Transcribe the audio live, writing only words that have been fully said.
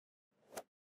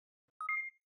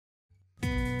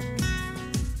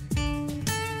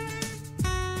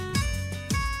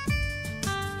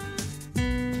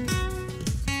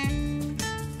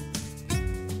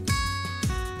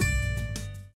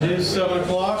It is 7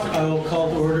 o'clock. I will call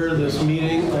to order this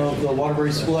meeting of the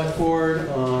Waterbury Select Board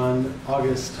on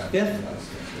August 5th,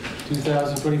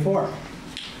 2024.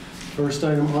 First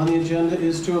item on the agenda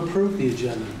is to approve the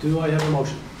agenda. Do I have a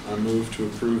motion? I move to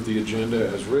approve the agenda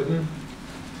as written.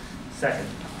 Second.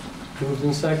 Moved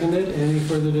and seconded. Any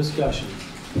further discussion?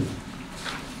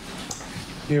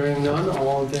 Hearing none,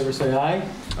 all in favor say aye.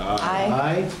 Aye.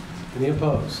 Aye. Any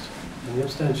opposed? Any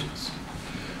abstentions?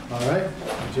 All right,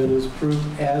 agenda is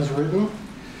approved as written.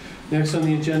 Next on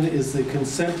the agenda is the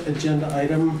consent agenda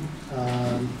item.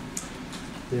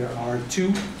 There are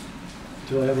two.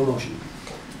 Do I have a motion?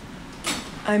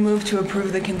 I move to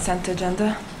approve the consent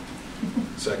agenda.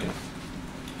 Second.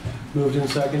 Moved and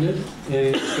seconded.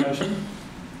 Any discussion?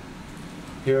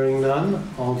 Hearing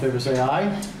none, all in favor say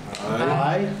aye.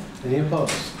 Aye. Any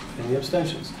opposed? Any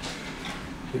abstentions?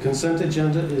 The consent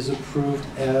agenda is approved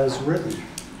as written.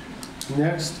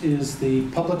 Next is the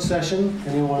public session.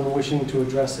 Anyone wishing to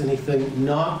address anything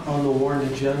not on the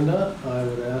warrant agenda, I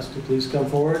would ask to please come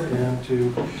forward and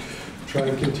to try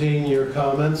to contain your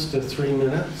comments to 3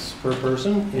 minutes per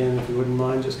person. And if you wouldn't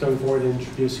mind just coming forward and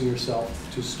introducing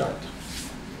yourself to start.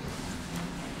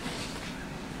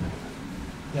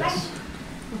 Yes.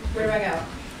 Where do I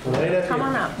go? Right up Come here.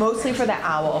 on up. Mostly for the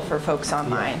owl for folks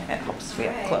online. It helps be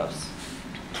up close.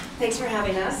 Thanks for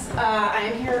having us. I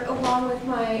am here along with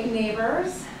my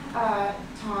neighbors,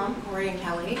 Tom, Corey, and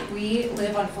Kelly. We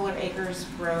live on Fuller Acres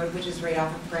Road, which is right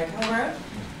off of Greg Hill Road.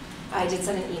 I did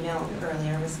send an email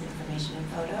earlier with some information and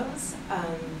photos.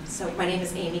 So my name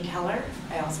is Amy Keller.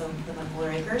 I also live on Fuller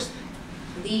Acres.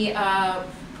 The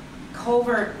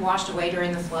culvert washed away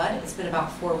during the flood. It's been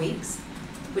about 4 weeks,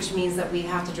 which means that we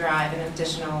have to drive an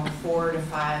additional 4 to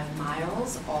 5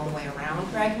 miles all the way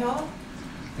around Greg Hill.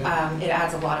 It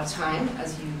adds a lot of time,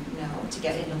 as you know, to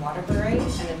get into Waterbury,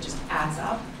 and it just adds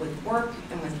up with work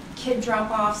and with kid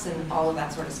drop-offs and all of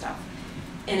that sort of stuff.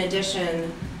 In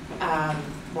addition,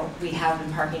 we have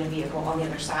been parking a vehicle on the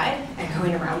other side and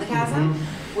going around the chasm,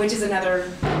 which is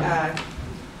another,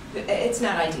 it's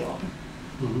not ideal.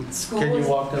 Can you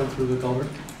walk down through the culvert?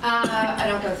 I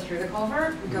don't go through the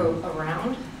culvert, we go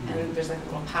around, and there's like a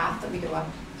little path that we go up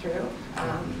through.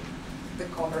 The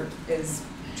culvert is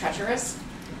treacherous,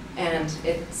 and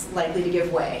it's likely to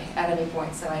give way at any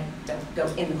point, so I don't go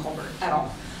in the culvert at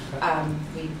all.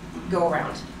 We go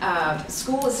around.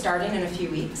 School is starting in a few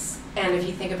weeks, and if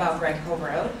you think about Greg Hill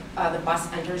Road, the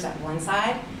bus enters at one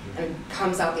side and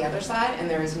comes out the other side, and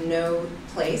there is no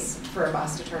place for a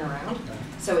bus to turn around.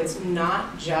 So it's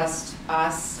not just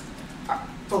us,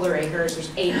 Fuller Acres,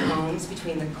 there's 8 homes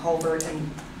between the culvert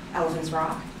and Elephant's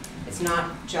Rock. It's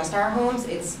not just our homes,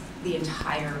 it's the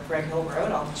entire Greg Hill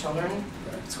Road, all the children,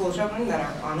 school children that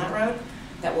are on that road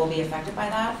that will be affected by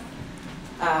that.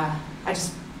 I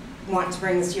just want to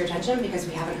bring this to your attention because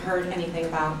we haven't heard anything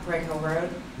about Greg Hill Road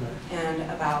and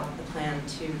about the plan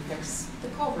to fix the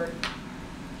culvert.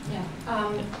 Yeah.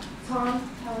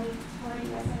 Tom, Kelly, Corey, you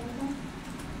guys have anything?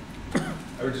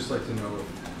 I would just like to know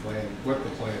what the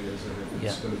plan is, and if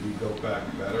it's going to be built back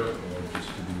better or just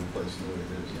to be replaced the way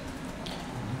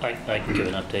it is. I can give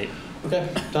an update. Okay,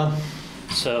 Tom.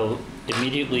 So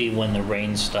immediately when the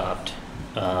rain stopped,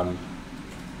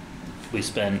 we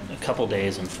spent a couple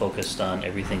days and focused on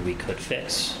everything we could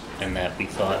fix and that we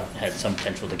thought had some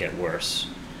potential to get worse.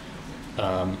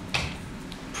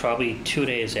 Probably 2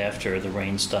 days after the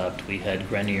rain stopped, we had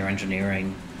Grenier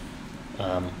Engineering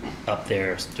up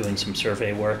there doing some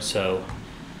survey work. So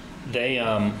they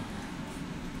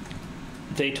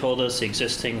told us the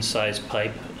existing size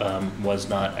pipe was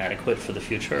not adequate for the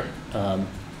future.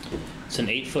 It's an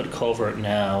 8-foot culvert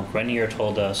now. Grenier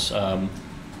told us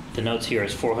the notes here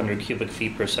is 400 cubic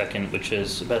feet per second, which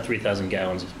is about 3,000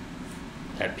 gallons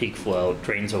at peak flow. It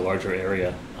drains a larger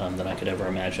area than I could ever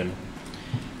imagine.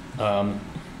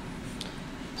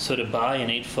 So to buy an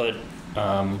 8-foot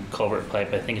culvert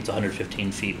pipe, I think it's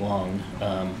 115 feet long.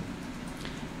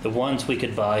 The ones we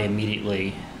could buy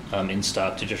immedially in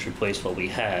stock to just replace what we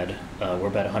had were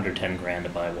about 110 grand to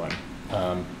buy one.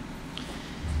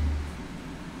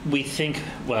 We think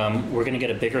we're going to get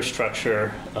a bigger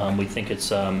structure. We think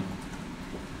it's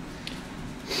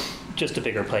just a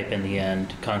bigger pipe in the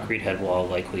end, concrete head wall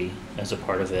likely as a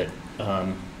part of it.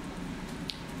 I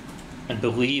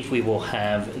believe we will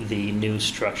have the new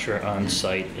structure on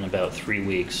site in about 3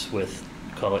 weeks with,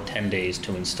 call it 10 days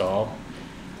to install.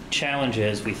 Challenge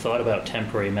is we thought about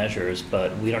temporary measures,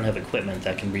 but we don't have equipment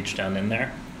that can reach down in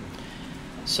there.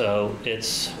 So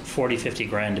it's 40, 50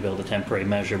 grand to build a temporary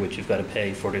measure, which you've got to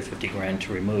pay 40, 50 grand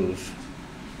to remove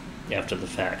after the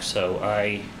fact. So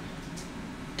I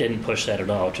didn't push that at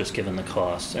all, just given the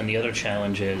cost. And the other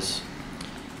challenge is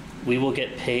We will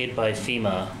get paid by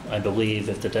FEMA, I believe,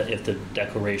 if the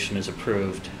declaration is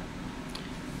approved,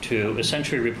 to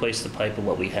essentially replace the pipe of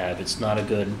what we have. It's not a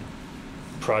good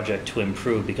project to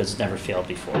improve because it's never failed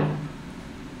before.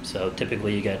 So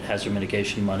typically you get hazard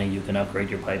mitigation money, you can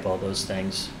upgrade your pipe, all those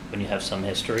things, when you have some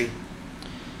history.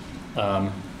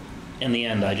 In the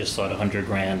end, I just thought 100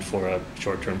 grand for a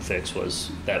short-term fix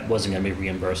that wasn't gonna be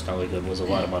reimbursed, not only good, was a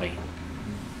lot of money,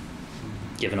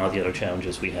 given all the other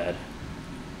challenges we had.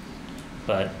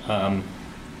 But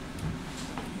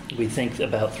we think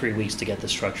about 3 weeks to get the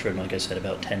structure, and like I said,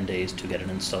 about 10 days to get it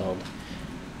installed.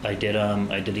 I did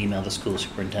email the school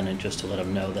superintendent just to let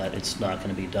him know that it's not going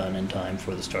to be done in time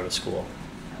for the start of school.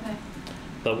 Okay.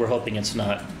 But we're hoping it's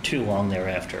not too long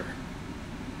thereafter.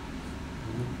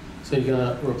 So you're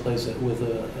gonna replace it with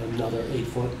another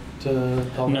 8-foot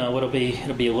culvert? No, it'll be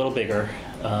a little bigger.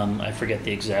 I forget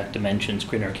the exact dimensions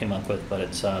Greener came up with, but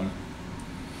it's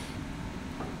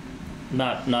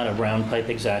not a round pipe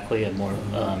exactly, a more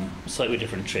slightly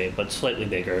different shape, but slightly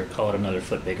bigger. Call it another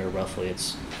foot bigger, roughly.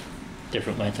 It's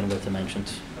different length and width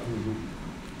dimensions.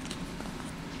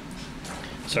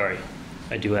 Sorry,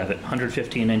 I do have it.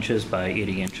 115 inches by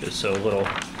 80 inches, so a little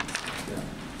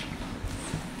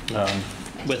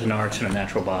with an arch and a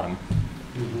natural bottom.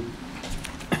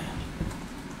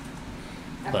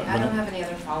 Okay, But I don't have any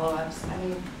other follow-ups. I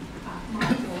mean, Mark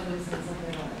was saying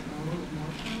something about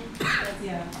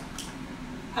Yeah.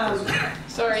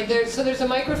 Sorry, there's a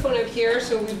microphone up here,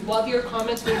 so we'd love your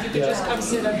comments, but if you could just come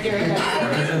sit up here.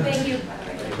 Thank you.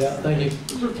 Yeah, thank you.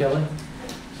 Kelly?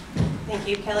 Thank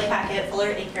you, Kelly Hackett,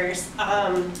 Fuller Acres.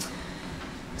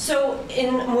 So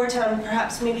in Moortown,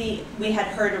 perhaps maybe we had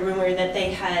heard a rumor that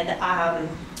they had,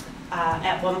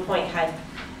 at one point had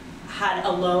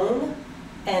a loan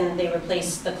and they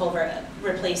replaced a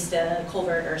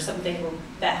culvert or something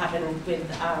that happened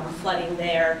with flooding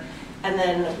there. And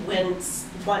then once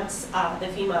the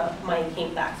FEMA money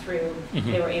came back through,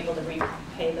 they were able to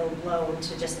repay the loan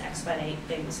to just expedite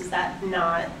things. Is that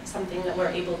not something that we're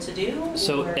able to do?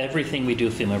 So or? everything we do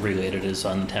FEMA related is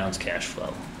on the town's cash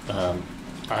flow.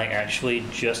 I actually,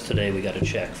 just today, we got a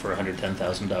check for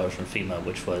 $110,000 from FEMA,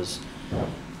 which was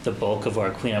the bulk of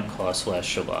our cleanup costs last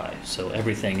July. So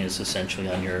everything is essentially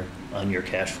on your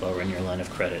cash flow or in your line of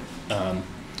credit.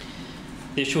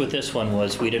 The issue with this one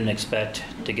was we didn't expect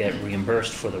to get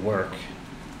reimbursed for the work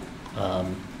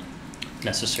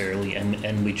necessarily,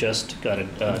 and we just got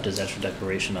a disaster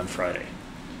declaration on Friday.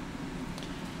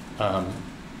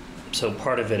 So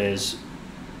part of it is,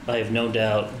 I have no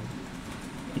doubt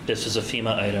this is a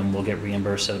FEMA item, we'll get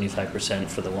reimbursed 75%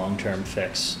 for the long-term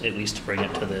fix, at least to bring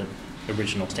it to the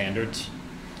original standards.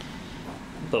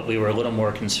 But we were a little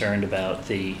more concerned about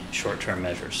the short-term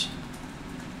measures.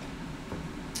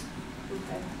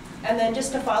 Okay. And then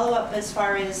just to follow up as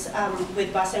far as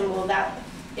with busing, will that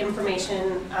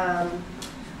information,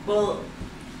 will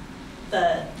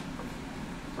the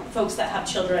folks that have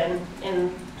children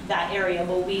in that area,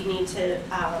 will we need to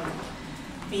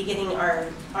be getting our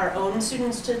own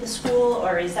students to the school,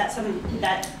 or is that something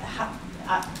that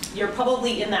you're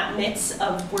probably in that midst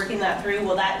of working that through?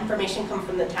 Will that information come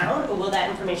from the town, or will that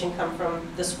information come from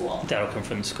the school? That'll come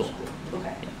from the school.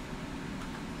 Okay. Yeah.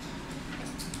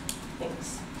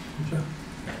 Thanks. Sure.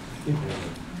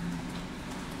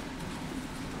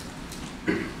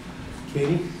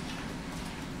 Katie?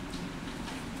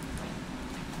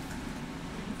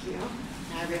 Thank you.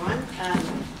 Hi, everyone.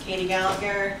 Katie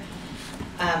Gallagher,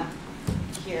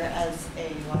 here as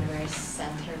a Waterbury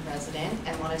Center resident,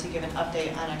 and wanted to give an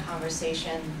update on a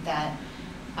conversation that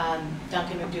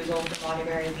Duncan McDougall from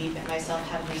Waterbury Leap and myself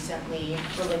had recently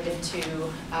related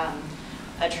to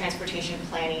a transportation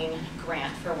planning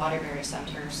grant for Waterbury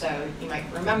Center. So you might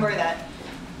remember that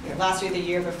last year, the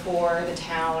year before, the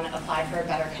town applied for a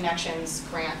Better Connections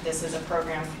grant. This is a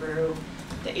program through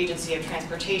the Agency of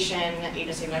Transportation,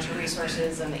 Agency of Natural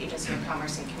Resources, and the Agency of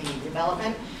Commerce and Community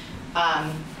Development.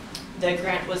 The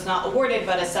grant was not awarded,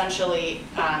 but essentially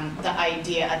the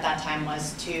idea at that time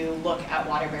was to look at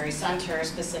Waterbury Center,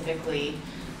 specifically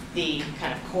the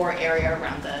kind of core area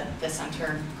around the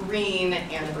center green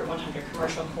and the Route 100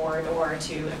 commercial corridor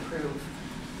to improve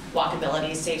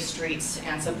walkability, safe streets,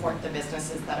 and support the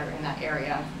businesses that are in that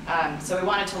area. So we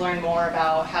wanted to learn more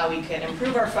about how we could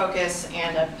improve our focus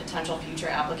and a potential future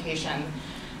application.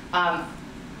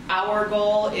 Our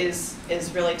goal is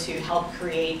really to help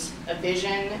create a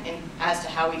vision as to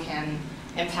how we can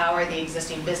empower the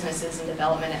existing businesses and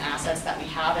development and assets that we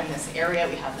have in this area.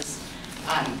 We have this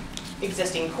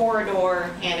existing corridor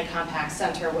and a compact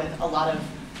center with a lot of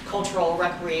cultural,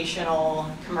 recreational,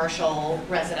 commercial,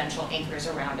 residential anchors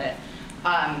around it.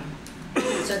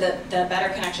 So the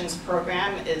Better Connections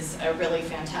program is a really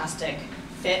fantastic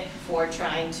fit for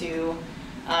trying to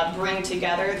bring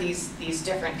together these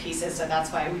different pieces, so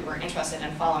that's why we were interested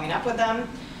in following up with them.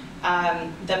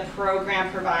 The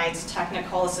program provides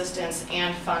technical assistance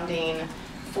and funding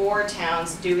for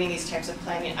towns doing these types of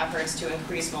planning efforts to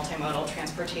increase multimodal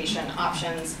transportation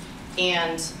options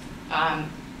and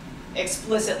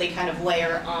explicitly kind of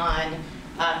layer on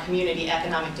community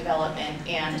economic development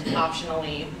and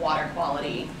optionally water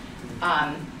quality.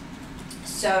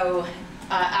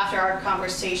 After our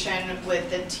conversation with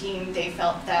the team, they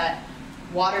felt that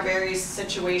Waterbury's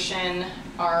situation,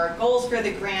 our goals for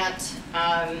the grant,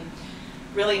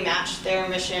 really matched their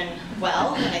mission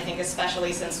well, and I think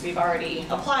especially since we've already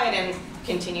applied and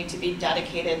continue to be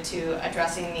dedicated to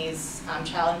addressing these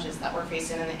challenges that we're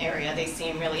facing in the area, they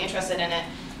seem really interested in it.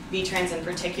 V-Trans in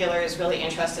particular is really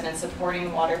interested in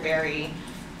supporting Waterbury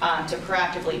to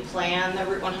proactively plan the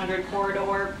Route 100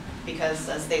 corridor, because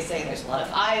as they say, there's a lot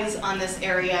of eyes on this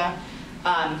area.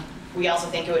 We also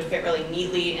think it would fit really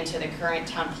neatly into the current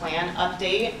town plan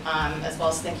update, as well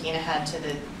as thinking ahead to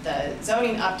the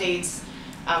zoning updates,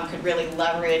 could really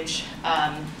leverage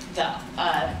the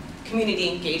community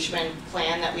engagement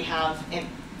plan that we have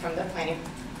from the Planning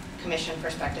Commission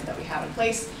perspective that we have in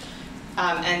place.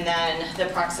 And then the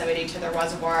proximity to the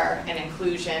reservoir and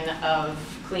inclusion of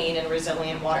clean and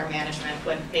resilient water management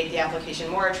would make the application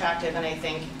more attractive, and I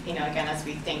think, again, as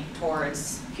we think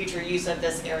towards future use of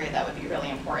this area, that would be really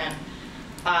important.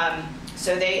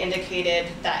 So they indicated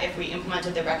that if we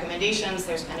implemented the recommendations,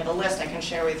 there's kind of a list I can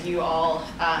share with you all,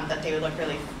 that they would look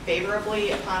really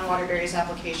favorably upon Waterbury's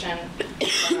application.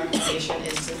 The recommendation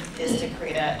is to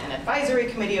create an advisory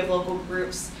committee of local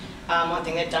groups. One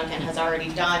thing that Duncan has already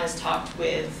done is talked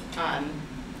with,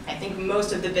 I think,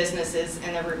 most of the businesses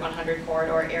in the Route 100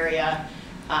 corridor area.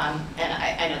 And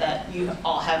I know that you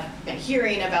all have been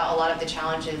hearing about a lot of the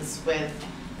challenges with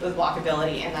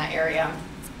walkability in that area.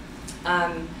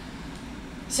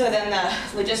 So then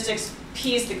the logistics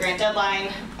piece, the grant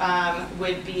deadline,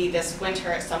 would be this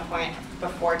winter at some point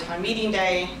before town meeting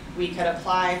day. We could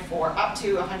apply for up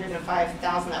to $105,000,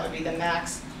 that would be the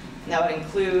max. And that would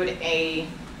include a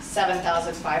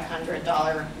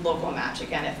 $7,500 local match,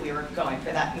 again, if we were going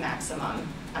for that maximum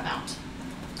amount.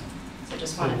 So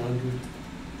just wanted. I'm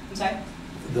sorry?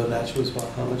 The match was what,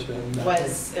 how much? So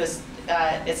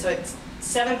it's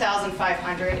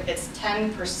 $7,500, it's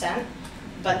 10%,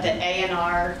 but the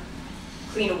A&R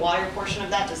clean water portion of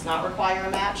that does not require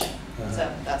a match. So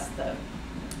that's the.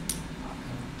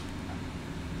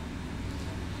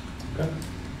 Okay.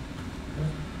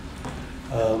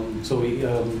 So we,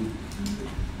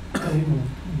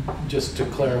 just to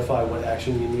clarify what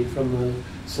action you need from the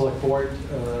select board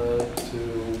to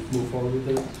move forward with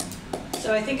it?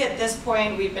 So I think at this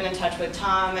point, we've been in touch with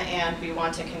Tom, and we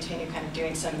want to continue kind of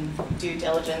doing some due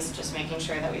diligence, just making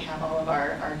sure that we have all of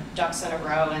our ducks in a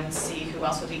row and see who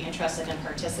else would be interested in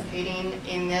participating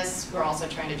in this. We're also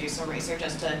trying to do some research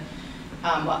as to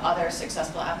what other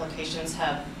successful applications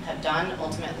have done.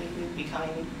 Ultimately, we would be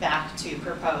coming back to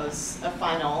propose a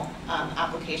final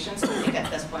application. So I think at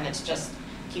this point, it's just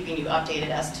keeping you updated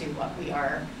as to what we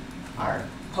are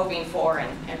hoping for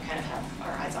and kind of have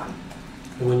our eyes on.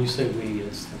 And when you say we,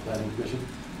 it's the Planning Commission?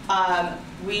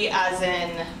 We as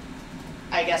in,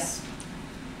 I guess,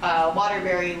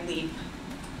 Waterbury, LEAP,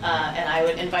 and I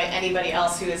would invite anybody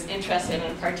else who is interested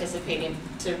in participating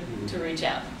to reach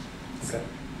out. Okay.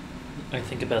 I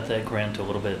think about that grant a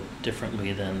little bit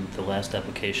differently than the last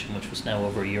application, which was now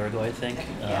over a year ago, I think.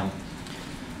 Yeah.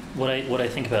 What I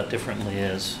think about differently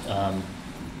is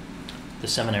the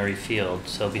seminary field.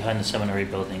 So behind the seminary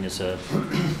building is a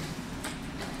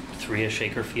 3-ish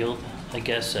acre field, I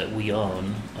guess, that we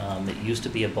own. It used to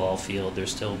be a ball field.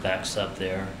 There's still backs up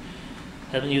there.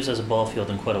 Haven't used as a ball field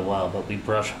in quite a while, but we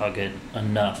brush hug it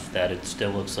enough that it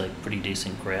still looks like pretty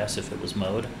decent grass if it was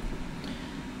mowed.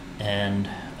 And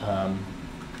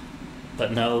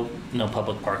but no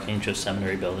public parking, just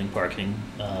seminary building parking.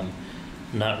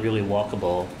 Not really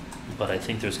walkable, but I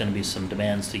think there's going to be some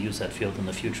demands to use that field in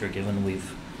the future, given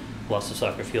we've lost the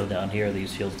soccer field down here.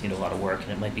 These fields need a lot of work,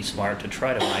 and it might be smart to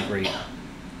try to migrate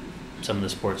some of the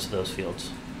sports to those fields.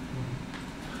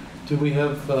 Do we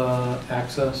have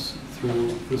access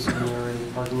through the seminary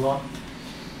parking lot?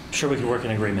 Sure, we could work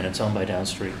an agreement. It's owned by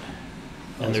Downstreet.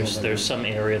 And there's some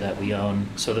area that we own.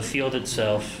 So the field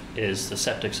itself is the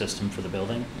septic system for the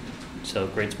building. So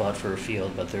great spot for a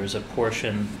field, but there's a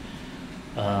portion,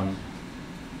 I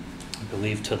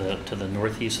believe to the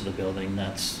northeast of the building,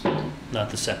 that's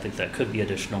not the septic. That could be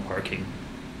additional parking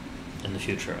in the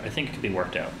future. I think it could be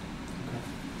worked out.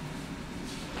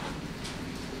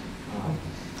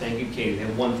 Thank you, Katie.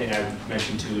 And one thing I would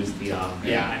mention too is the,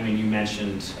 I mean, you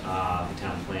mentioned the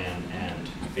town plan and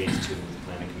phase 2 with the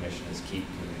planning commission is keep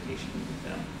communication with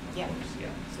them. Of Yeah. course, yeah,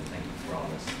 so thank you for all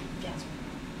this. Yes.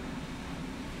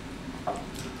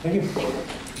 Thank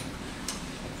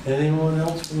you. Anyone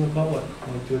else from the public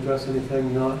want to address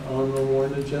anything not on the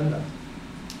warrant agenda?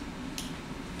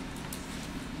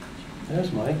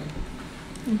 There's Mike.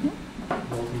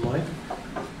 Welcome, Mike.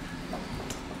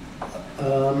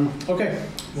 Okay,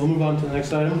 we'll move on to the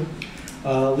next item.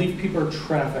 Leaf peeper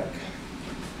traffic.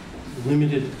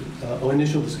 Limited,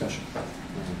 initial discussion.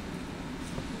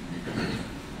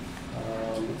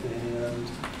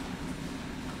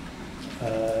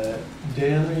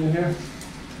 Dan, are you here?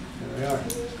 There we are.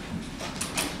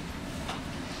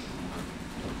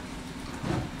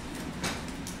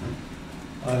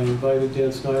 I invited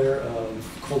Dan Snyder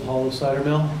of Cold Hollow Cider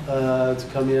Mill to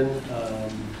come in.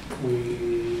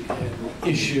 We had an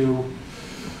issue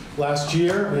last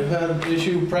year. We've had an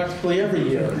issue practically every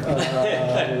year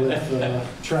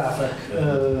with traffic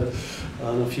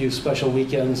on a few special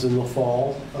weekends in the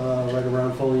fall, right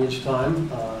around foliage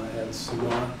time. It's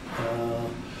not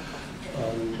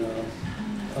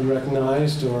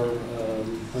unrecognized or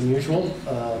unusual,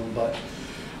 but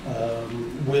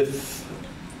with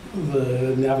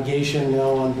the navigation now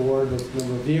on board with the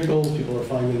number of vehicles, people are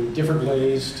finding different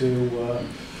ways to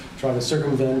try to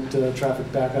circumvent traffic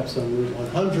backups on Route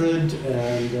 100,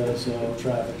 and so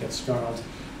traffic gets snarled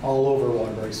all over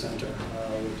Waterbury Center,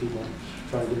 with people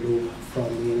trying to move from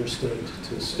the interstate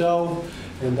to Stowe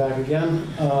and back again.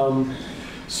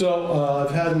 So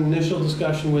I've had an initial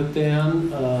discussion with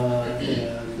Dan,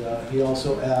 and he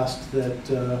also asked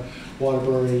that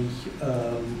Waterbury,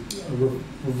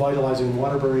 revitalizing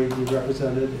Waterbury be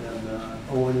represented, and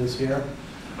Owen is here,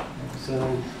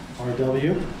 representing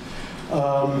RW.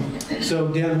 So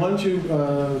Dan, why don't you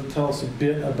tell us a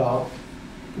bit about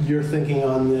your thinking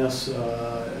on this,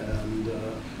 and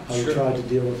how you tried to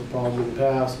deal with the problem in the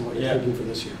past, and what you're thinking for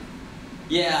this year.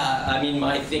 Yeah, I mean,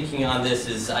 my thinking on this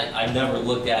is I've never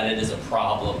looked at it as a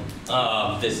problem.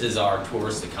 This is our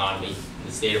tourist economy in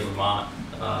the state of Vermont.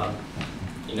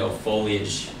 You know,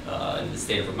 foliage in the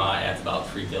state of Vermont adds about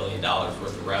 $3 billion worth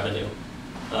of revenue.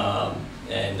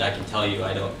 And I can tell you,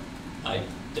 I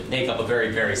make up a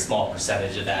very, very small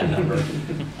percentage of that number.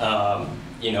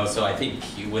 You know, so I think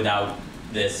without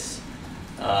this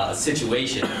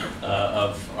situation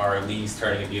of our leaves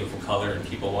turning a beautiful color and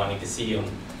people wanting to see them,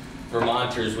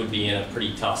 Vermonters would be in a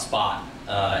pretty tough spot,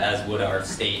 as would our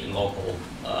state and local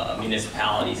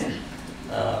municipalities.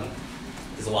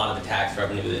 Because a lot of the tax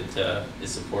revenue that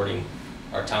is supporting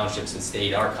our townships and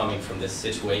state are coming from this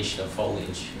situation of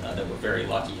foliage that we're very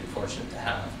lucky and fortunate to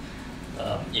have.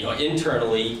 You know,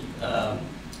 internally,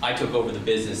 I took over the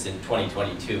business in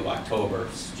 2022, October,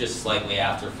 just slightly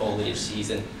after foliage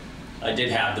season. I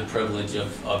did have the privilege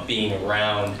of being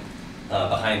around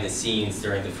behind the scenes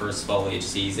during the first foliage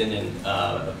season, and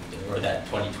or that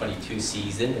 2022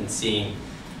 season, and seeing,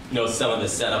 you know, some of the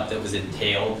setup that was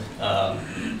entailed,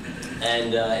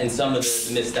 and some of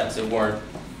the missteps that weren't,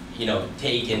 you know,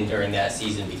 taken during that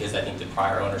season, because I think the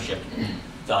prior ownership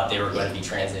thought they were going to be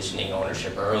transitioning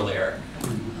ownership earlier.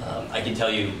 I can tell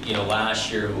you, you know,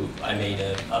 last year I made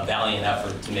a valiant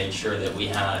effort to make sure that we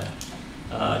had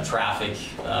traffic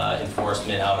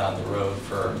enforcement out on the road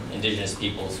for Indigenous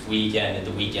Peoples Weekend and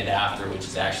the weekend after, which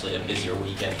is actually a busier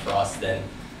weekend for us than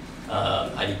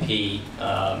IDP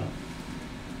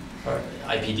or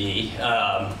IPD.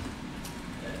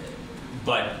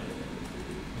 But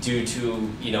due to,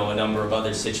 you know, a number of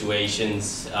other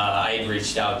situations, I had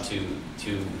reached out to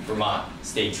Vermont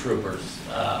State Troopers.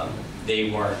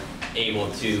 They weren't able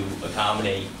to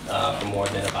accommodate for more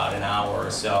than about an hour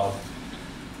or so.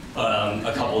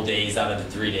 A couple days out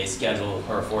of the 3-day schedule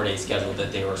or 4-day schedule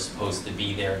that they were supposed to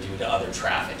be there due to other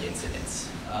traffic incidents.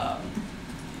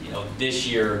 You know, this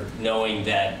year, knowing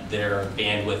that their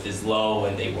bandwidth is low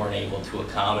and they weren't able to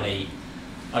accommodate,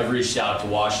 I've reached out to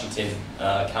Washington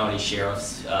County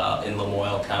Sheriffs in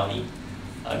Lamoille County.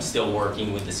 I'm still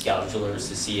working with the schedulers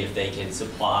to see if they can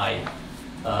supply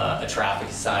a traffic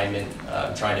assignment.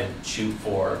 I'm trying to shoot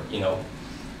for, you know,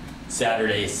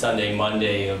 Saturday, Sunday,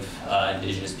 Monday of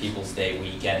Indigenous Peoples Day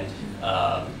weekend,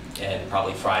 and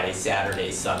probably Friday,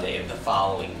 Saturday, Sunday of the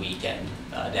following weekend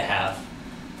to have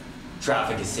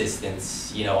traffic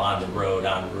assistance, you know, on the road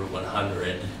on Route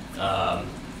 100.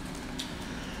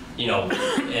 You know,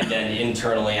 and then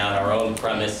internally on our own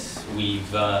premise,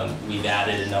 we've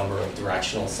added a number of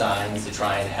directional signs to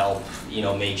try and help, you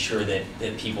know, make sure that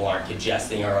people aren't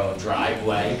congesting our own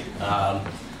driveway.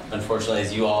 Unfortunately,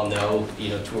 as you all know, you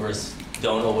know, tourists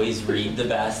don't always read the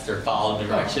best or follow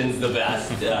directions the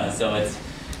best. So it's,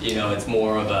 you know, it's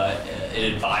more of an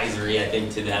advisory, I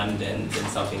think, to them than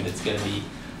something that's going to be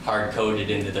hard-coded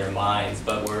into their minds.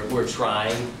 But we're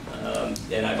trying,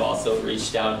 and I've also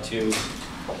reached out to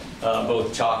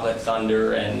both Chocolate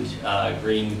Thunder and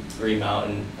Green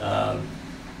Mountain,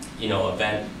 you know,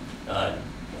 event,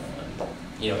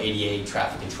 you know, ADA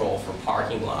traffic control for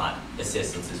parking lot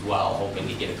assistance as well, hoping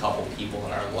to get a couple people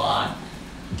in our lot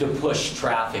to push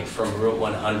traffic from Route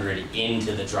 100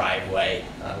 into the driveway,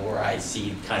 where I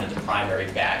see kind of the primary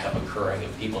backup occurring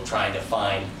of people trying to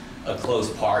find a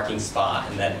close parking spot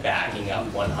and then backing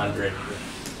up 100.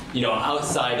 You know,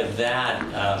 outside of that,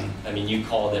 I mean, you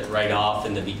called it right off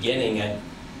in the beginning.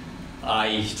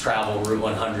 I travel Route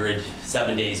 100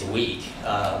 7 days a week,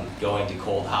 going to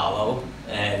Cold Hollow,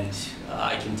 and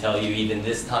I can tell you, even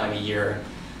this time of year,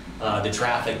 the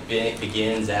traffic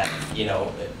begins at, you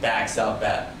know, it backs up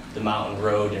at the Mountain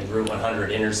Road and Route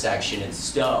 100 intersection in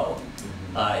Stowe.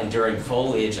 And during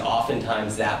foliage,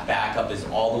 oftentimes that backup is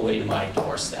all the way to my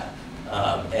doorstep.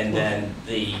 And then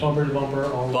the Bumper to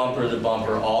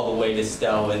bumper, all the way to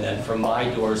Stowe, and then from my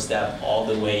doorstep all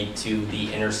the way to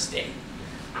the interstate.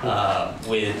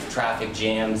 With traffic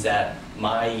jams at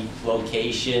my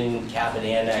location, Cabot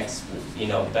Annex, you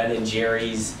know, Ben and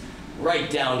Jerry's, right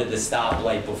down to the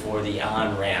stoplight before the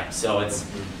on-ramp. So it's,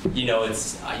 you know,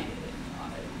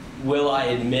 will I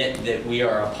admit that we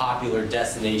are a popular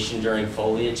destination during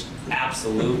foliage?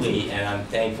 Absolutely, and I'm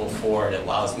thankful for it. It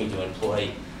allows me to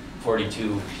employ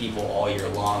 42 people all year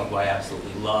long, who I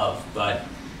absolutely love. But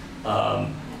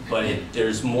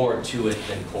there's more to it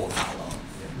than Cold Hollow.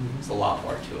 There's a lot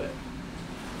more to it.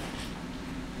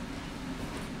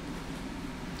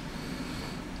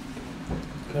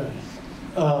 Okay.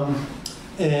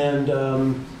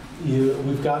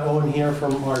 We've got Owen here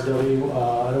from RW.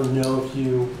 I don't know if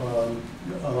you,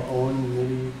 Owen,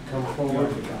 maybe come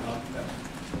forward.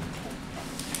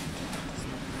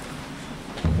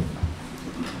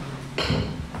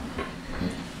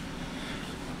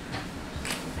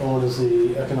 Owen is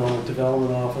the Economic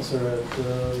Development Officer at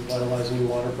Vitalizing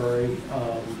Waterbury.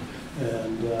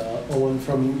 Owen,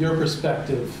 from your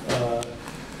perspective,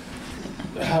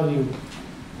 how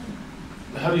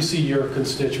do you see your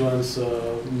constituents,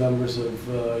 members of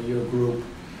your group,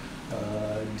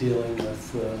 dealing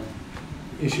with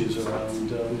issues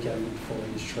around weekend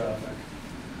foliage traffic?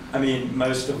 I mean,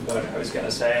 most of what I was going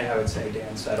to say, I would say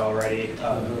Dan said already.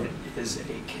 It's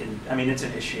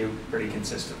an issue pretty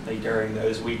consistently during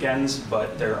those weekends,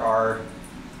 but there are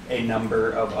a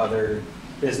number of other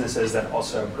businesses that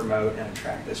also promote and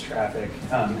attract this traffic.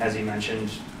 As you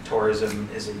mentioned, tourism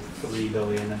is a $3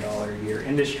 billion a year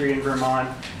industry in Vermont.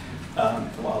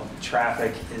 While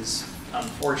traffic is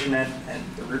unfortunate, and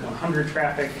the Route 100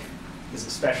 traffic is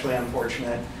especially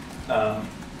unfortunate, I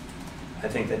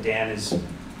think that Dan is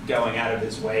going out of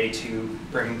his way to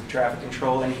bring traffic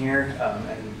control in here.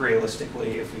 And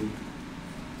realistically, if we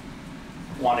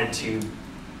wanted to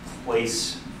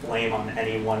place blame on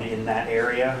anyone in that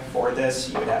area for this,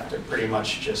 you would have to pretty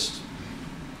much just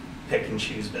pick and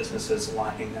choose businesses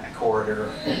lining that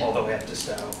corridor all the way up to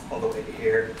Stowe, all the way to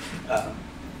here.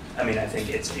 I mean, I think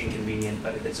it's inconvenient,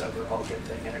 but it's overall a good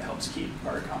thing, and it helps keep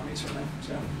our economies running.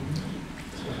 So,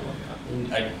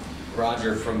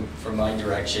 Roger, from my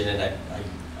direction, and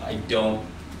I don't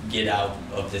get out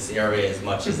of this area as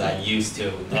much as I used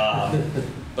to.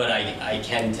 But I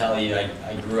can tell you,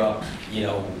 I grew up, you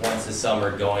know, once a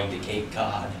summer going to Cape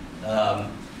Cod.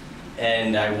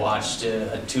 And I watched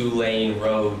a 2-lane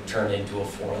road turn into a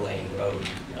 4-lane road.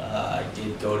 I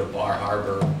did go to Bar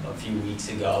Harbor a few weeks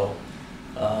ago,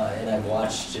 and I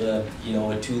watched you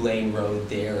know, a 2-lane road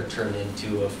there turn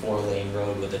into a 4-lane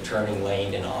road with a turning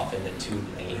lane, and often a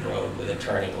 2-lane road with a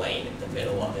turning lane in the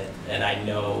middle of it. And I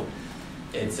know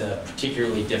it's a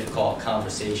particularly difficult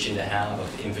conversation to have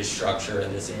of infrastructure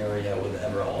in this area with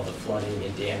all the flooding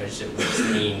and damage that we've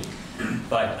seen.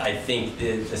 But I think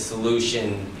the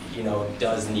solution, you know,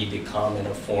 does need to come in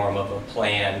a form of a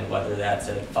plan, whether that's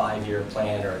a 5-year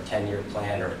plan or a 10-year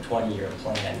plan or a 20-year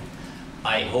plan.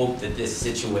 I hope that this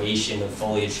situation of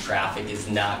foliage traffic is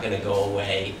not going to go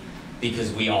away,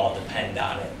 because we all depend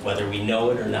on it, whether we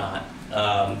know it or not.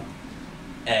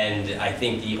 And I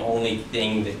think the only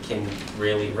thing that can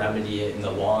really remedy it in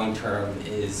the long term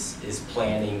is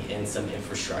planning and some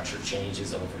infrastructure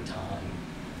changes over time.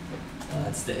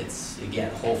 It's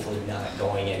again, hopefully not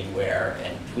going anywhere,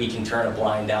 and we can turn a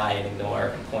blind eye and ignore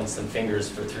and point some fingers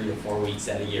for 3 to 4 weeks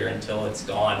out of a year until it's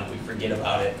gone, and we forget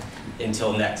about it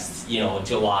until next, you know,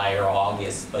 July or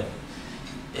August. But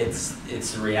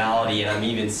it's a reality, and I'm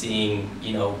even seeing,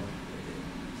 you know,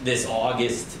 this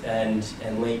August and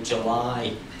late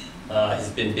July has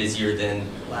been busier than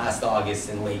last August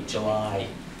and late July.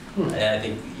 And I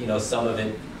think, you know, some of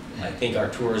it, I think our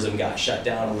tourism got shut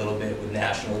down a little bit with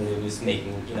national news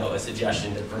making, you know, a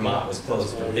suggestion that Vermont was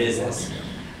closed for business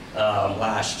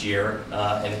last year.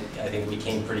 And I think we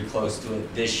came pretty close to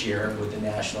it this year with the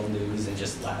national news, and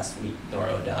just last week,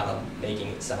 Nora O'Donnell making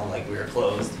it sound like we were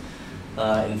closed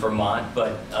in Vermont.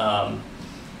 But,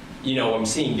 you know, I'm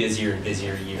seeing busier and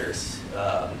busier years,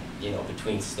 you know,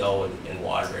 between Stowe and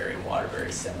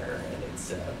Waterbury Center. And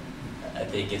it's, I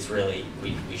think it's really,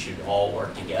 we should all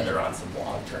work together on some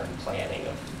long-term planning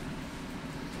of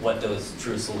what those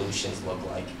true solutions look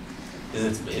like.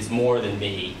 Because it's more than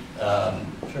me.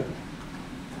 Sure.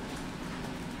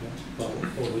 Well,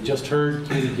 we just heard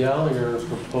Katie Gallagher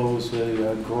propose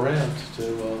a grant to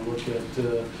look at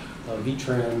a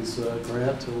V-Trans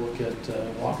grant to look at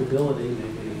walkability.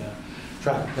 Maybe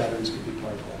traffic patterns could be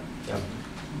part of that.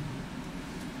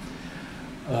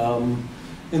 Yeah.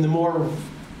 In the more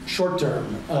short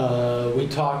term, we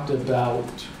talked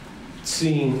about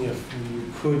seeing if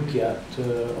we could get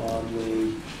on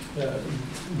the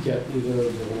get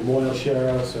either the Memorial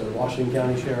Sheriff's or Washington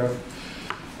County Sheriff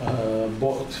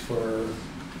booked for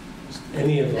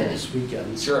any of those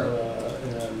weekends. Sure.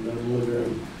 And I'm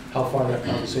wondering how far that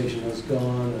conversation has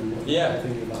gone and what you're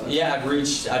thinking about it. Yeah,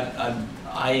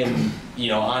 I am, you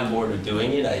know, on board with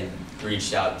doing it. I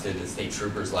reached out to the state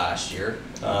troopers last year,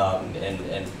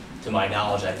 and to my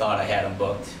knowledge, I thought I had them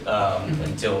booked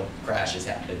until crashes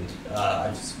happened.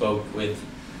 I spoke with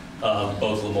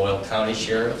both Lamoille County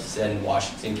Sheriffs and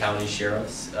Washington County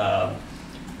Sheriffs.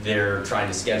 They're trying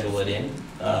to schedule it in,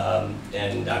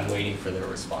 and I'm waiting for their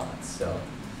response. So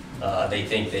they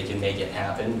think they can make it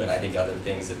happen, but I think other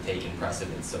things have taken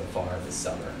precedence so far this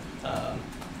summer.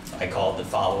 I called the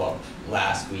follow-up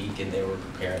last week, and they were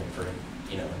preparing for,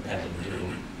 you know, impending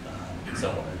doom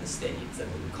somewhere in the States,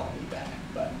 and they would call me back.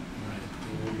 But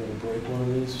we're going to break one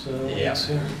of these yeah.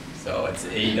 So it's,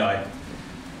 you know,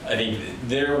 I think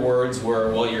their words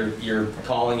were, well, you're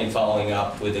calling and following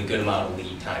up with a good amount of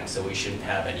lead time, so we shouldn't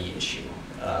have any issue.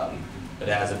 But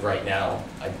as of right now,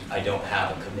 I don't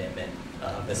have a commitment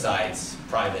besides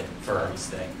private firms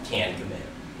that can commit,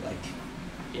 like,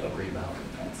 you know, Green Mountain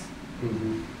Pets.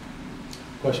 Mm-hmm.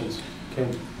 Questions?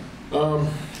 Ken?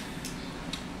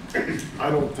 I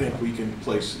don't think we can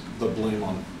place the blame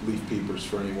on leaf peepers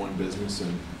for any one business,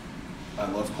 and I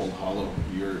love Cold Hollow.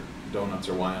 Your donuts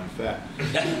are why I'm fat.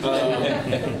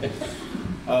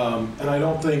 And I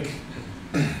don't think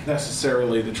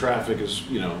necessarily the traffic is,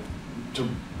 you know, to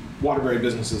Waterbury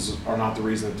businesses are not the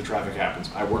reason that the traffic happens.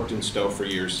 I worked in Stowe for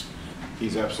years.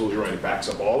 He's absolutely right. It backs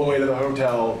up all the way to the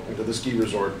hotel, into the ski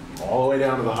resort, all the way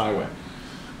down to the highway.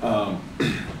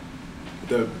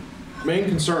 The main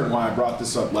concern why I brought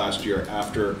this up last year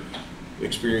after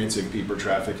experiencing peeper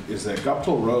traffic is that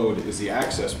Guptill Road is the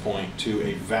access point to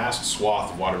a vast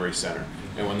swath of Waterbury Center.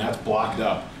 And when that's blocked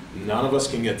up, none of us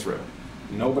can get through.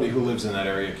 Nobody who lives in that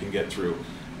area can get through.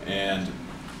 And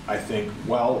I think,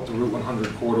 well, the Route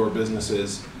 100 corridor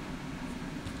businesses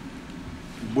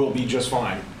will be just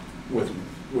fine with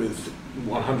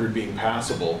 100 being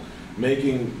passable.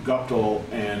 Making Guptill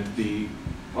and the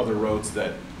other roads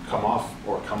that come off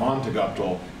or come on to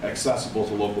Guptill accessible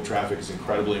to local traffic is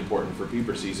incredibly important for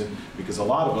peeper season, because a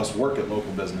lot of us work at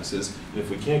local businesses, and if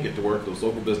we can't get to work, those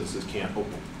local businesses can't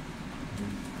open.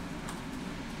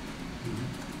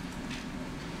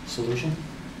 Solution?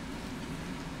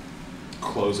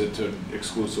 Close it to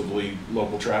exclusively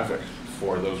local traffic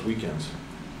for those weekends.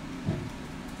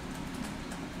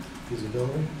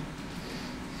 Feasibility?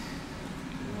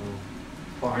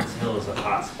 Barnes Hill is a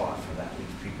hot spot for that leaf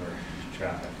peeper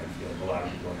traffic. I feel like a lot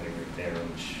of people are heading right there,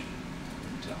 which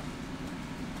is tough.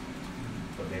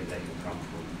 But maybe they can come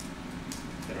from,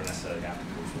 they don't necessarily have to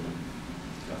come from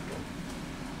Guptill.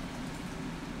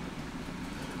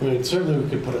 I mean, certainly we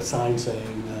could put a sign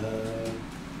saying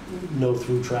no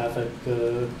through traffic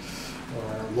or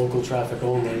local traffic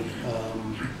only.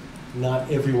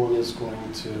 Not everyone is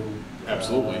going to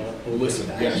Absolutely. Listen,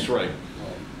 that. yes, right.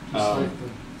 Just like the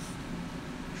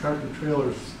tractor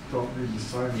trailers don't read the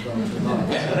signs on the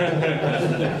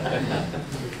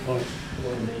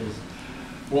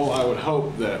Well, I would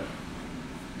hope that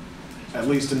at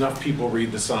least enough people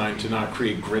read the sign to not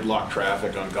create gridlock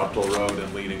traffic on Guptill Road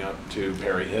and leading up to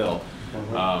Perry Hill,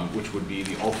 which would be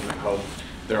the ultimate hope.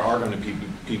 There are going to be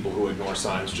people who ignore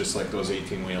signs, just like those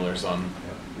 18-wheelers on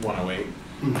 108.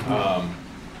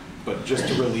 But just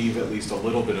to relieve at least a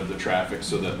little bit of the traffic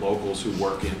so that locals who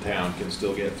work in town can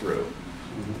still get through.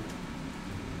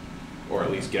 Or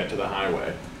at least get to the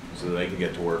highway so that they can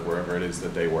get to work wherever it is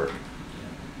that they work.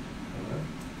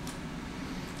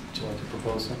 you want to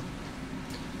propose some?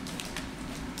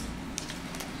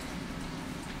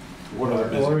 What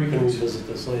other Or you can business? revisit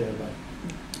this later, but.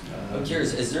 I'm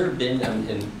curious, has there been,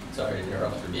 and sorry to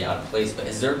interrupt or be out of place, but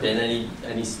has there been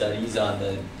any studies on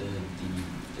the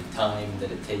time that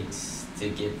it takes to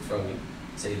get from,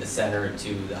 say, the center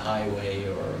to the highway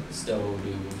or Stowe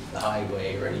to the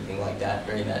highway or anything like that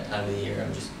during that time of the year?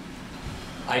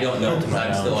 I don't know because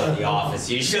I'm still at the office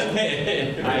usually.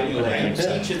 I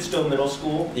teach at Stowe Middle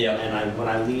School. Yeah. And when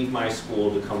I leave my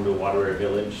school to come to Waterbury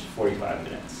Village, 45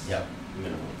 minutes. Yep.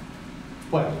 Minimum.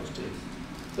 What?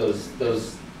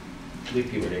 Those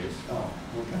leaf peeper days. Oh,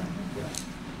 okay. Yeah.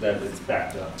 That it's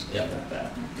backed up. Yep. Like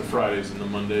that. The Fridays and the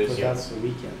Mondays. But that's the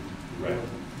weekend. Right.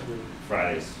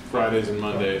 Fridays. Fridays and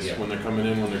Mondays, Yeah. when they're coming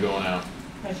in, when they're going out.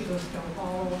 As you go down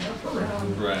all up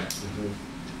around. Right.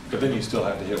 But then you still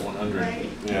have to hit 100. Right.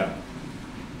 Yeah.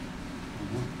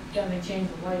 Yeah, and they change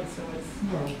the lights, so it's,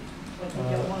 like you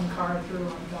get one car through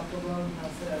on Buffalo Road and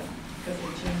that's it, because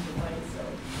they change the lights, so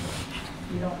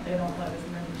they don't let as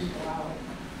many people out.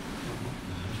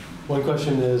 One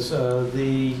question is,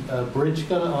 the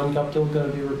bridge on Guptill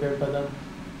gonna be repaired by then?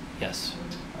 Yes.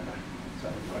 Okay,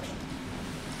 that's a question.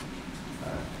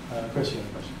 All right, Chris, you have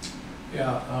a question?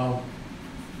 Yeah,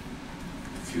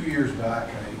 a few years back,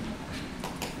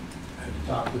 I had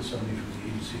talked with somebody from the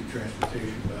Agency of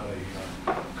Transportation about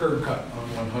a curb cut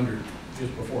on 100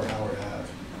 just before Howard Ave.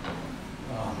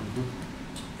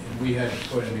 And we had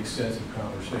quite an extensive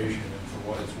conversation, and for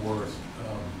what it's worth,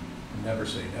 never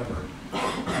say never.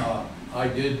 I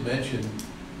did mention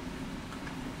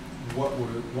what were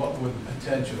the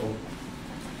potential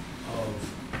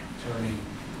of turning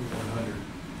Route 100.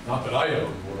 Not that I ever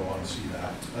would want to see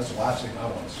that. That's the last thing I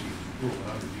want to see, is Route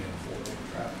 100 being full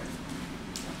of traffic.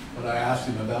 But I asked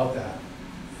him about that,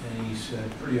 and he said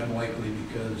pretty unlikely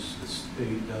because the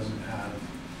state doesn't have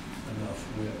enough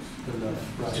width.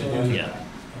 Enough. To do Yeah. that.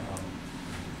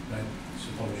 And I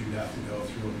suppose you'd have to go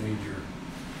through a major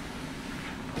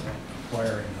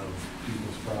acquiring of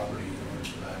people's property in order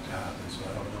for that to happen. So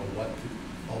I don't know what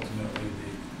ultimately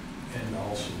the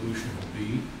end-all solution will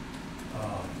be.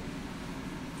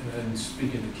 And then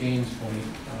speaking to Kane's point,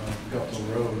 Guptill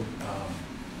Road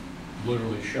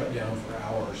literally shut down for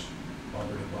hours,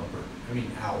 bumper to bumper. I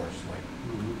mean hours, like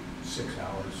 6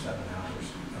 hours, 7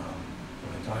 hours.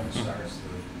 From the time it starts to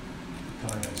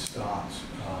the time it stops.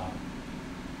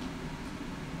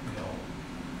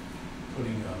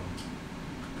 Putting a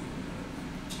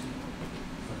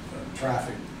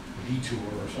traffic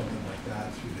detour or something like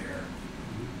that through there.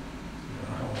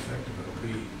 How effective it'll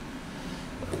be.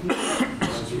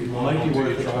 Might be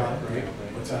worth a try, right?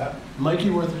 What's that? Might be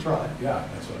worth a try. Yeah,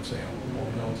 that's what I'm saying.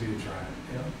 We'll know until you try it.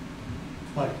 Yeah.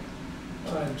 Mike?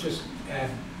 Just add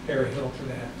Perry Hill to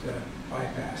that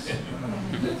bypass.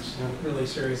 That's really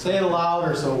serious. Say it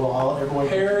louder so everyone.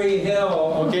 Perry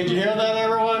Hill. Okay, did you hear that,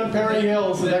 everyone? Perry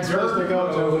Hill's the next place to go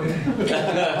to.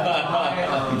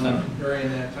 During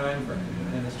that time frame,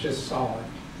 and it's just solid.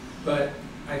 But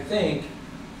I think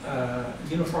a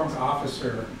uniformed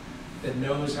officer that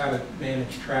knows how to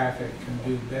manage traffic can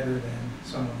do better than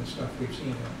some of the stuff we've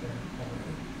seen out there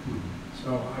already. So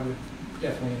I would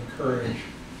definitely encourage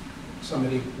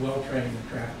somebody well-trained in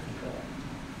traffic control.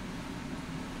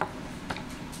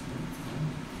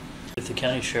 If the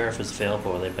county sheriff is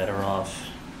available, are they better off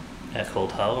at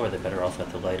Cold Hollow or are they better off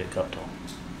at the light at Guptill?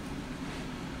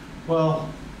 Well,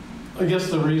 I guess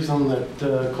the reason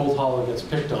that Cold Hollow gets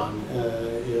picked on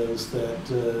is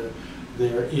that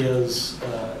there is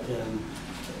an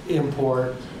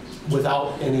import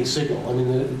without any signal. I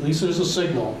mean, at least there's a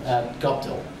signal at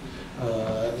Guptill,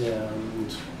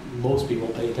 and most people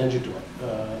pay attention to it.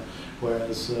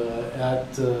 Whereas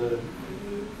at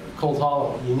Cold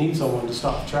Hollow, you need someone to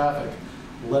stop traffic,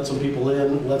 let some people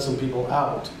in, let some people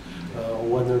out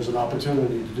when there's an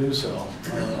opportunity to do so.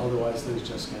 Otherwise, things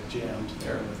just get jammed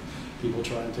there with people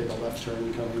trying to take a left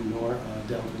turn coming north,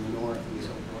 down from the north and so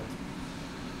forth.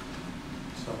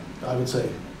 So I would say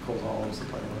Cold Hollow is the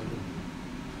priority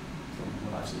from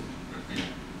what I've seen.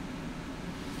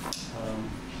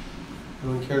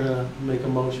 Anyone care to make a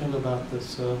motion about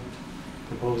this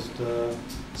proposed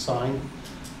sign?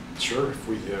 Sure, if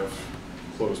we have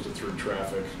closed to through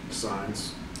traffic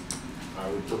signs, I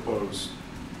would propose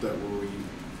that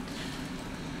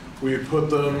we would put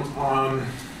them on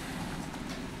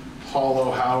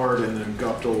Hollow, Howard, and then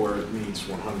Guptill where it meets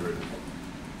 100.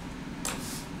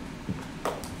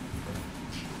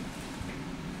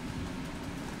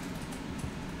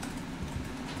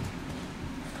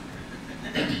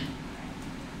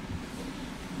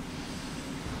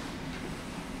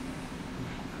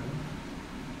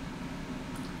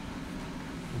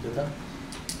 You did that?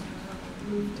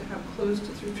 Move to have closed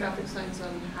to through traffic signs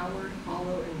on Howard,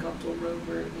 Hollow, and Guptill Road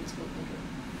where it meets 100.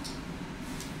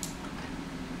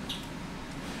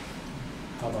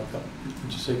 How about Guptill?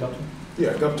 Did you say Guptill?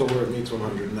 Yeah, Guptill where it meets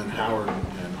 100, and then Howard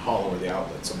and Hollow are the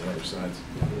outlets on the other sides.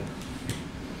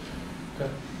 Okay.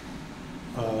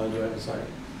 Do I have a second?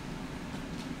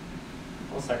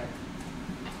 I'll second.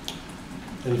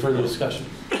 Any further discussion?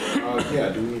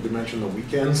 Yeah, do we need to mention the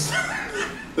weekends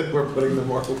that we're putting them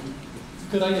more?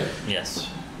 Good idea. Yes.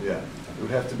 Yeah, it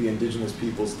would have to be Indigenous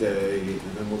Peoples' Day, and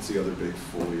then what's the other big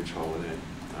foliage holiday?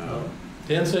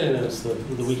 Dan's saying it's the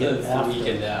weekend It's after. the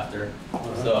weekend after.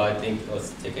 So I think,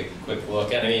 let's take a quick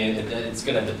look. I mean, it's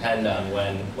gonna depend on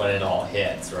when it all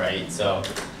hits, right? So,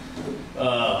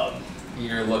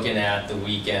 you're looking at the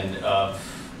weekend of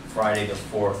Friday the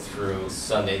 4th through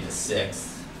Sunday the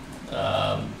 6th,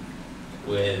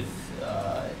 with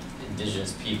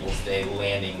Indigenous Peoples' Day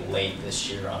landing late this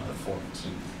year on the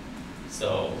 14th.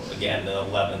 So again, the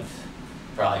 11th,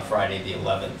 probably Friday the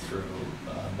 11th through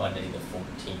Monday the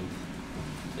 14th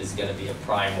is going to be a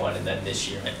prime one. And then this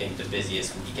year, I think the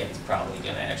busiest weekend is probably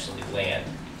going to actually land.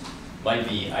 Might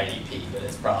be IDP, but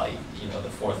it's probably, you know, the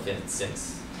 4th, 5th,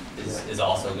 6th is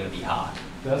also going to be hot.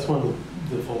 That's when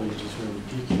the foliage is really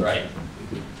peaking. Right.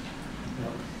 Yeah.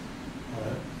 All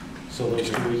right. So those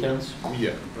 2 weekends?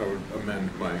 Yeah, I would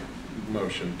amend my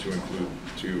motion to include,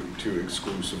 to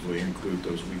exclusively include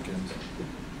those weekends.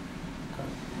 Okay.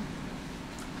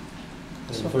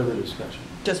 Any further discussion?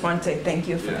 Just want to say thank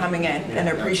you for Yeah. coming in and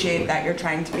Yeah, appreciate absolutely. that you're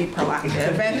trying to be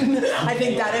proactive. And I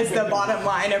think that is the bottom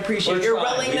line. Appreciate We're your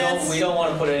trying. willingness. We don't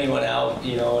want to put anyone out,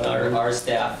 you know, and our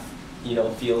staff, you know,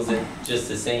 feels it just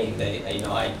the same. They, you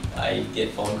know, I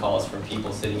get phone calls from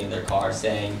people sitting in their car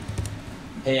saying,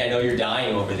 hey, I know you're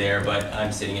dying over there, but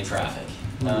I'm sitting in traffic.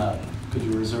 Could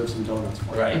you reserve some donuts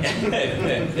for me? Right.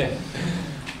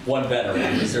 One better, we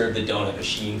reserve the donut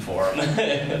machine for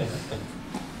them.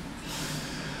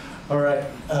 All right.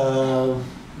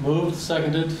 Moved,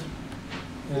 seconded.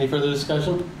 Any further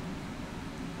discussion?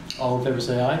 All in favor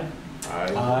say aye.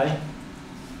 Aye.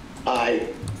 Aye.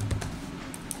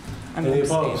 I'm Any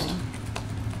abstaining. opposed?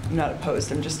 I'm not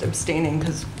opposed. I'm just abstaining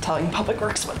because telling Public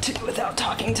Works what to do without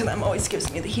talking to them always gives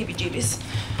me the heebie-jeebies.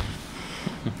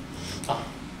 Well,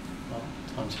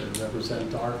 Tom's here to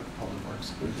represent our Public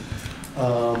Works.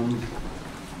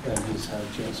 And he's had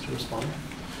a chance to respond.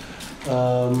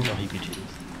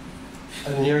 I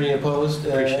didn't hear any opposed.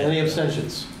 Any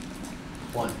abstentions?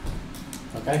 1.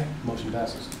 Okay, motion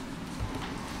passes.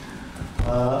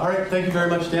 All right, thank you very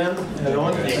much, Dan and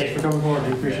Owen. Thanks for coming forward.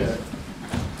 We appreciate it.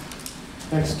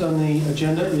 Next on the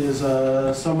agenda is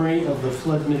a summary of the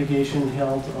flood mitigation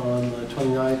held on the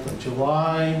 29th of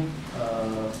July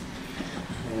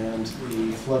and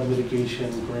the flood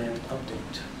mitigation grant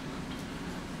update.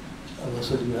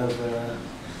 Alyssa, do you have a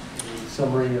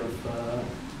summary of...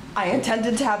 I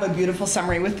intended to have a beautiful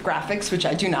summary with graphics, which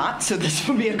I do not, so this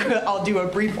will be a good, I'll do a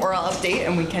brief oral update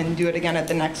and we can do it again at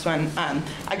the next one.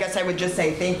 I guess I would just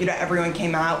say thank you to everyone who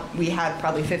came out. We had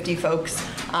probably 50 folks,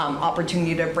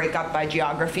 opportunity to break up by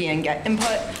geography and get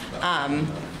input.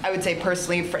 I would say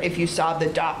personally, if you saw the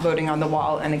dot voting on the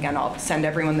wall, and again, I'll send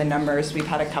everyone the numbers, we've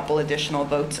had a couple additional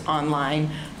votes online.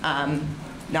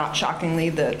 Not shockingly,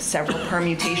 the several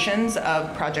permutations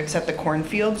of projects at the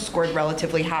cornfield scored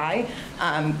relatively high.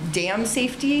 Dam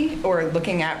safety, or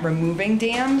looking at removing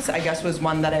dams, I guess was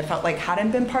one that I felt like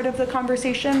hadn't been part of the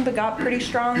conversation, but got pretty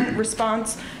strong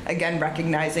response. Again,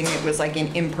 recognizing it was like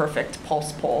an imperfect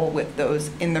pulse poll with those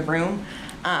in the room.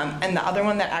 And the other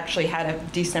one that actually had a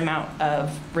decent amount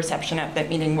of reception at that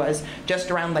meeting was just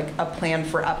around like a plan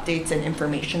for updates and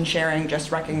information sharing,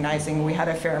 just recognizing we had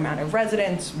a fair amount of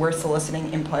residents, we're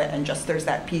soliciting input, and just there's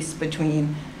that piece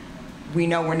between we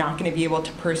know we're not going to be able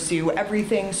to pursue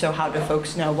everything, so how do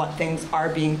folks know what things are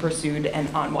being pursued and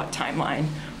on what timeline,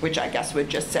 which I guess would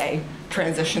just say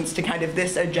transitions to kind of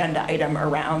this agenda item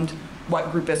around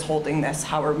what group is holding this,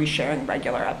 how are we sharing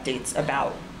regular updates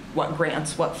about what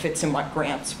grants, what fits in what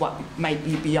grants, what might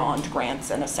be beyond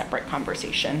grants and a separate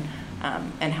conversation,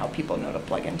 and how people know to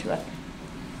plug into it.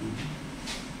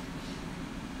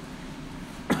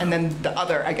 And then the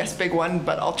other, I guess, big one,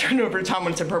 but I'll turn it over to Tom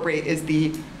when it's appropriate, is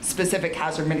the specific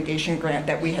hazard mitigation grant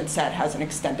that we had said has an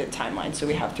extended timeline. So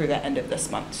we have through the end of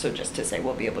this month. So just to say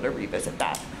we'll be able to revisit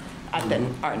that at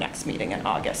our next meeting in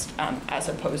August, as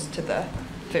opposed to the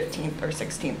 15th or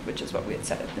 16th, which is what we had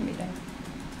said at the meeting.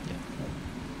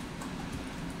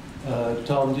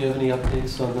 Tom, do you have any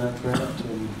updates on that grant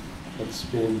and what's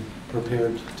been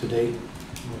prepared to date?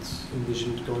 What's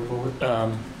envisioned going forward?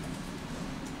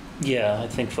 Yeah, I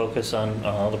think focus on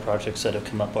all the projects that have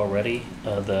come up already.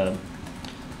 The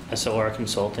SLR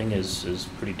Consulting is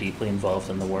pretty deeply involved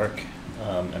in the work,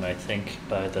 and I think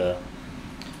by the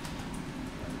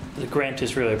grant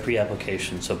is really a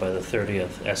pre-application, so by the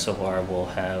 30th, SLR will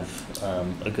have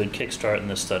a good kickstart in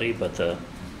the study, but the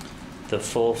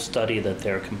full study that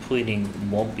they're completing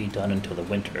won't be done until the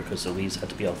winter because the leaves have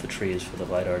to be off the trees for the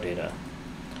LiDAR data.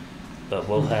 But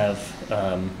we'll have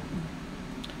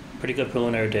pretty good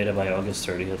preliminary data by August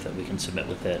 30th that we can submit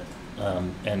with it.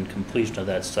 And completion of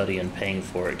that study and paying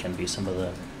for it can be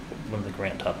one of the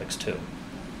grant topics too.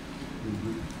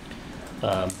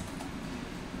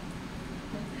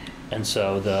 And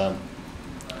so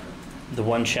the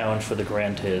one challenge for the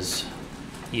grant is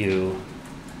you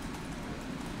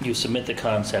submit the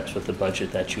concepts with the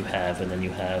budget that you have, and then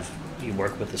you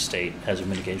work with the state hazard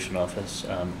mitigation office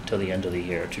till the end of the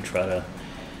year to try to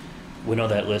winnow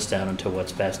that list down into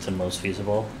what's best and most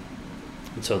feasible.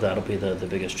 And so that'll be the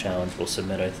biggest challenge. We'll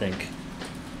submit, I think,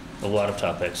 a lot of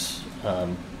topics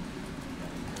and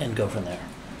go from there.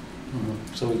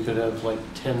 So we could have like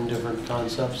 10 different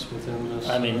concepts within this?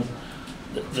 I mean,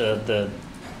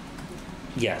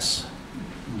 yes.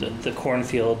 The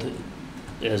cornfield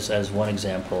is, as one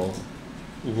example,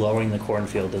 lowering the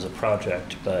cornfield is a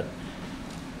project, but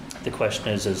the question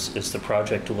is the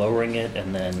project lowering it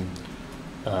and then,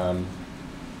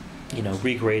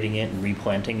 regrading it and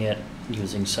replanting it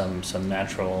using some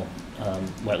natural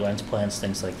wetlands plants,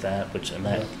 things like that,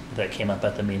 that came up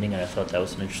at the meeting, and I thought that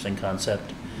was an interesting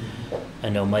concept. I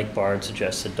know Mike Bard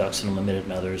suggested Ducks Unlimited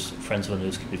and others, Friends of the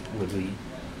News would be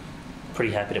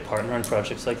pretty happy to partner on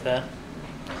projects like that.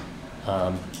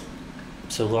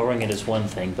 So lowering it is one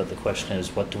thing, but the question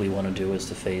is, what do we want to do as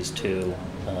the phase 2?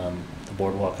 The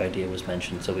boardwalk idea was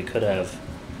mentioned, so we could have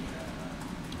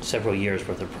several years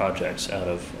worth of projects out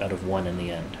of one in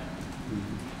the end.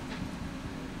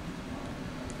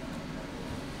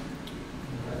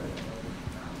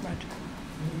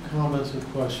 Comments or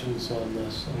questions on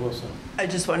this? Alyssa? I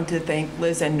just wanted to thank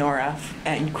Liz and Nora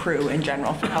and crew in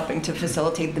general for helping to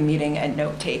facilitate the meeting and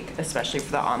note take, especially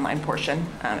for the online portion.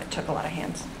 It took a lot of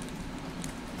hands.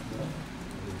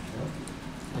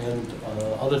 And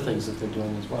other things that they're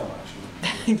doing as well,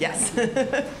 actually. Yes.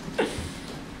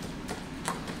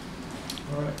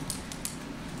 All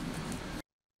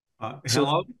right.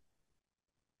 Hello?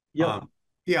 Yeah.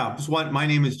 Yeah, my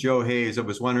name is Joe Hayes. I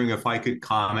was wondering if I could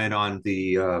comment on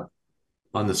the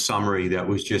summary that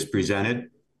was just presented.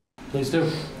 Please do.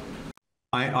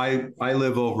 I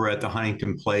live over at the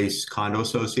Huntington Place Condo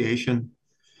Association,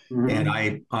 and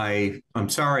I'm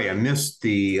sorry I missed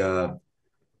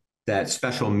that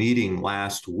special meeting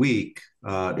last week.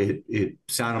 It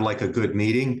sounded like a good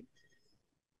meeting.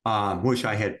 Wish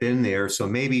I had been there. So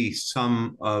maybe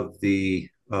some of the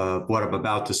what I'm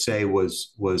about to say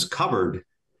was covered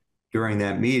during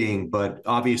that meeting, but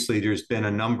obviously there's been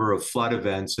a number of flood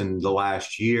events in the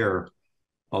last year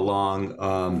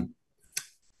along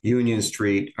Union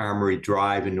Street, Armory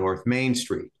Drive, and North Main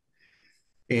Street.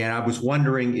 And I was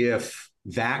wondering if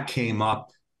that came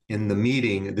up in the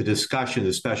meeting, the discussion,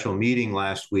 the special meeting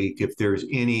last week, if there's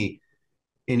any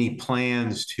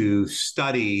plans to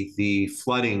study the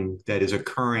flooding that is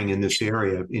occurring in this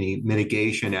area, any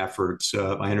mitigation efforts.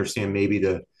 I understand maybe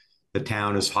the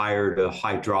town has hired a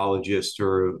hydrologist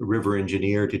or a river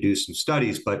engineer to do some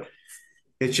studies, but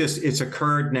it's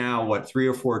occurred now, 3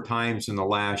 or 4 times in the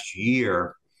last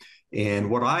year. And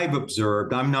what I've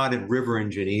observed, I'm not a river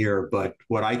engineer, but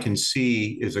what I can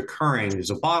see is occurring is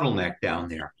a bottleneck down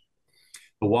there.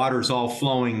 The water's all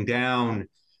flowing down,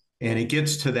 and it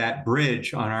gets to that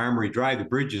bridge on Armory Drive. The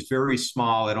bridge is very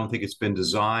small. I don't think it's been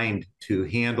designed to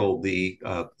handle the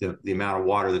amount of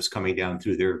water that's coming down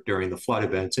through there during the flood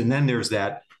events. And then there's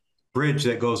that bridge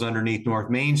that goes underneath North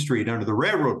Main Street under the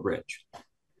railroad bridge.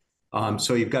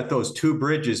 So you've got those 2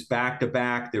 bridges back to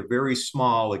back. They're very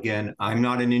small. Again, I'm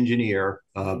not an engineer,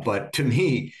 but to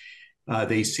me,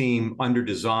 they seem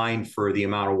under-designed for the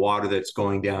amount of water that's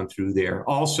going down through there.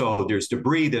 Also, there's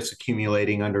debris that's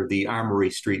accumulating under the Armory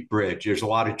Street Bridge. There's a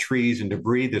lot of trees and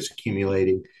debris that's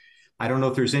accumulating. I don't know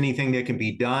if there's anything that can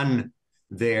be done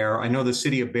there. I know the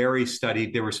city of Barry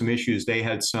studied, there were some issues. They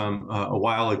had some a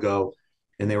while ago,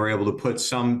 and they were able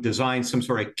to design some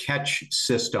sort of catch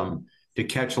system to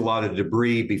catch a lot of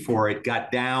debris before it got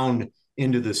down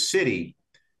into the city,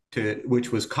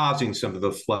 which was causing some of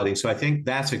the flooding. So I think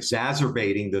that's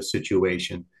exacerbating the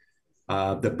situation.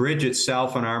 The bridge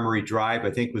itself on Armory Drive,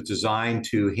 I think, was designed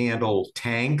to handle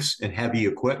tanks and heavy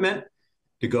equipment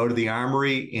to go to the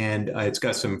Armory, and it's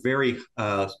got some very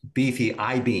beefy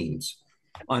I-beams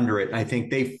under it. I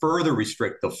think they further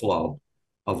restrict the flow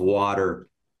of water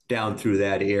down through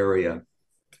that area.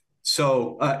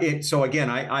 So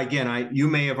you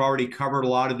may have already covered a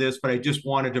lot of this, but I just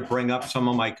wanted to bring up some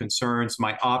of my concerns,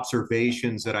 my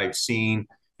observations that I've seen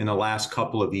in the last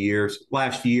couple of years,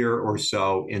 last year or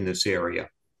so in this area.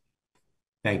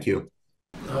 Thank you.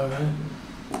 All right.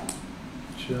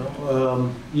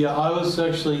 Joe? Yeah, I was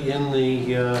actually in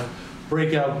the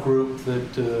breakout group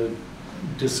that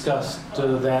discussed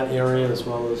that area as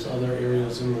well as other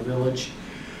areas in the village.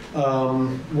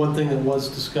 One thing that was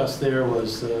discussed there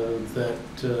was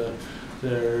that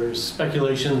there's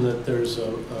speculation that there's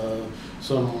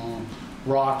some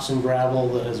rocks and gravel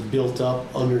that has built up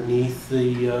underneath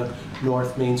the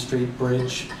North Main Street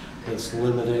Bridge that's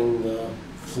limiting the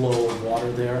flow of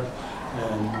water there.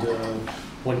 And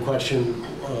one question,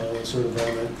 sort of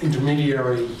on an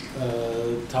intermediary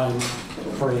time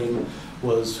frame,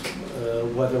 was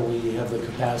whether we have the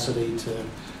capacity to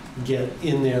get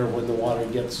in there when the water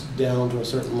gets down to a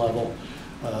certain level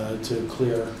to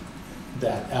clear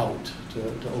that out, to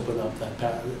open up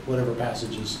that whatever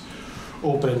passage is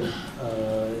open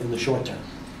in the short term.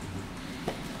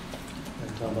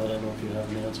 And Tom, I don't know if you have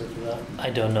an answer for that. I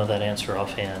don't know that answer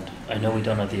offhand. I know we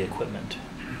don't have the equipment.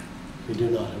 We do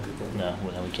not have the equipment.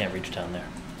 No, we can't reach down there.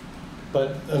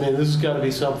 But, I mean, this has got to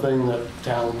be something that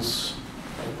towns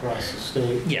across the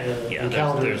state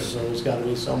encounter, so there's got to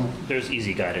be some... There's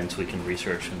easy guidance we can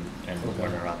research and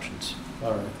learn our options.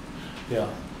 All right, yeah.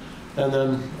 And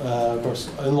then, of course,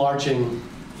 enlarging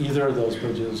either of those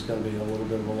bridges is going to be a little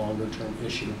bit of a longer-term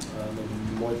issue, maybe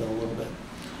more than a little bit.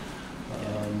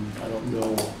 I don't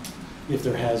know if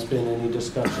there has been any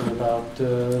discussion about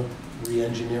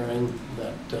re-engineering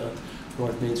that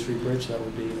North Main Street Bridge. That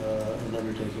would be an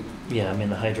undertaking. Yeah, I mean,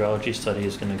 the hydrology study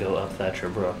is going to go up Thatcher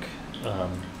Brook,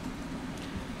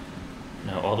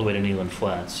 all the way to Neelan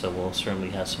Flats, so we'll certainly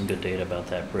have some good data about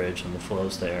that bridge and the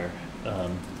flows there. I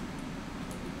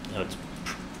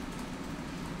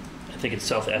think it's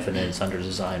self-evident it's under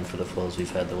design for the flows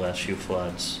we've had the last few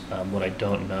floods. What I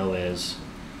don't know is,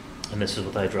 and this is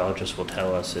what the hydrologists will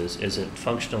tell us, is it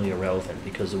functionally irrelevant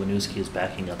because the Winooski is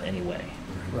backing up anyway.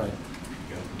 Right.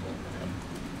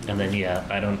 And then, yeah,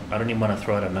 I don't even want to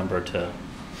throw out a number to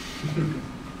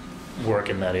work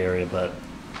in that area, but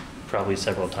probably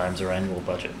several times our annual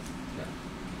budget.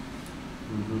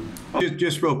 Mm-hmm.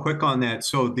 Just real quick on that.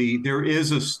 So there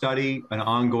is a study, an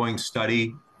ongoing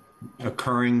study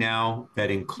occurring now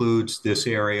that includes this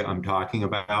area I'm talking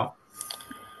about.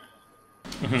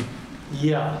 Mm-hmm.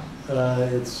 Yeah,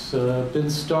 it's been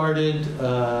started.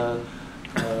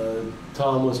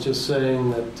 Tom was just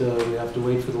saying that we have to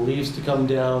wait for the leaves to come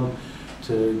down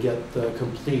to get the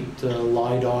complete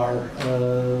LiDAR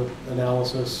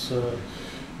analysis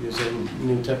using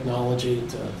new technology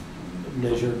to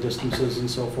measure distances and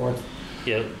so forth.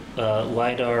 Yeah,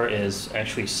 LiDAR is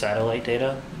actually satellite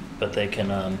data, but they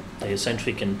can they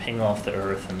essentially can ping off the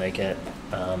Earth and they get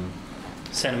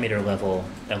centimeter level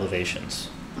elevations.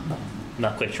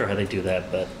 Not quite sure how they do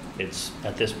that, but it's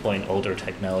at this point older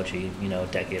technology, a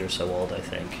decade or so old, I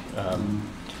think.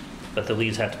 But the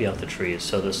leaves have to be off the trees.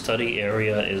 So the study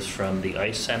area is from the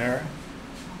Ice Center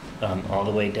all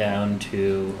the way down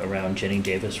to around Jenny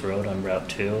Davis Road on Route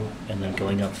 2, and then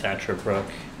going up Thatcher Brook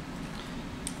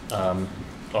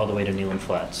all the way to Neelan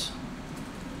Flats.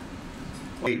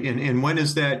 Wait, and when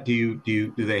is that? Do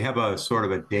they have a sort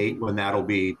of a date when that'll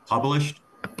be published?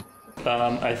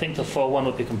 I think the full one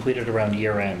will be completed around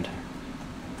year end.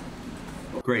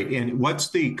 Great. And what's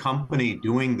the company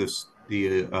doing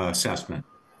the assessment?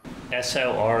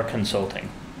 SLR Consulting.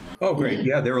 Oh, great.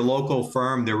 Yeah, they're a local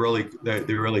firm. They're really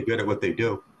good at what they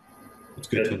do. It's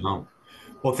good to know.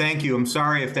 Well, thank you. I'm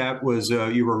sorry if that was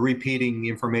you were repeating the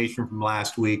information from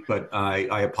last week, but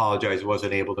I apologize. I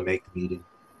wasn't able to make the meeting.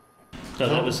 No,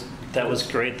 that was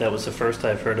great. That was the first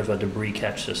I've heard of a debris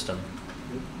catch system.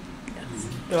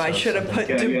 So I should have put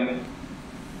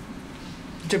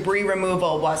debris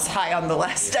removal was high on the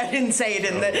list. I didn't say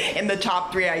it in the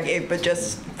top 3 I gave, but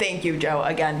just thank you, Joe,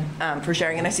 again, for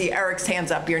sharing. And I see Eric's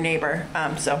hands up, your neighbor.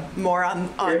 So more on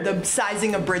the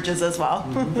sizing of bridges as well.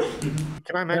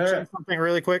 Can I mention something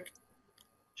really quick?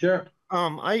 Sure.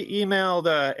 I emailed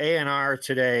A&R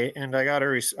today, and I got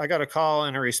a call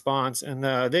and a response, and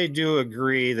they do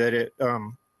agree that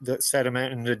the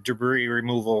sediment and the debris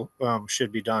removal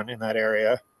should be done in that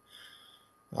area.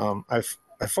 I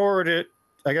forwarded it.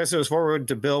 I guess it was forwarded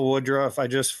to Bill Woodruff. I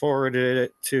just forwarded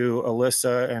it to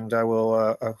Alyssa, and I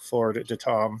will forward it to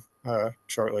Tom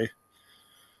shortly.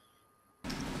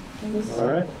 All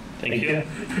right. Thank you.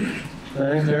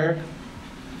 Thanks, Eric.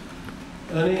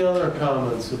 Any other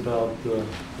comments about the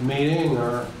meeting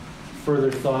or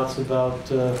further thoughts about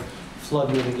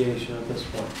flood mitigation at this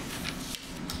point?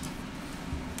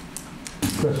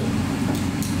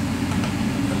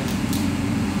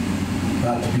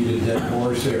 Not to beat a dead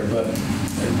horse here, but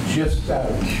just out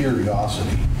of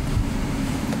curiosity,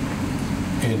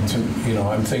 and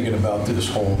I'm thinking about this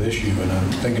whole issue, and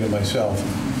I'm thinking to myself,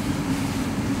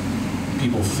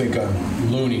 people think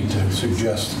I'm loony to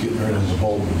suggest getting rid of the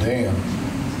Bolton Dam,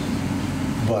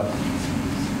 but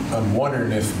I'm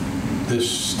wondering if this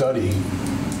study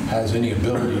has any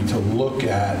ability to look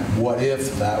at what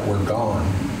if that were gone.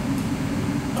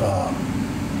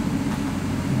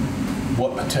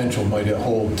 What potential might it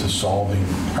hold to solving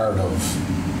part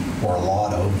of, or a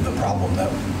lot of, the problem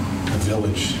that the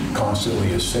village constantly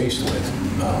is faced with,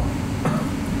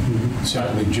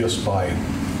 simply just by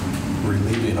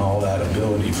relieving all that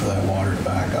ability for that water to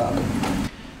back up?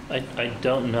 I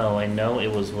don't know. I know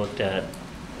it was looked at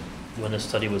when the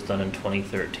study was done in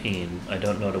 2013. I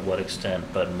don't know to what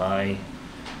extent, but my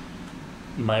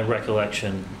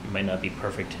recollection might not be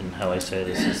perfect in how I say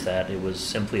this, is that it was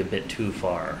simply a bit too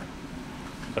far.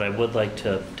 But I would like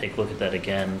to take a look at that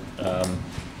again.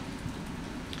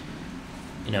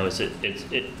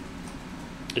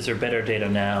 Is there better data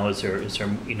now? Is there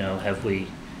have we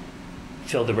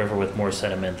filled the river with more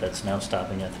sediment that's now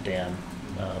stopping at the dam?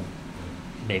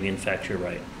 Maybe in fact you're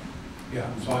right. Yeah,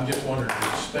 so I'm just wondering, the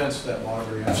expense that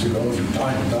Waterbury has to go through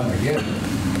time and time again,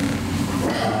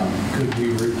 could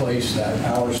we replace that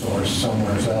power source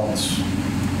somewhere else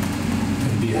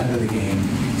and be ahead of the game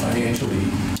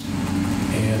financially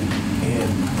and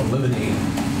eliminate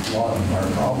a lot of our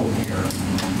problem here?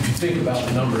 If you think about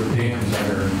the number of dams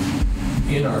that are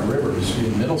in our rivers,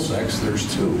 in Middlesex,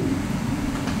 there's two.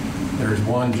 There's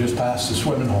one just past the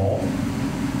swimming hole,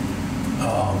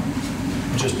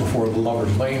 just before the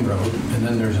Lover's Lane Road, and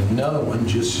then there's another one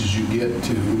just as you get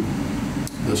to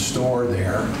the store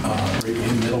there, right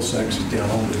in Middlesex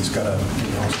down. It's got a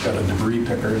debris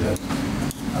picker that,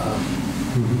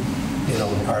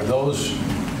 are those?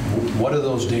 What are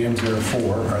those dams there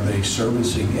for? Are they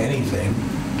servicing anything?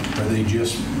 Are they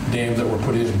just dams that were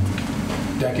put in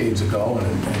decades ago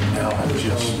and now have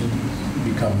just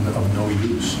become of no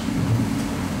use?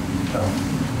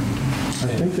 I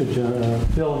think that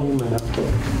Phil, you might have to.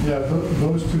 Yeah,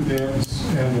 those two dams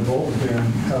and the Bolton Dam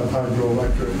have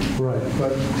hydroelectric. Right.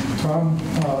 But Tom,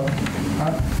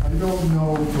 I don't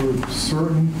know for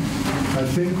certain. I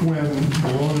think when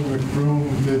Malone and McBroom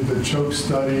did the choke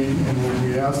study and when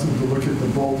we asked them to look at the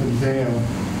Bolton Dam,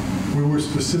 we were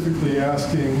specifically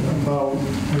asking about,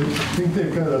 I think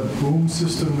they've got a boom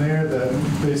system there that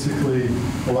basically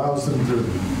allows them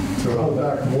to hold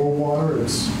back more water.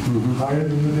 It's higher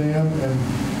than the dam, and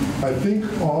I think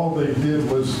all they did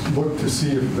was look to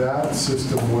see if that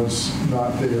system was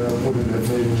not there, would it have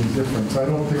made any difference. I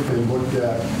don't think they looked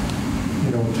at,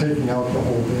 taking out the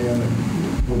whole dam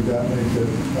and would that make it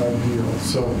ideal.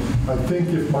 So I think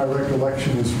if my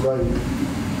recollection is right,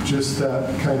 just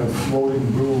that kind of floating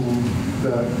boom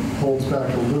that holds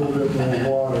back a little bit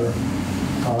more water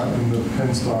in the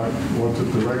penstock, or to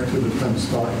direct to the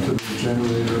penstock to the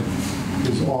generator,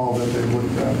 is all that they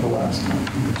looked at the last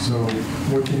time. So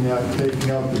looking at taking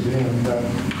out the dam, that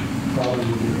probably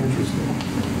would be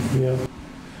interesting. Yeah.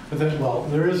 But then, well,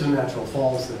 there is a natural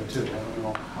falls there too. I don't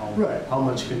know how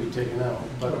much can be taken out.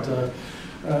 But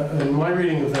in my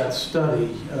reading of that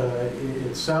study,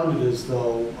 it sounded as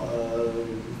though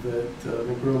that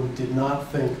McBroom did not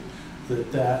think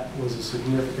that was a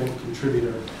significant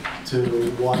contributor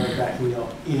to water backing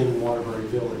up in Waterbury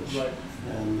Village. Right.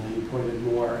 And he pointed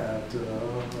more at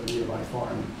a nearby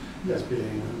farm as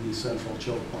being the central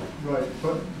choke point. Right,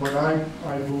 but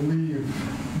I believe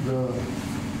the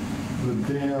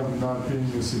dam not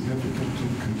being a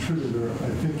significant contributor, I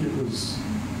think it was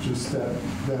just that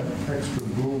extra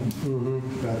boom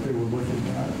that they were looking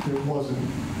at. It wasn't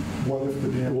what if the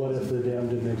dam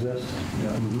didn't exist.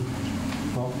 Yeah.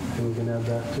 Well, and we can add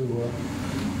that to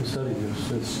the study.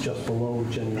 It's just below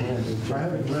Jenny Land. I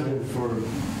haven't read it for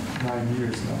 9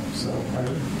 years now, so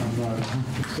I'm not.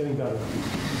 It's getting better.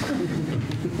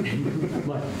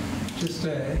 Mike. Just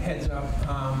a heads up,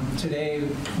 today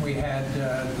we had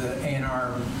the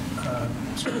A&R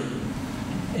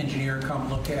engineer come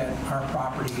look at our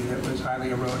property that was highly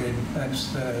eroded. That's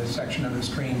the section of the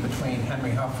stream between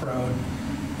Henry Huff Road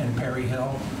and Perry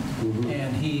Hill.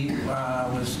 And he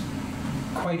was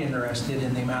quite interested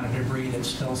in the amount of debris that's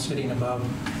still sitting above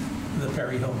the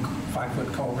Perry Hill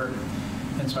 5-foot culvert.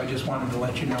 And so I just wanted to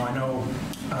let you know, I know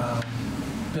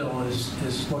Bill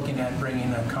is looking at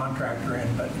bringing a contractor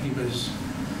in, but he was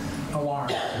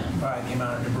alarmed by the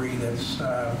amount of debris that's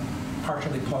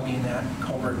partially plugging that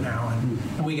culvert now.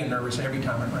 And we get nervous every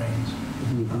time it rains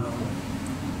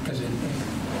because it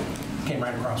came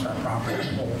right across our property,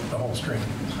 the whole stream,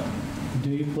 so. Do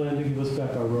you plan to give us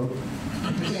back our road?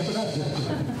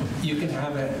 You can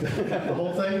have it. The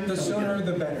whole thing? The sooner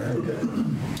the better. Okay.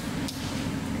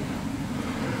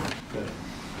 Good.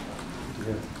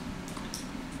 Good.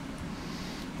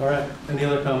 All right, any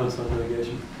other comments on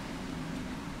mitigation?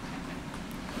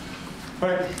 All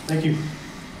right, thank you.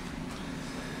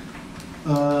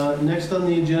 Next on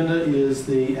the agenda is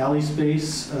the alley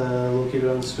space located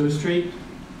on Stowe Street.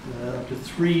 Up to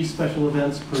 3 special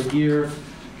events per year,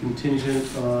 contingent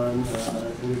on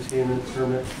entertainment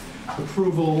permit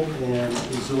approval and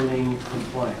zoning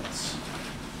compliance.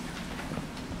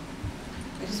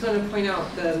 I just want to point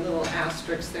out the little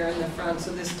asterisks there in the front,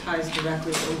 so this ties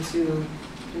directly into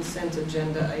consent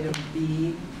agenda item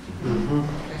B.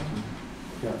 Okay.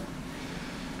 Yeah.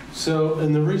 So,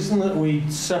 and the reason that we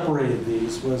separated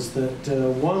these was that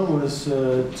one was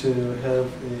to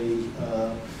have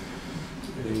a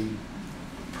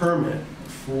permit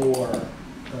for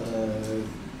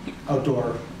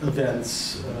outdoor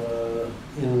events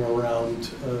in and around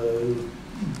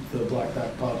the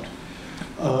Blackback Pub.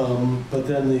 But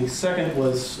then the second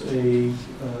was a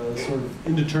sort of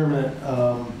indeterminate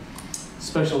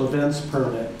special events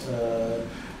permit,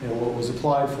 and what was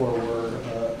applied for were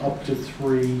up to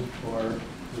 3, or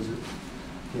was it?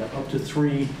 Yeah, up to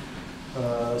 3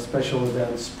 special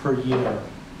events per year,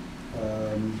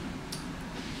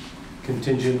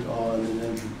 contingent on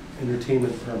an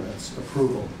entertainment permits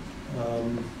approval.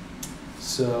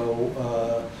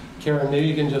 Karen, maybe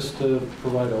you can just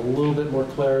provide a little bit more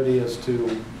clarity as to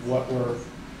what we're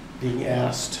being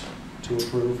asked to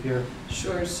approve here.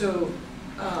 Sure. So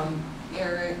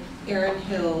Aaron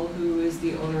Hill, who is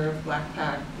the owner of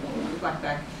Blackback,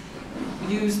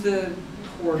 used the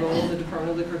portal, the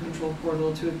Department of Liquor Control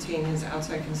portal, to obtain his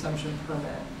outside consumption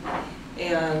permit.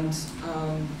 And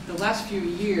the last few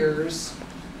years,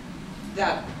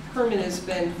 that permit has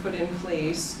been put in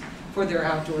place for their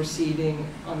outdoor seating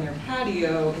on their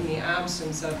patio in the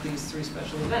absence of these 3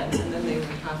 special events. And then they would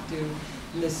have to,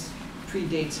 and this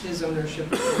predates his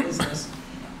ownership of the business,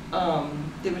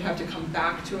 they would have to come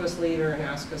back to us later and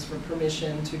ask us for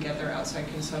permission to get their outside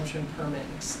consumption permit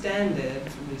extended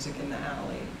for music in the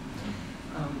alley.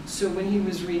 So when he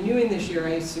was renewing this year,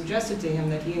 I suggested to him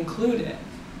that he include it.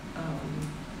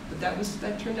 But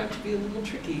that turned out to be a little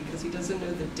tricky because he doesn't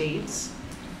know the dates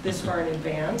this far in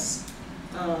advance.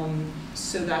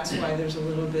 So that's why there's a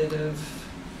little bit of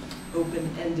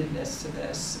open-endedness to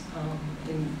this.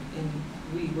 And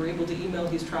we were able to email,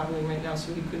 he's traveling right now,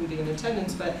 so he couldn't be in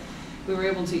attendance, but we were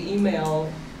able to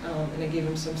email, and I gave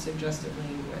him some suggested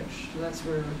language. So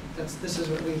this is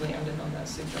where we landed on that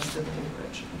suggested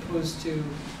language, opposed to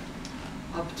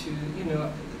up to,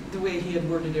 the way he had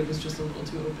worded it was just a little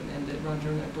too open-ended. Roger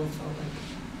and I both felt like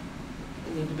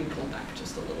it needed to be pulled back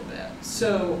just a little bit.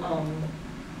 So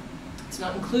it's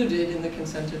not included in the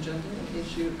consent agenda in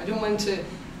case I don't want to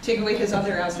take away his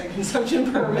other outside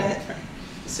consumption permit,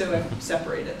 so I've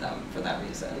separated them for that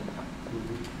reason.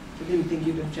 I didn't think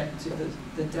you'd object to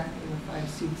the deck and the 5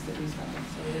 seats that he's having,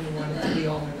 so I didn't want it to be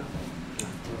all or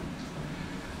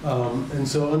nothing. And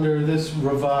so under this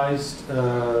revised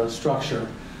structure,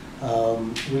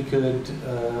 we could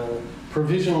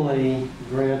provisionally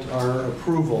grant our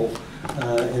approval,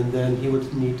 and then he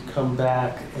would need to come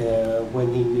back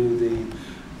when he knew the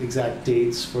exact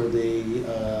dates for the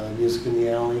Music in the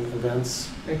Alley events.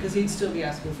 Right, because he'd still be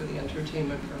asking for the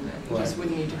entertainment permit. He Right. just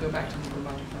wouldn't need to go back to the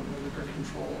Vermont Department of Liquor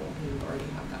Control. He would already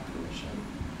have that permission.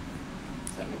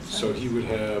 Does that make sense? So he would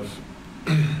have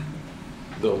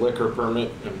the liquor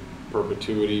permit in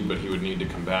perpetuity, but he would need to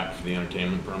come back for the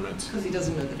entertainment permits? Because he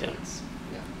doesn't know the dates.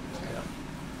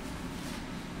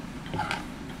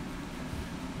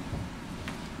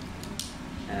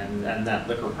 And that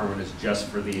liquor permit is just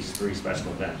for these 3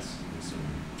 special events, I'm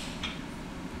assuming.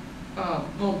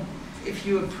 Well, if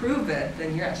you approve it,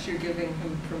 then yes, you're giving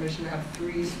him permission to have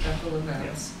 3 special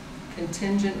events,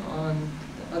 contingent on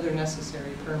the other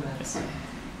necessary permits,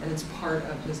 and it's part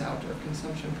of his outdoor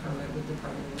consumption permit with the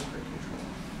Department of Liquor Control.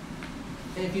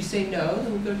 And if you say no,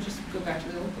 then we just go back to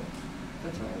the old book.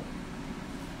 That's all right.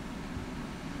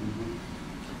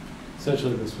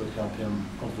 Essentially, this would help him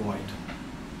avoid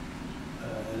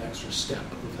an extra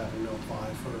step of having to apply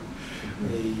for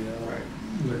a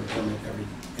liquor permit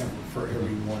for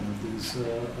every one of these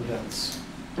events.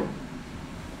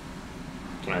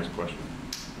 Can I ask a question?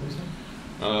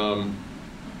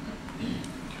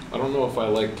 I don't know if I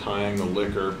like tying the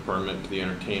liquor permit to the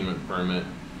entertainment permit,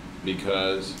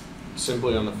 because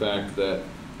simply on the fact that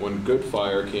when Good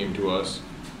Fire came to us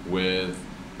with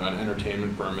an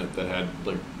entertainment permit that had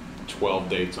like 12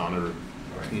 dates on it or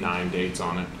 9 dates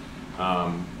on it,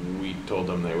 We told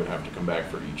them they would have to come back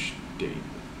for each date,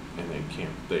 and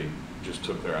they just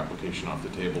took their application off the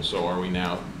table. So are we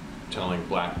now telling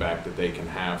Blackback that they can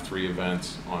have 3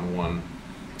 events on one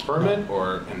permit,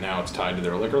 and now it's tied to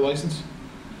their liquor license?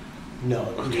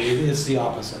 No, it's the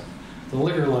opposite. The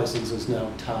liquor license is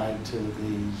now tied to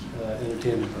the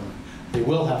entertainment permit. They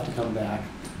will have to come back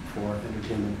for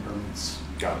entertainment permits.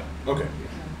 Got it. Okay.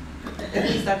 At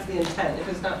least that's the intent. If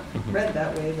it's not read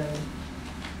that way, then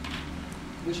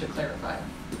we should clarify.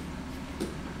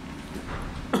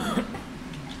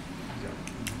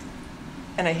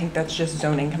 And I think that's just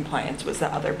zoning compliance was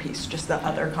the other piece. Just the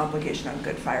other complication on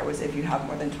Good Fire was if you have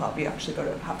more than 12, you actually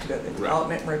have to go to the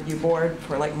Development Review Board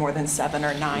for like more than 7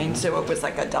 or 9. So it was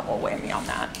like a double whammy on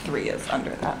that. 3 is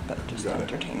under that, but just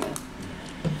entertainment.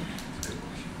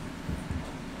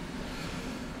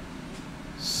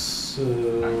 So,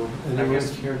 I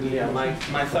guess, yeah,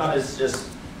 my thought is just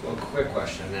a quick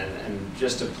question, and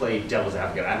just to play devil's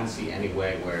advocate, I don't see any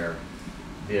way where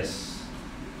this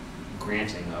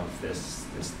granting of this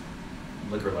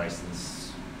liquor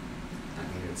license, I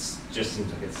mean, just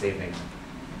seems like it's saving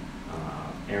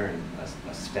Aaron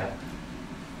a step.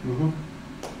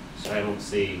 So I don't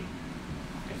see,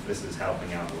 if this is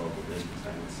helping out the local business,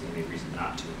 I don't see any reason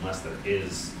not to, unless there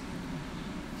is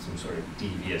some sort of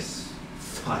devious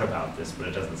thought about this, but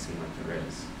it doesn't seem like there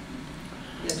is.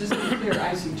 Yeah, just to be clear,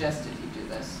 I suggested you do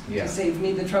this Yeah. to save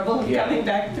me the trouble of coming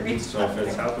back 3 times. So if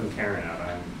it's helping Karen out,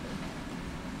 I'm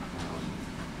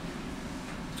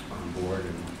on board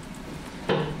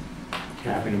and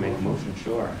happy to make a motion,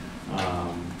 sure.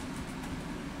 I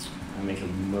make a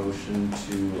motion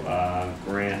to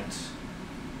grant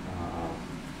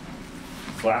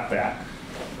Blackback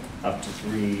up to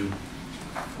 3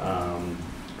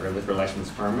 or a liquor license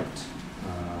permit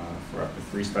for up to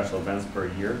 3 special events per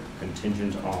year,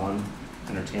 contingent on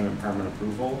entertainment permit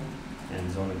approval and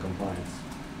zoning compliance.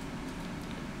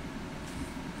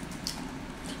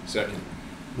 Second.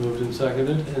 Moved and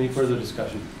seconded. Any further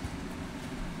discussion?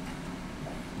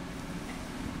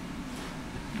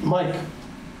 Mike?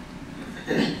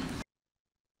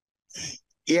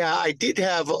 Yeah, I did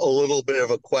have a little bit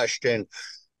of a question.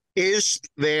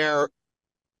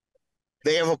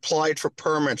 They have applied for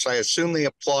permits. I assume they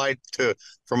applied to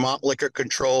Vermont Liquor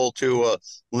Control to a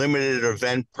limited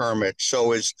event permit.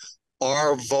 So is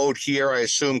our vote here, I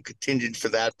assume, contingent for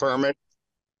that permit?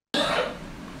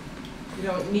 You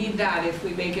don't need that if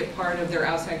we make it part of their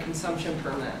outside consumption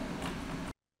permit.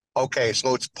 Okay,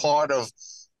 so it's part of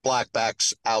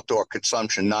Blackback's outdoor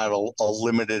consumption, not a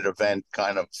limited event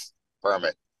kind of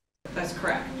permit. That's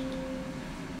correct.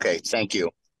 Okay, thank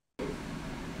you.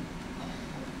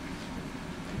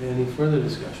 Any further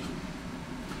discussion?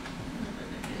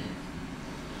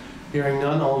 Hearing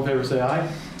none, all in favor say aye.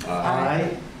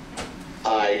 Aye.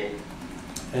 Aye.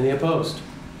 Any opposed?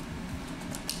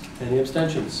 Any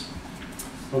abstentions?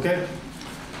 Okay.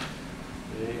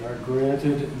 They are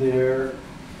granted their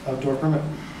outdoor permit.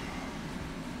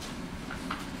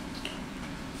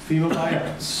 FEMA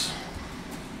buyouts.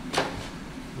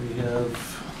 We have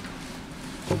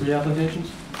 3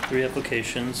 applications? 3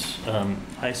 applications.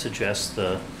 I suggest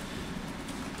the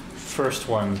first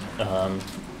one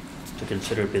to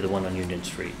consider would be the one on Union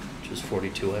Street, which is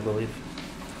 42, I believe.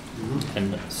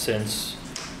 And since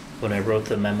when I wrote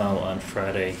the memo on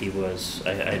Friday,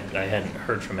 I hadn't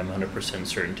heard from him 100%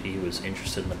 certainty he was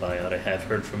interested in the buyout. I have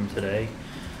heard from him today,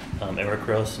 Eric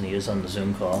Gross, and he is on the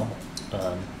Zoom call.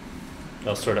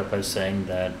 I'll start up by saying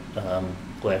that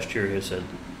last year he said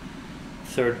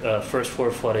first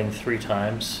floor flooding 3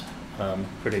 times,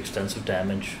 pretty extensive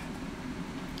damage.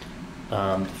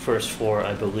 First floor,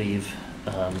 I believe,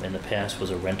 in the past was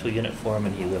a rental unit for him,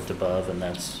 and he lived above, and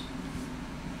that's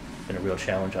been a real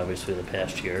challenge, obviously, the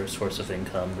past year. Source of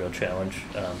income, real challenge,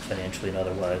 financially and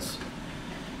otherwise.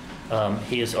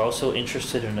 He is also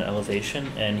interested in an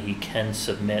elevation, and he can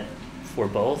submit for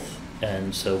both,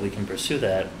 and so we can pursue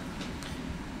that.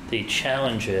 The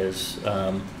challenge is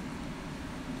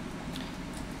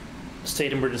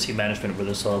state emergency management, where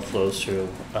this all flows through,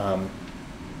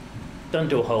 doesn't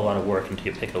do a whole lot of work until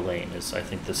you pick a lane, is I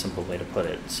think the simple way to put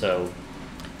it. So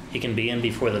he can be in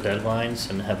before the deadlines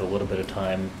and have a little bit of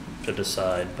time to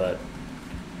decide, but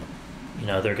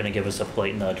they're going to give us a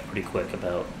polite nudge pretty quick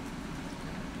about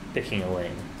picking a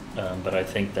lane. But I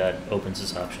think that opens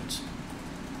his options.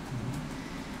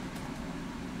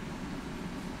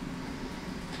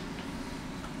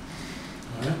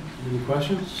 All right, any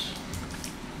questions?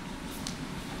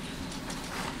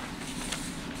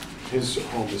 His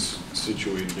home is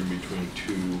situated in between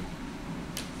 2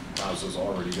 houses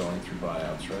already going through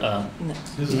buyouts,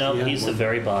 right? No, he's the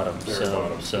very bottom. Very So,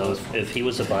 bottom. so if he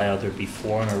was a buyout, there'd be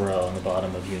 4 in a row on the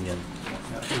bottom of Union.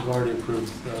 Yeah, we've already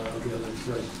approved the other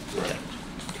three. Right.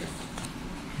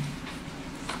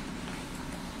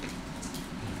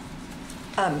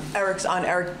 Eric's on.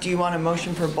 Eric, do you want a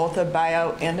motion for both a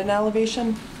buyout and an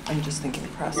elevation? I'm just thinking the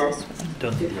process.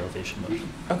 Don't need the elevation motion.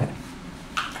 Okay.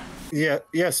 Yeah,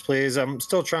 yes, please. I'm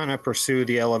still trying to pursue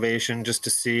the elevation just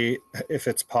to see if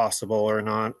it's possible or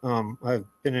not. I've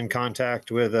been in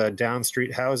contact with Down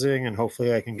Street Housing, and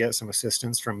hopefully I can get some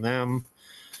assistance from them.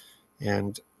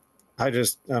 And I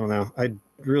don't know. I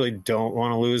really don't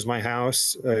want to lose my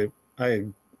house. I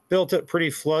built it pretty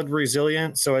flood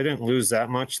resilient, so I didn't lose that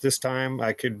much this time.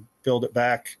 I could build it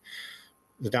back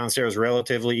the downstairs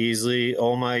relatively easily.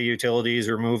 All my utilities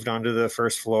were moved onto the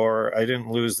first floor. I didn't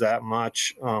lose that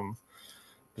much,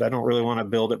 but I don't really want to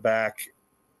build it back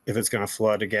if it's going to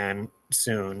flood again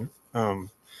soon.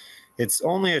 It's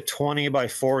only a 20 by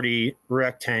 40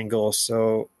 rectangle,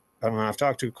 so I don't know. I've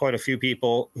talked to quite a few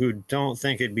people who don't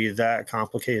think it'd be that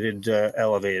complicated to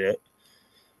elevate it.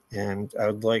 And I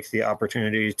would like the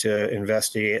opportunity to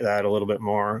investigate that a little bit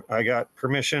more. I got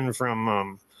permission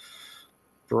from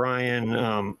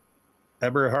Brian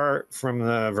Eberhardt from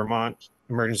the Vermont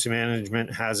Emergency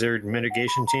Management Hazard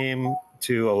Mitigation Team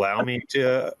to allow me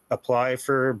to apply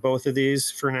for both of these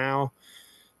for now.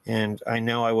 And I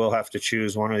know I will have to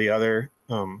choose one or the other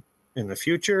in the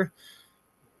future,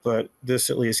 but this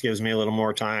at least gives me a little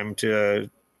more time to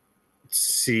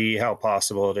see how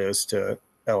possible it is to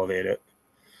elevate it.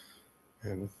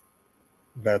 And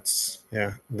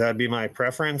that'd be my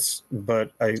preference,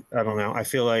 but I don't know. I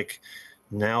feel like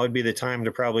now would be the time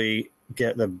to probably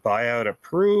get the buyout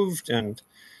approved. And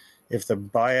if the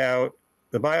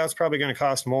buyout's probably going to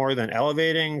cost more than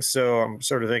elevating. So I'm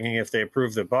sort of thinking if they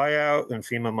approve the buyout, then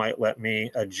FEMA might let me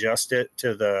adjust it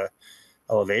to the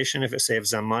elevation if it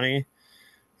saves them money.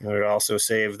 It would also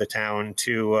save the town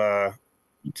 2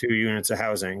 units of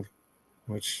housing,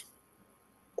 which,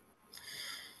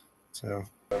 so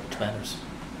matters.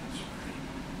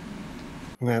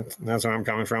 That's where I'm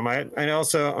coming from.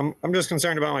 I'm just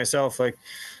concerned about myself. Like,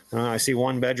 I see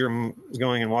 1 bedroom is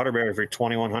going in Waterbury for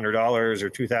 $2,100 or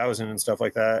 $2,000 and stuff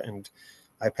like that, and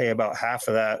I pay about half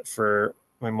of that for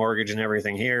my mortgage and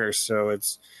everything here. So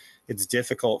it's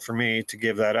difficult for me to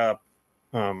give that up,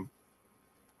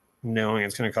 knowing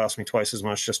it's going to cost me twice as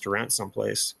much just to rent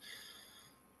someplace.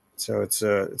 So it's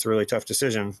a really tough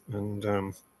decision,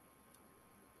 and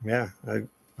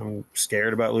I'm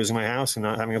scared about losing my house and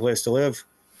not having a place to live.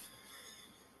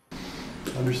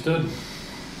 Understood.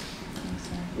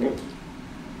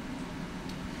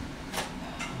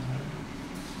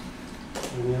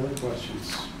 Any other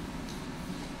questions?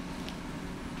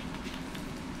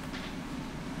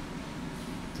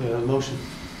 The motion.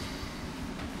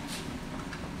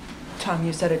 Tom,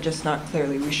 you said it just not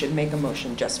clearly. We should make a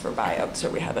motion just for buyout, so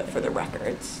we have it for the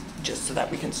records, just so that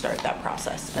we can start that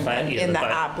process. And then in the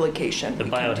application, the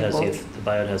buyout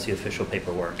has the official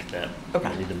paperwork that Okay.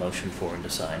 we need the motion for and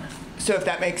to sign. So if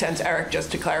that makes sense, Eric,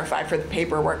 just to clarify for the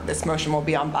paperwork, this motion will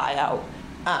be on buyout,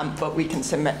 but we can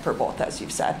submit for both, as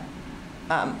you've said.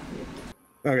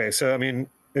 Okay, so I mean,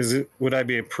 would I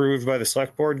be approved by the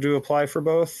select board to apply for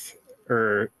both,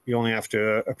 or you only have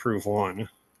to approve one?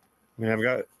 I mean,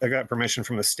 I've got permission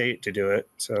from the state to do it,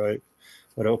 so I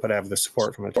would hope I'd have the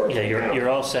support from it. Yeah, you're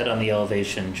all set on the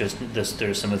elevation. Just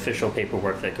there's some official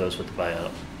paperwork that goes with the buyout.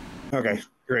 Okay,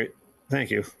 great. Thank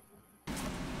you.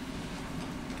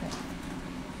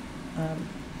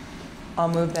 I'll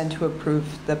move then to approve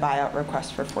the buyout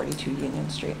request for 42 Union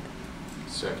Street.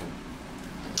 Second.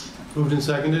 Moved and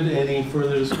seconded. Any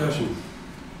further discussion?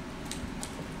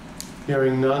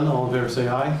 Hearing none, all in favor say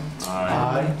aye.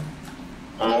 Aye.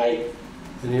 Aye.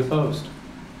 Any opposed?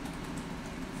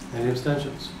 Any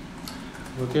abstentions?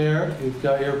 Okay, Eric, you've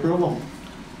got your approval.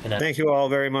 And Thank you all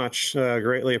very much.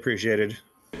 Greatly appreciated.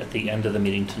 at the end of the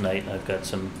meeting tonight, I've got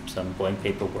some blank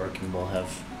paperwork, and we'll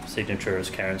have signatures.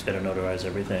 Karen's got to notarize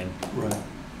everything. Right.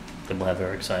 Then we'll have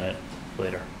Eric sign it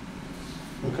later.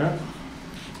 Okay.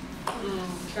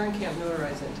 Karen can't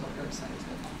notarize it until Eric signs it.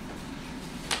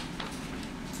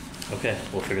 Okay,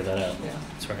 we'll figure that out. Yeah.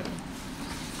 That's right.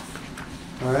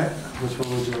 All right, which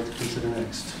one would you like to consider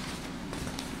next?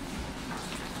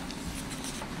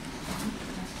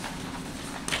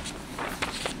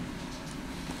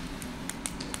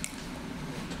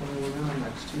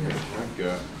 Next year. I've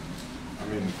got, I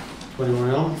mean. 21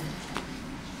 Elm?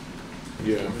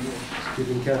 Yeah.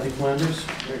 Stephen Kathy Flanders?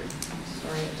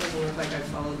 Sorry, it doesn't look like I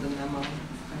followed the memo.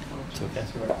 It's okay.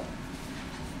 That's all right.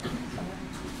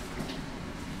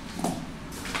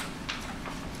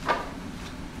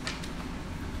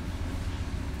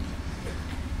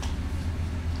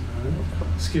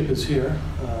 Skip is here.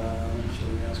 Shall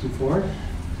we ask him for it?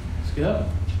 Skip?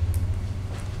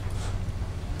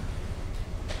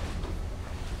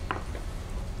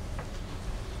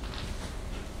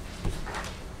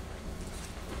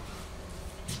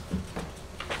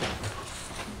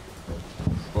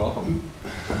 Welcome.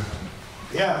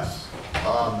 Yes. You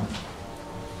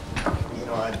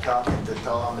know, I'm talking to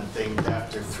Tom and things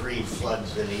after 3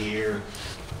 floods in a year.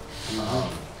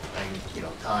 You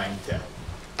know, time to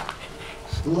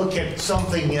look at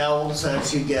something else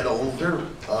as you get older.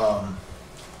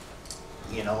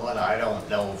 You know, and I don't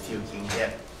know if you can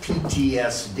get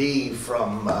PTSD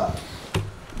from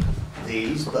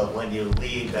these, but when you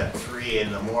leave at 3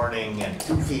 in the morning and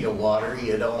 2 feet of water,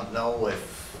 you don't know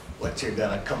what you're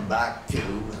gonna come back to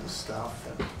and stuff.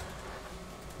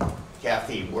 And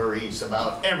Kathy worries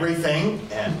about everything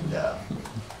and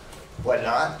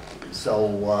whatnot. So,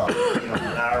 you know,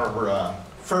 our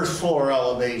first floor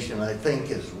elevation, I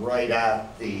think, is right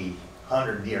at the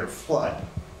 100-year flood.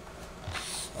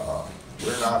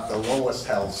 We're not the lowest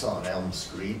house on Elm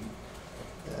Street.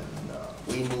 And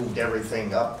we moved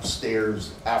everything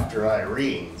upstairs after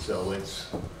Irene, so it's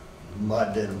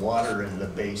mud and water in the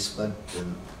basement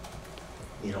and,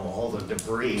 you know, all the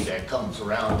debris that comes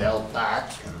around out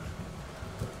back and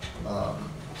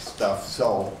stuff.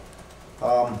 So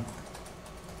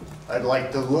I'd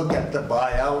like to look at the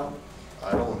buyout.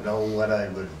 I don't know what I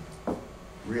would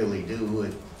really do,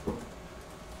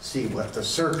 see what the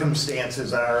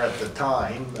circumstances are at the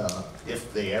time,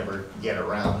 if they ever get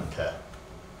around to,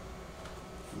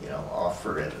 you know,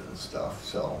 offer it and stuff.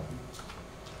 So,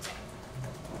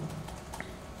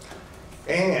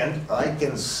 and I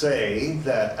can say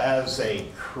that as a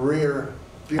career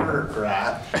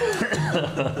bureaucrat,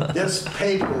 this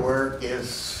paperwork is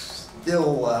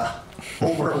still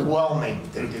overwhelming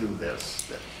to do this.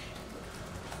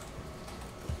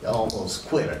 I almost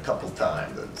quit a couple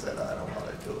times and said, I don't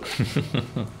want to do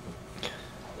it.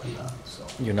 So.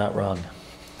 You're not wrong.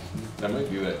 I might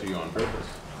do that to you on purpose.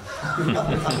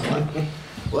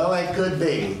 Well, it could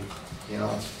be, you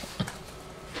know.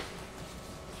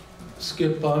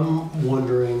 Skip, I'm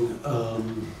wondering,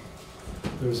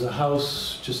 there's a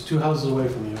house just 2 houses away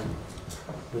from you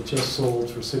that just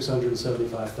sold for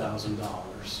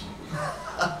 $675,000.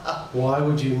 Why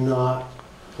would you not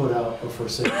put out a for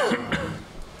sale sign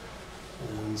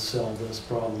and sell this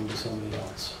problem to somebody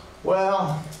else?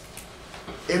 Well,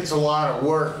 it's a lot of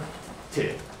work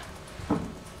to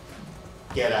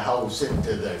get a house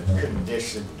into the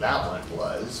condition that one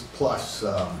was. Plus,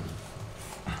 I'm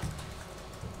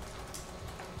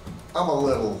a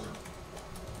little,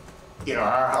 you know,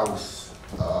 our house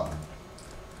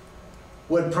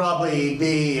would probably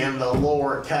be in the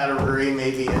lower category,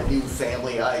 maybe a new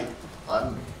family. I'm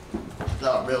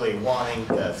not really wanting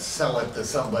to sell it to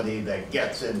somebody that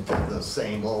gets into the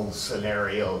same old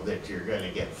scenario that you're going to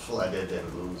get flooded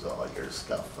and lose all your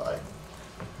stuff. I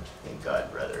think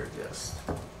I'd rather just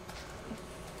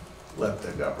let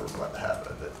the government have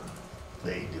it and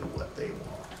they do what they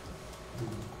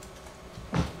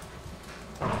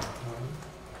want.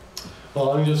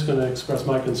 Well, I'm just going to express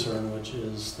my concern, which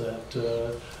is that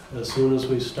as soon as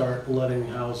we start letting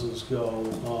houses go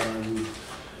on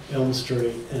Elm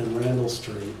Street and Randall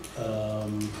Street,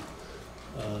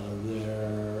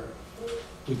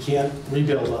 we can't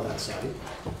rebuild on that site.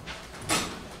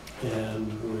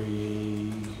 And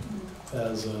we,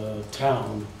 as a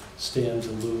town, stand to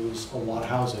lose a lot of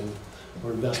housing.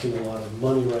 We're investing a lot of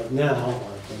money right now,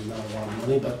 or not a lot of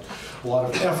money, but a lot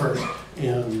of effort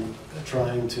in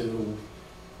trying to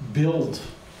build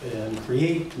and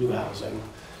create new housing,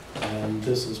 and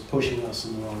this is pushing us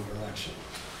in the wrong direction.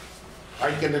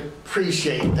 I can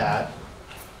appreciate that,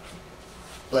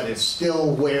 but it's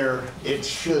still where it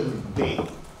shouldn't be.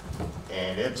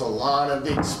 And it's a lot of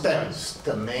expense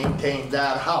to maintain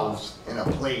that house in a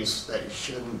place that it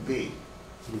shouldn't be.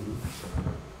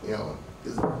 You know,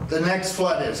 the next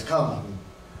flood is coming.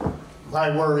 My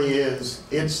worry is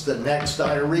it's the next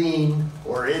Irene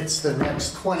or it's the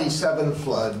next 27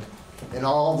 flood, and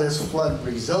all this flood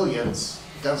resilience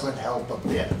doesn't help a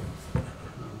bit.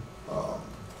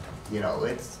 You know,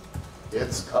 it's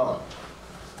coming.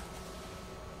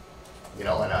 You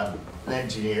know, and I'm an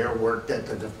engineer, worked at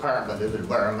the Department of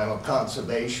Environmental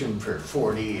Conservation for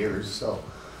 40 years, so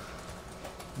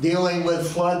dealing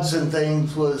with floods and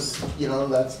things was, you know,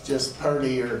 that's just part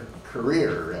of your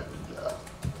career. And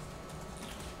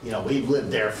you know, we've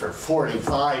lived there for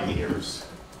 45 years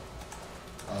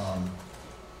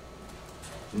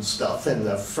and stuff. In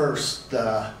the first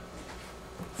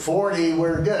 40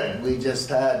 were good. We just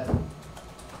had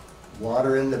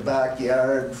water in the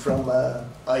backyard from a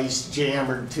ice jam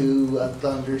or two, a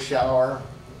thunder shower,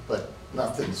 but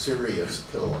nothing serious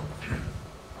till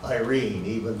Irene.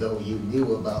 Even though you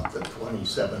knew about the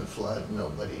 27 flood,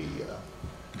 nobody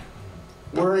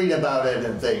worried about it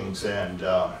and things. And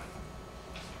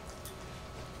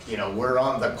you know, we're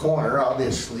on the corner,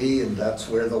 obviously, and that's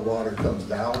where the water comes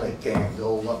down. It can't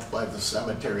go up by the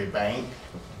cemetery bank.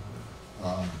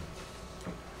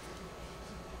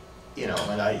 You know,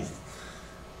 and I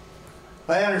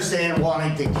understand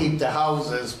wanting to keep the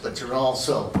houses, but you're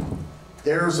also,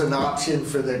 there's an option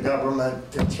for the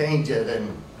government to change it,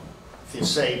 and if you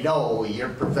say no, you're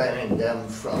preventing them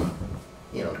from,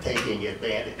 you know, taking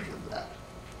advantage of that.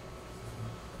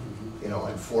 You know,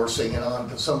 and forcing it on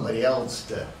to somebody else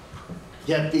to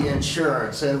get the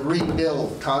insurance and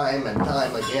rebuild time and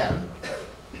time again.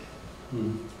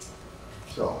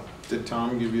 So. Did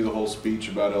Tom give you the whole speech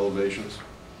about elevations?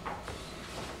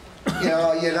 You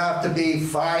know, you'd have to be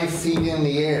 5 feet in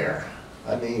the air.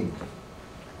 I mean,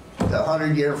 the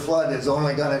 100-year flood is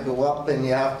only going to go up, and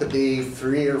you have to be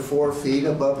 3 or 4 feet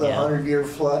above the 100-year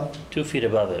flood. 2 feet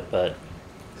above it, but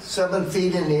 7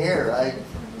 feet in the air. I,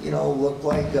 you know, look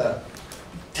like a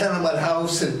tenement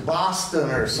house in Boston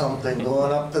or something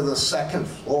going up to the 2nd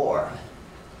floor.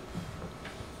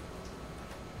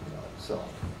 So,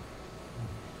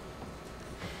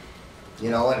 you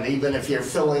know, and even if you're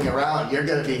filling around, you're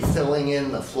going to be filling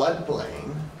in the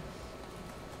floodplain.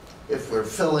 If we're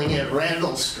filling in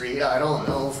Randall Street, I don't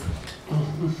know if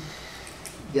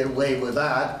get away with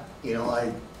that. You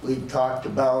know, we talked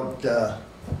about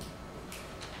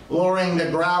lowering the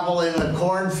gravel in the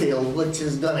cornfield, which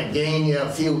is going to gain you a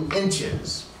few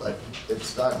inches, but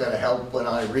it's not going to help when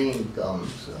Irene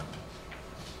comes.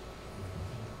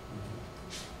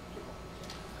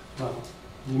 Well,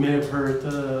 you may have heard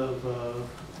of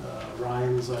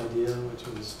Ryan's idea, which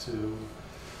was to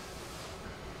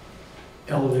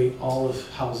elevate all of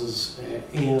houses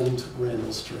and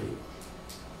Randall Street.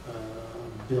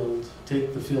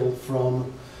 Take the field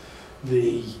from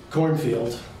the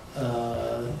cornfield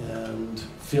and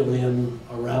fill in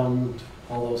around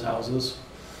all those houses,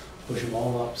 push them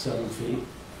all up 7 feet,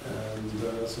 and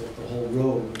so the whole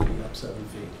road would be up 7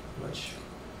 feet, which...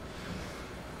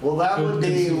 Well, that would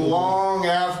be long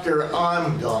after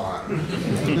I'm gone.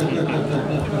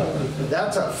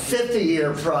 That's a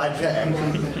 50-year project.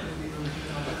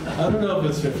 I don't know if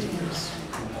it's 50 years,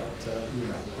 but you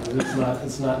know,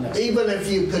 it's not necessary. Even if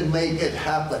you could make it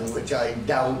happen, which I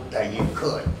doubt that you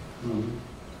could.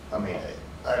 I mean,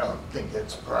 I don't think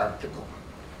it's practical.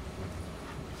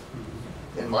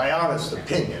 In my honest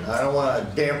opinion, I don't want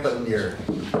to dampen your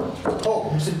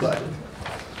hopes, but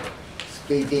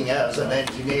speaking as an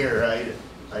engineer,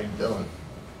 I don't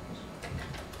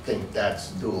think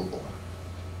that's doable.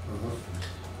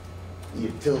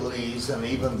 Utilities and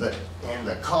even the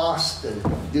cost to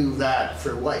do that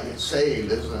for what you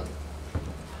save isn't.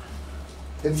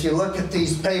 If you look at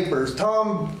these papers,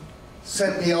 Tom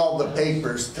sent me all the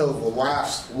papers till the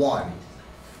last one.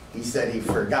 He said he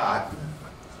forgot,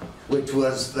 which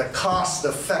was the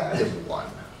cost-effective one.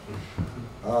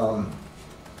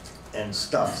 And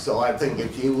stuff. So I think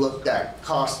if you looked at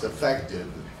cost-effective,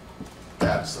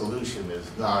 that solution is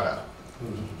not a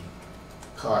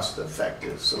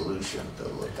cost-effective solution to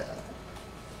look at.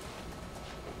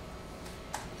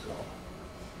 So.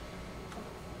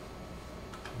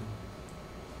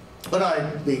 But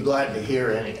I'd be glad to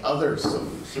hear any other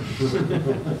solutions.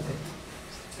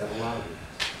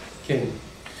 King.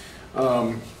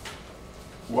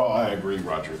 Well, I agree,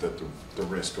 Roger, that the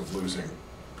risk of losing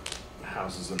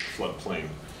houses in the floodplain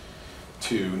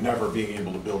to never being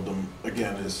able to build them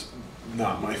again is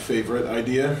not my favorite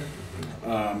idea.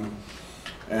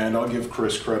 And I'll give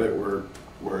Chris credit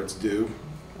where it's due,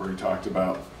 where he talked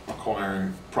about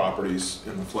acquiring properties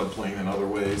in the floodplain in other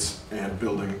ways and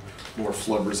building more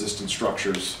flood-resistant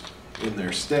structures in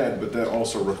their stead, but that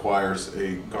also requires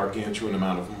a gargantuan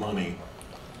amount of money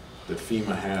that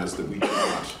FEMA has that we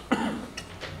don't.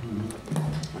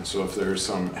 And so if there's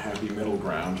some happy middle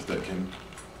ground that can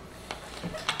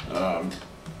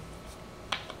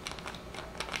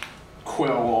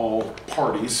quell all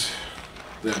parties,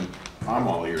 then I'm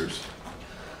all ears.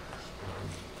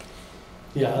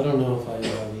 Yeah, I don't know if I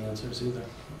know all the answers either.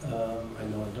 I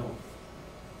know I don't.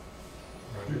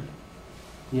 Roger?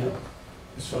 Yeah.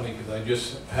 It's funny because I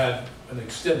just had an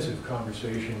extensive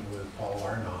conversation with Paul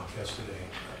Arnott yesterday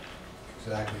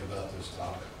exactly about this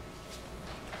topic.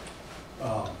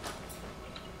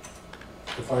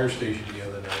 The fire station the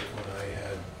other night when I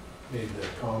had made the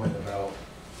comment about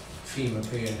FEMA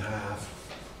paying half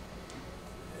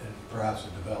and perhaps a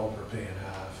developer paying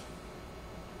half,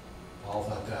 all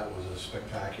thought that was a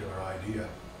spectacular idea.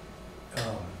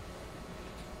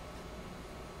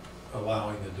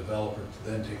 Allowing the developer to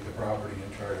then take the property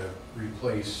and try to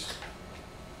replace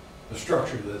the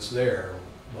structure that's there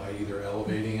by either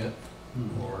elevating it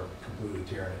or completely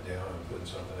tearing it down and putting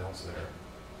something else there.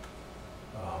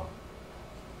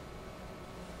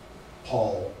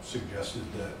 Paul suggested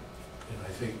that, and I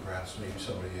think perhaps maybe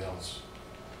somebody else,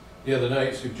 the other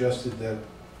night suggested that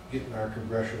getting our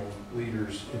congressional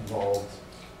leaders involved.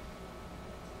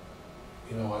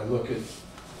 You know, I look at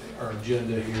our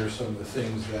agenda here, some of the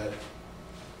things that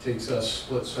takes us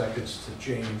split seconds to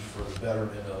change for the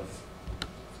betterment of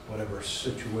whatever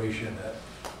situation that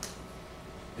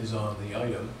is on the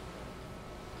item.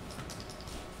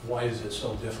 Why is it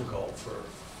so difficult for,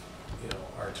 you know,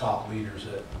 our top leaders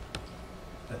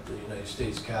at the United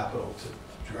States Capitol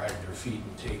to drag their feet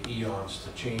and take eons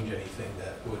to change anything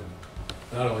that would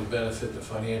not only benefit the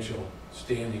financial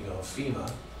standing of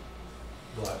FEMA,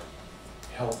 but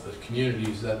help the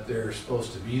communities that they're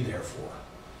supposed to be there for.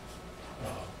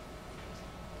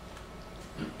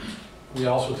 We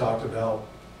also talked about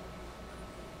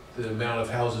the amount of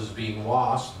houses being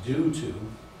lost due to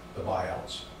the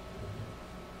buyouts.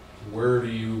 Where do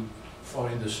you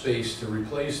find the space to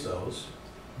replace those?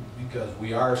 Because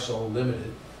we are so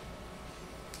limited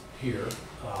here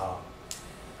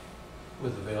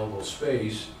with available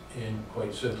space, and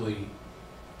quite simply,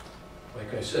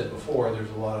 like I said before,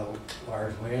 there's a lot of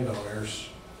large landowners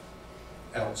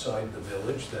outside the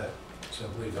village that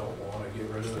simply don't want to get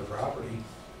rid of their property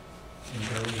and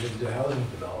turn it into housing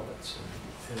developments,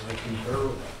 and I concur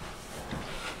with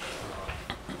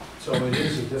that. So it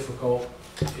is a difficult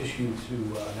issue to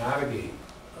navigate,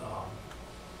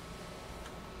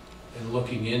 and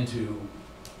looking into,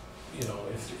 you know,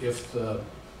 if the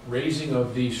raising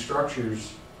of these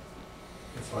structures,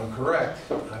 if I'm correct,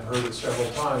 I've heard it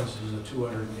several times, is a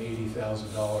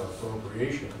 $280,000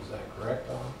 appropriation. Is that correct,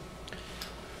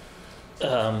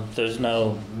 Tom? There's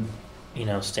no, you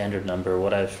know, standard number.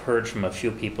 What I've heard from a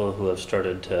few people who have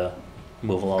started to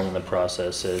move along in the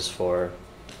process is for,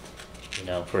 you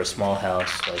know, for a small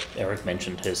house, like Eric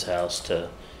mentioned his house, to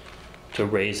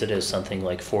raise it as something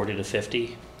like 40 to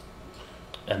 50,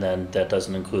 and then that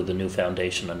doesn't include the new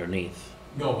foundation underneath.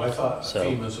 No, I thought So-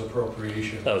 FEMA's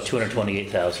appropriation. Oh,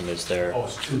 228,000 is there. Oh,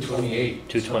 it's 228.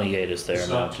 228 is there. It's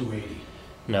now. not 280.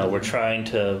 No, we're trying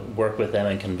to work with them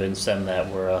and convince them that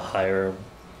we're a higher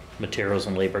materials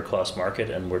and labor cost market,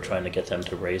 and we're trying to get them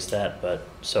to raise that, but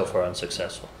so far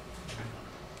unsuccessful.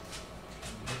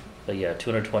 But yeah,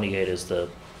 228 is the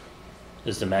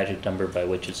magic number by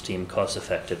which it's deemed cost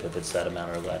effective if it's that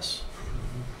amount or less.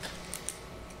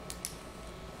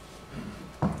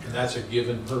 And that's a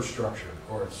given per structure,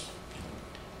 or it's...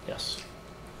 Yes.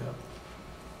 Yep.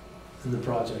 And the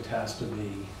project has to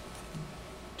be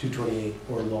 228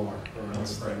 or lower, or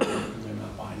else they're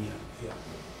not buying it. Yeah.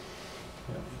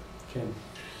 Ken?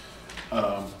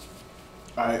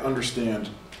 I understand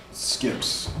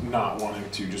Skip's not wanting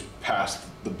to just pass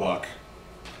the buck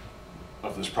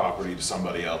of this property to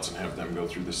somebody else and have them go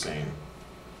through the same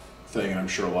thing. And I'm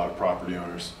sure a lot of property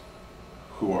owners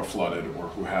who are flooded or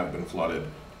who have been flooded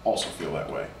also feel that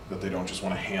way, that they don't just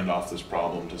want to hand off this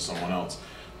problem to someone else.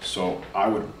 So I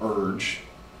would urge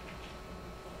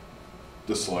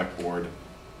the select board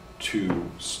to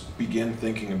begin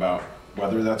thinking about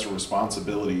whether that's a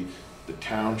responsibility the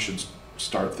town should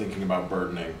start thinking about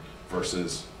burdening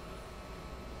versus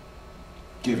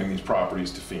giving these properties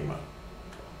to FEMA.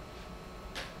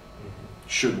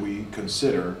 Should we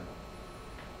consider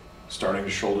starting to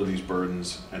shoulder these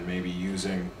burdens and maybe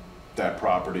using that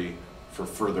property for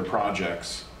further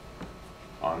projects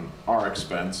on our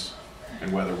expense,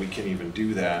 and whether we can even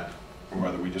do that, or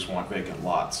whether we just want vacant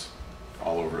lots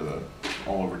all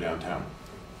over downtown?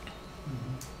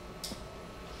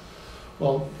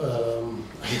 Well,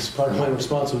 I guess part of my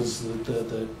response was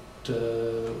that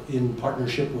in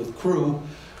partnership with Crew,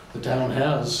 the town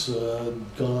has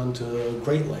gone to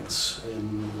great lengths,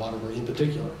 in Waterbury in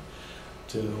particular,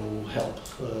 to help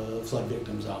flood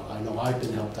victims out. I know I've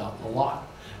been helped out a lot.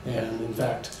 And in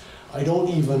fact, I don't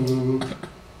even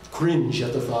cringe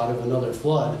at the thought of another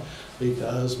flood,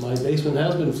 because my basement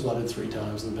has been flooded 3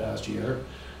 times in the past year.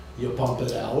 You pump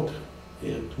it out,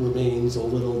 it remains a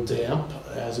little damp,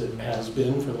 as it has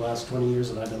been for the last 20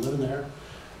 years that I've been living there,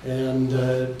 and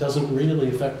it doesn't really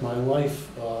affect my life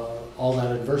all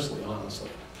that adversely,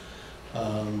 honestly.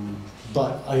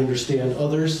 But I understand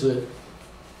others that,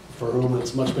 for whom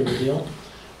it's a much bigger deal,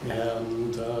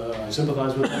 and I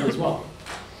sympathize with them as well.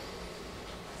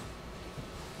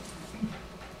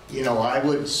 you know, I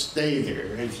would stay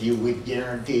there if you would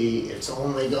guarantee it's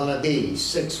only gonna be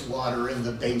 6 water in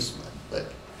the basement, but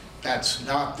that's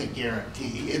not the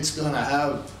guarantee. It's gonna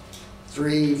have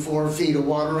 3-4 feet of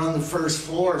water on the first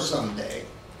floor someday.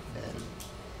 And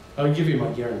I'll give you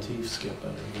my guarantee, Skip,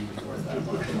 but it wouldn't be worth that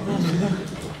much.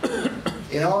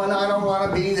 you know, and I don't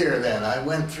wanna be there then. I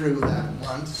went through that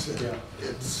once. And Yeah.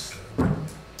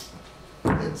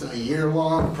 It's a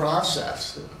year-long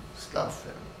process and stuff.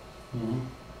 And, Mhm.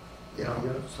 you know, I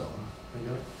get it. so. I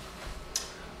got it.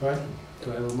 All right,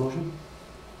 do I have a motion?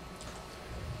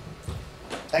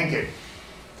 Thank you.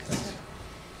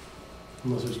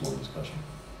 Unless there's more discussion.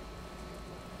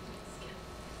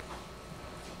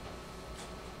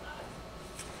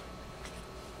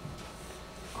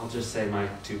 I'll just say my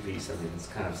two piece. I mean, it's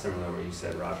kind of similar to what you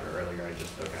said, Roger, earlier. I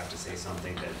just have to say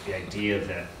something that the idea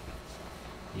that,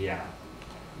 yeah,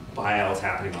 buyouts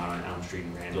happening on Elm Street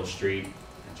and Randall Street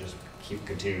and just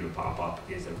continue to pop up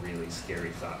is a really scary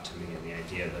thought to me. And the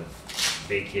idea of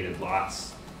vacated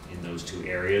lots in those two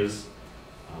areas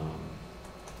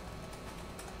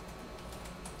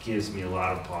gives me a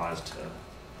lot of pause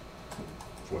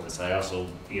for this. I also,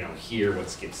 hear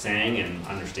what Skip's saying and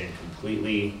understand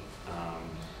completely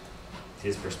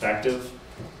his perspective.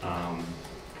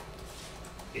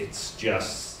 It's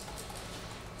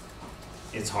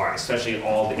hard, especially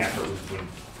all the effort we've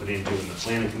put into, and the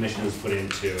planning commission has put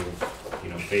into,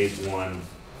 phase 1,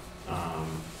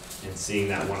 and seeing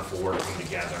that wonderful work come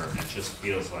together. It just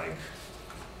feels like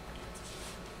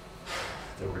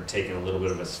that we're taking a little bit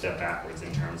of a step backwards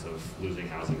in terms of losing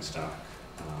housing stock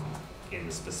in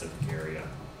the specific area.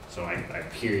 So I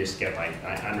hear you, Skip. I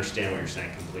understand what you're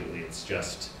saying completely. It's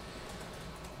just,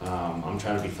 I'm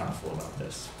trying to be thoughtful about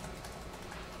this.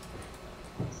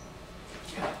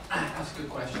 Yeah, that's a good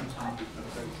question, Tom.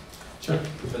 Sure.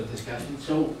 For the discussion.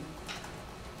 So,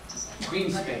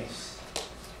 green space,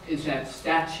 is that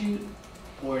statute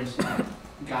or is that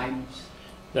guidance?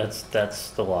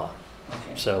 That's the law.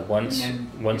 Okay. So once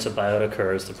a buyout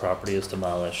occurs, the property is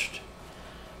demolished.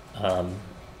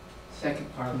 Second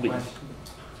part of the question.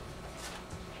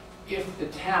 If the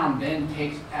town then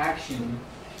takes action,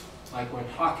 like we're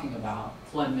talking about,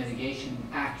 flood mitigation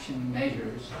action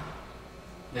measures,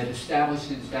 that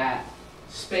establishes that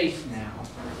space now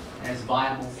as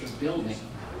viable for building,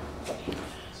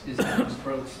 is that an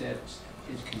approach that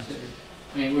is considered?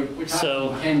 I mean, we're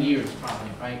talking 10 years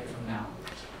probably, right, from now.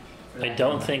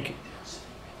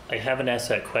 I haven't asked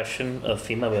that question of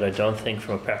FEMA, but I don't think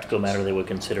from a practical matter they would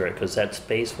consider it, because that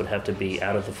space would have to be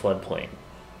out of the floodplain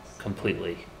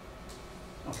completely.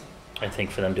 Okay. I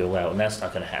think for them to allow, and that's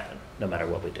not going to happen, no matter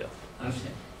what we do. I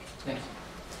understand. Thanks.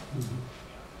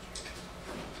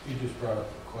 You just brought up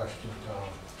a question,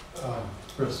 Tom.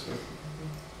 Chris.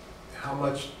 How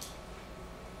much,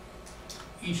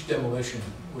 each demolition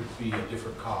would be a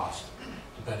different cost,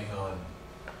 depending on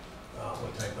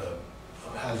what type of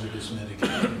hazardous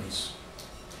mitigations,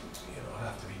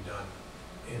 have to be done.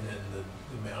 And then the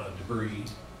amount of debris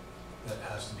that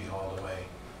has to be hauled away.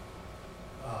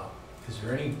 Is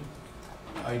there any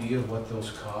idea of what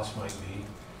those costs might be?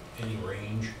 Any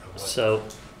range of what? So,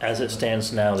 as it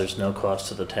stands now, there's no cost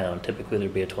to the town. Typically,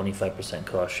 there'd be a 25%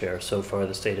 cost share. So far,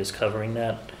 the state is covering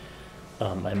that.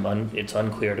 It's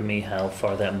unclear to me how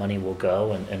far that money will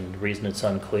go, and the reason it's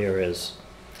unclear is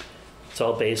it's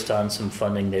all based on some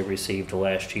funding they received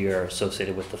last year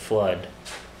associated with the flood.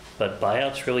 But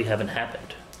buyouts really haven't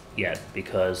happened yet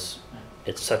because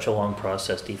it's such a long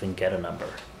process to even get a number.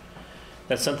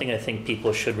 That's something I think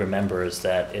people should remember, is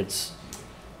that the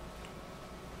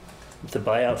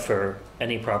buyout for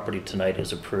any property tonight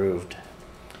is approved.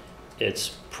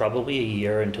 It's probably a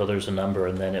year until there's a number,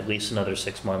 and then at least another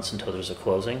 6 months until there's a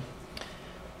closing.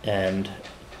 And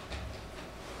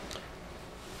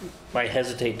I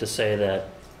hesitate to say that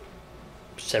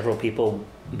several people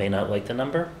may not like the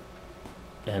number,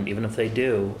 and even if they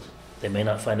do, they may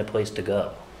not find a place to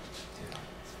go.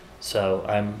 So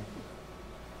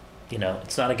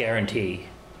it's not a guarantee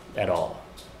at all.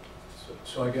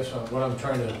 So I guess what I'm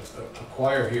trying to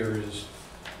acquire here is,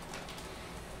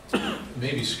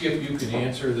 maybe Skip, you can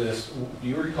answer this. Do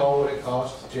you recall what it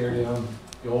cost to tear down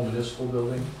the old municipal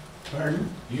building? Pardon?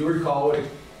 Do you recall what it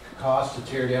cost to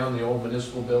tear down the old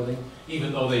municipal building,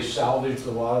 even though they salvaged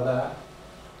a lot of that?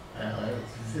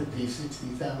 50,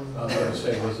 60,000. I was going to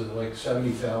say, was it like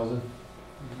 70,000?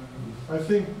 I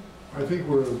think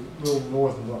we're a little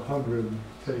north of 100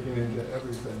 taken into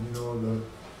everything, the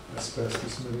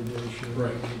asbestos mitigation.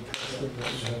 Right. And testing that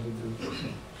we had to do.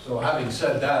 So having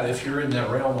said that, if you're in that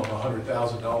realm of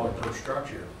 $100,000 per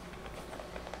structure,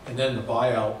 and then the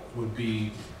buyout would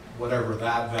be whatever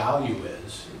that value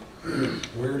is,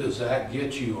 where does that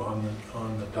get you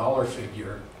on the dollar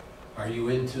figure? Are you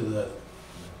into the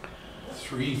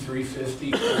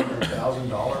 $350,000, $400,000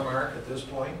 mark at this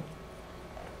point?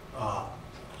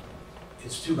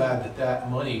 It's too bad that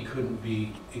that money couldn't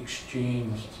be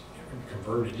exchanged and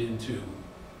converted into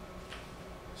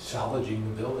salvaging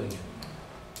the building,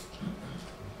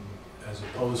 as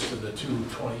opposed to the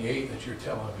 228 that you're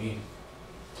telling me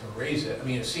to raise it. I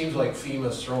mean, it seems like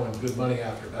FEMA's throwing good money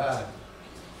after bad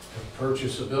to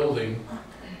purchase a building,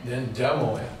 then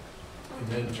demo it, and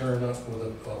then turn up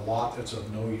with a lot that's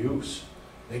of no use.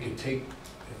 They could take,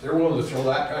 if they're willing to throw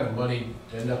that kind of money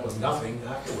to end up with nothing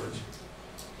afterwards.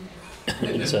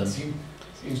 It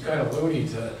seems kind of loony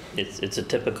to... It's a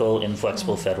typical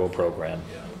inflexible federal program.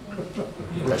 Yeah.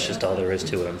 That's just all there is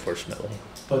to it, unfortunately.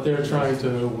 But they're trying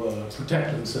to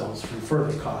protect themselves from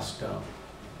further costs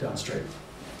downstream.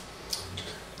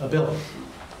 Bill.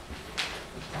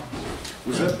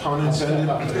 Was that pun intended?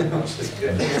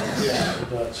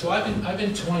 So I've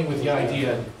been toying with the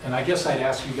idea, and I guess I'd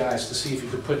ask you guys to see if you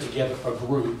could put together a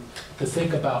group to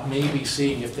think about maybe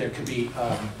seeing if there could be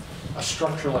a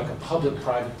structure like a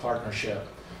public-private partnership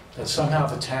that somehow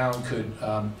the town could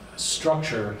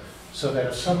structure so that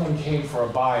if someone came for a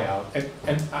buyout,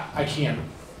 and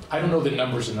I don't know the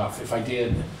numbers enough. If I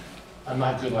did, I'm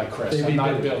not good like Chris. I'm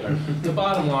not a builder. The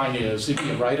bottom line is it'd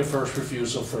be a right of first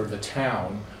refusal for the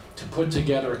town to put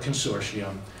together a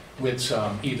consortium with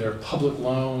some either public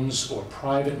loans or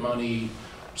private money,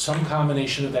 some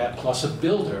combination of that, plus a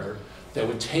builder that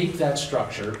would take that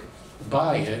structure,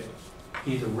 buy it,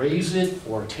 either raise it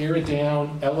or tear it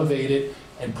down, elevate it,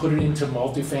 and put it into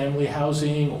multifamily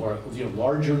housing or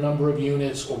larger number of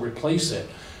units, or replace it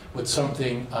with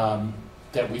something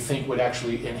that we think would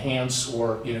actually enhance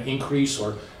or increase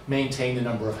or maintain the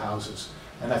number of houses.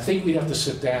 And I think we'd have to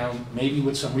sit down, maybe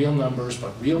with some real numbers,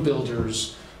 but real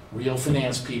builders, real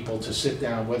finance people, to sit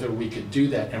down whether we could do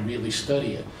that and really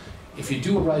study it. If you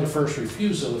do a right of first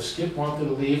refusal, if Skip wanted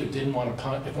to leave and didn't want to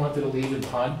punt, if wanted to leave and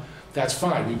punt, that's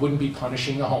fine. We wouldn't be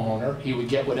punishing the homeowner. He would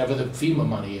get whatever the FEMA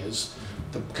money is.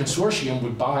 The consortium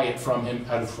would buy it from him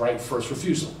out of right of first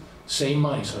refusal. Same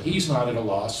money, so he's not at a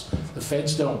loss. The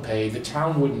feds don't pay, the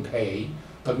town wouldn't pay,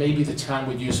 but maybe the town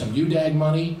would use some UDAG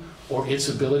money or its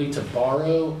ability to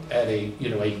borrow at a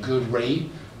good rate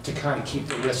to kind of keep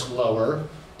the risk lower.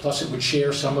 Plus it would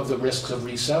share some of the risks of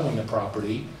reselling the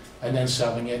property and then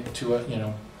selling it to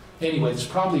anyway, there's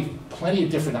probably plenty of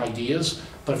different ideas,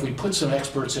 but if we put some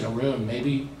experts in a room,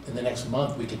 maybe in the next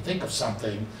month we could think of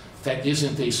something that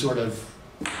isn't a sort of,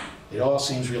 it all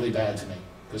seems really bad to me,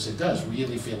 because it does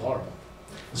really feel horrible.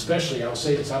 Especially, I'll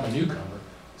say this, I'm a newcomer,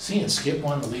 seeing Skip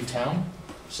want to leave town,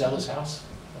 sell his house,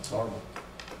 that's horrible.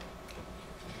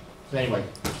 But anyway,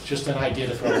 just an idea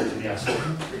to throw out to you guys.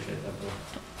 Appreciate that, Bill.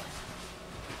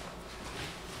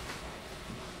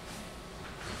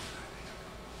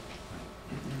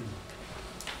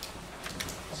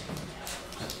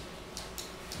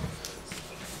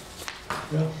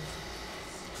 Yeah.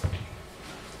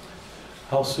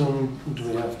 How soon do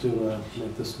we have to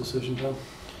make this decision, Tom?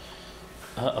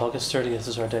 August 30th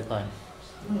is our deadline.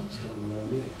 Oh, so we're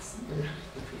meeting.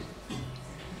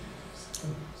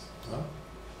 Well,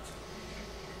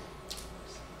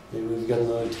 maybe we've got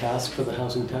another task for the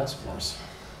Housing Task Force.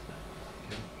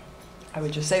 I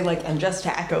would just say, and just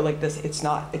to echo this, it's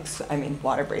not,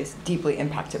 Waterbury is deeply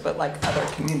impacted, but like other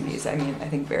communities, I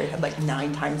think Barry had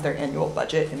 9 times their annual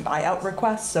budget in buyout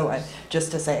requests. So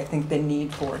just to say, I think the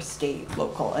need for state,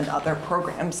 local, and other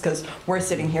programs, because we're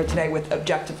sitting here today with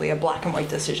objectively a black and white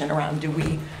decision around, do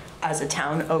we, as a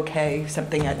town, okay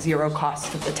something at zero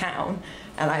cost to the town?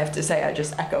 And I have to say, I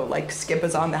just echo, Skip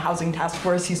is on the Housing Task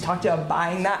Force. He's talked about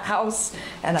buying that house,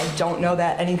 and I don't know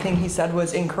that anything he said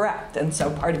was incorrect. And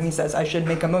so part of me says I should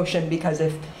make a motion, because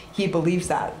if he believes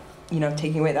that,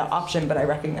 taking away that option, but I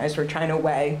recognize we're trying to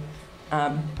weigh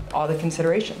all the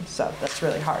considerations. So that's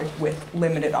really hard with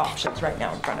limited options right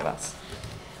now in front of us.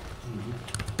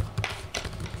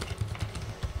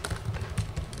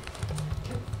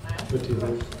 What do you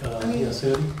think? Yes,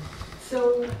 Ed?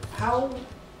 So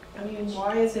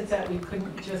why is it that we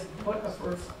couldn't just put a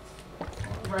first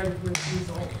right of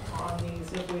refusal on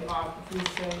these if we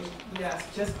say yes,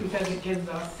 just because it gives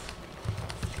us,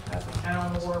 as a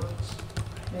town or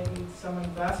maybe some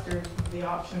investors, the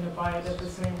option to buy it at the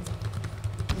same,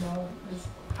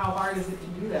 how hard is it to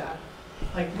do that?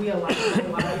 We allow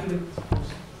you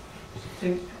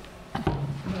to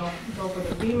go for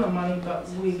the FEMA money, but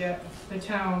we get the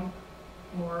town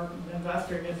or the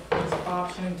investor gets this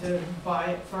option to buy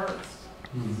it first.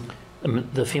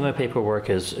 The FEMA paperwork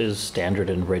is standard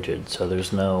and rigid, so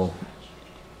there's no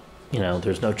you know,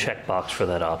 there's no checkbox for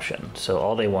that option. So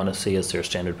all they want to see is their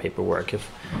standard paperwork.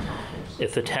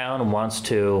 If the town wants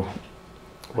to,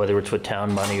 whether it's with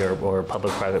town money or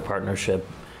public-private partnership,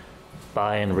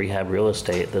 buy and rehab real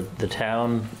estate, the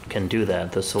town can do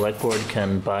that. The select board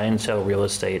can buy and sell real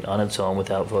estate on its own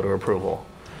without voter approval.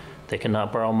 They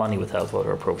cannot borrow money without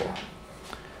voter approval.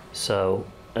 So,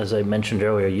 as I mentioned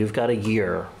earlier, you've got a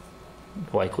year,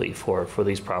 likely, for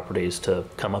these properties to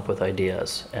come up with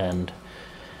ideas.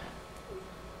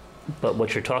 But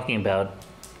what you're talking about,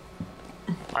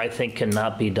 I think,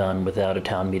 cannot be done without a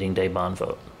town meeting day bond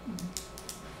vote.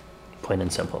 Plain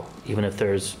and simple. Even if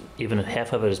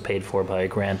half of it is paid for by a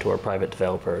grant or a private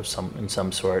developer in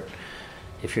some sort,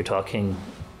 if you're talking,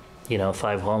 you know,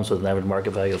 5 homes with an average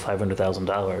market value of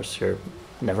 $500,000, you're,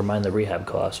 never mind the rehab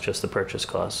costs, just the purchase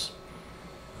costs.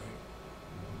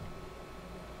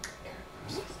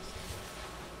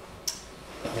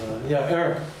 Yeah,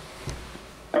 Eric.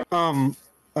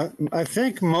 I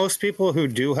think most people who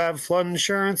do have flood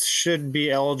insurance should be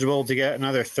eligible to get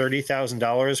another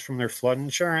 $30,000 from their flood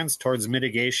insurance towards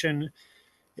mitigation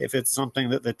if it's something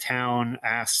that the town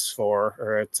asks for,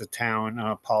 or it's a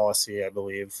town policy, I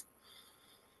believe.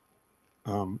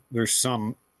 There's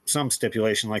some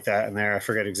stipulation like that in there. I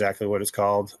forget exactly what it's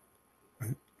called. I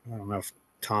don't know if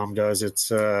Tom does.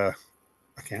 It's I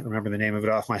can't remember the name of it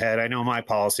off my head. I know my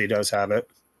policy does have it.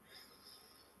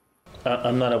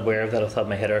 I'm not aware of that off the top of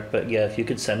my head, Eric, but yeah, if you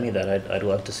could send me that, I'd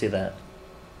love to see that.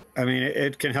 I mean,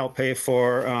 it can help pay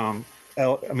for, I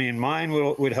mean, mine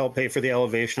would help pay for the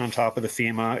elevation on top of the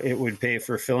FEMA. It would pay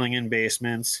for filling in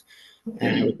basements,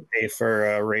 and it would pay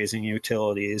for raising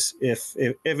utilities. If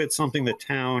it's something the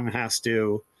town has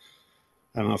to,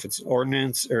 I don't know if it's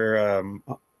ordinance or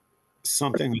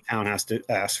something the town has to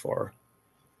ask for.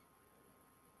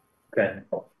 Okay.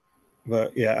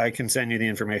 But yeah, I can send you the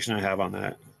information I have on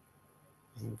that.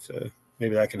 So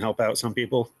maybe that can help out some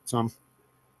people, some.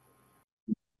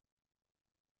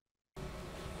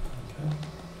 Okay.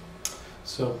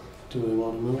 So, do we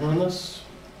want to move on this?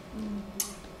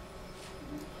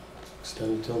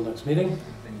 Extend it till next meeting?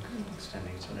 I think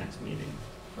extending to the next meeting.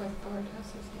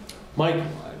 Mike?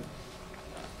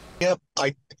 Yep,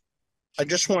 I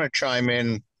just want to chime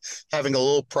in, having a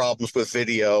little problems with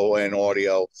video and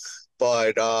audio,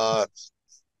 but I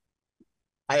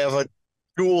have a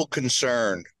dual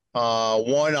concern.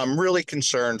 One, I'm really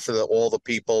concerned for all the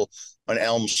people on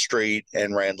Elm Street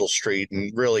and Randall Street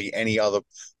and really any other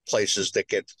places that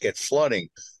get flooding.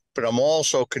 But I'm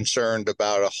also concerned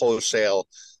about a wholesale,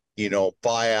 you know,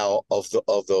 buyout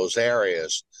of those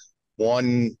areas.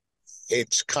 One,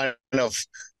 it's kind of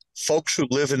folks who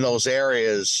live in those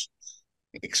areas,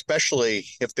 especially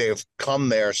if they've come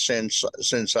there since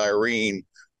Irene,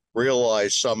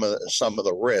 realize some of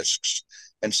the risks.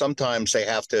 And sometimes they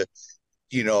have to,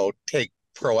 you know, take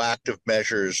proactive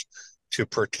measures to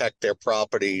protect their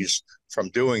properties from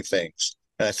doing things.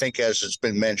 And I think, as it's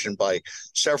been mentioned by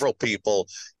several people,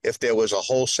 if there was a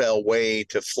wholesale way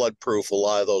to flood-proof a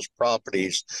lot of those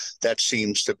properties, that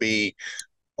seems to be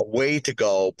a way to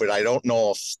go. But I don't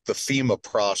know if the FEMA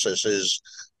process is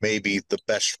maybe the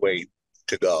best way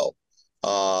to go.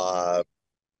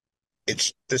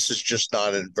 This is just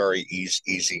not a very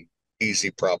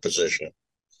easy proposition.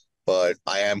 But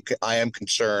I am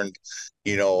concerned,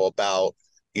 you know, about,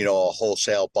 you know, a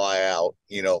wholesale buyout,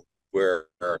 you know, where,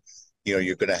 you know,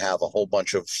 you're going to have a whole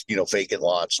bunch of, you know, vacant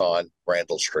lots on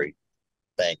Randall Street.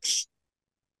 Thanks.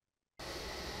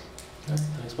 Okay,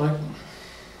 thanks, Mike.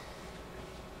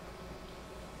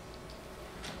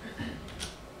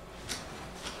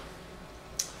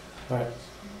 All right.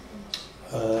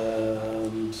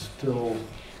 Still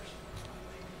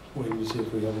waiting to see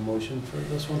if we have a motion for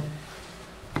this one.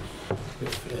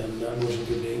 And that motion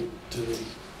could be to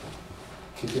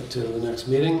kick it to the next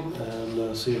meeting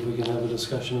and see if we can have a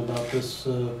discussion about this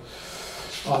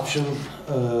option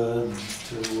to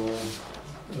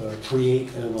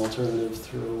create an alternative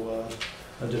through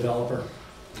a developer.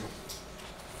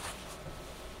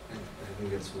 I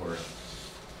think it's worth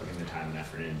putting the time and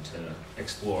effort in to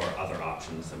explore other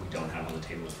options that we don't have on the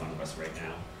table in front of us right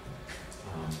now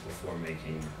before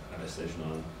making a decision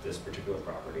on this particular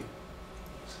property.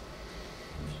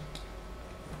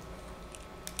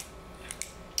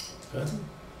 Good. Do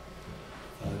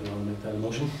you want to make that a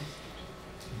motion?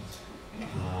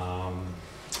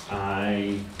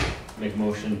 I make a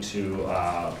motion to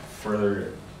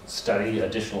further study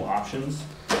additional options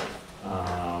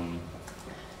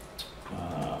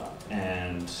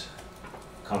and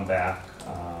come back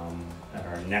at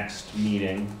our next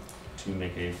meeting to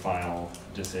make a final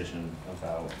decision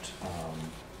about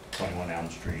 21 Elm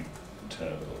Street,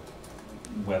 to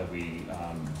whether we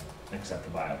accept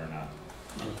the buyout or not.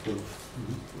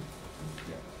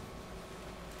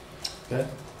 Okay,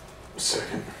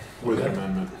 Second, with an Okay.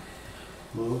 amendment.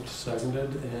 moved,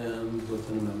 seconded, and with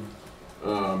an amendment.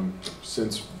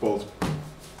 Since both,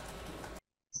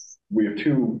 we have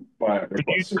two buyout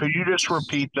requests. Could you just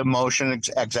repeat the motion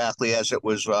exactly as it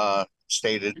was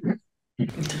stated? Ian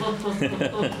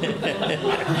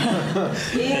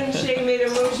Shea made a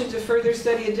motion to further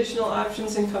study additional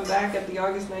options and come back at the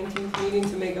August 19th meeting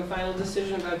to make a final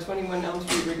decision about 21 Elm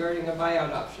Street regarding a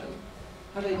buyout option.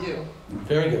 How'd I do?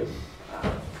 Very good.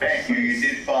 Thank you, you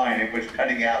did fine. It was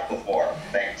cutting out before.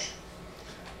 Thanks.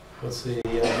 What's the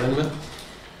amendment?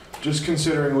 Just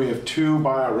considering we have two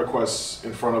buyout requests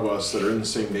in front of us that are in the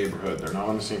same neighborhood. They're not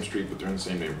on the same street, but they're in the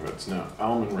same neighborhoods. Now,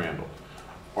 Elm and Randall.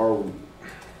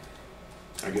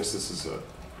 I guess this is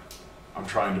I'm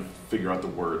trying to figure out the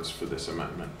words for this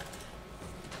amendment.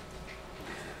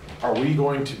 Are we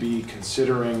going to be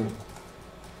considering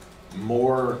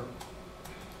more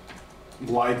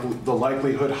the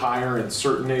likelihood higher in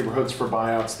certain neighborhoods for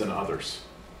buyouts than others?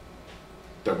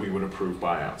 That we would approve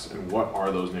buyouts, and what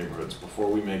are those neighborhoods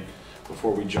before we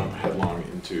jump headlong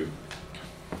into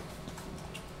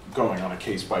going on a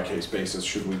case-by-case basis?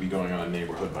 Should we be going on a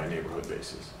neighborhood-by-neighborhood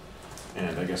basis?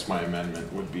 And I guess my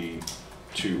amendment would be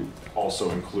to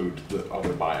also include the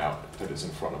other buyout that is in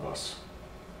front of us,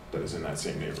 that is in that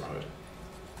same neighborhood,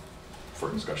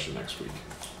 for discussion next week,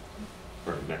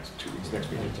 or next 2 weeks, next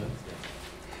meeting.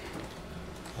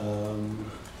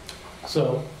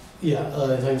 So, yeah,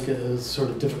 I think it's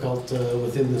sort of difficult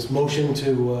within this motion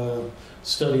to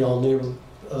study all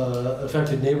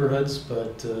affected neighborhoods,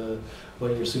 but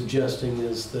what you're suggesting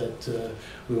is that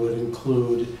we would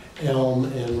include Elm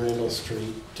and Randall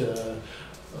Street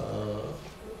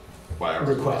buyout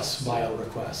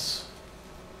requests.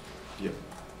 Yep.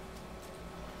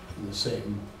 In the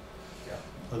same,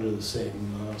 under the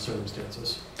same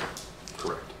circumstances.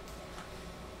 Correct.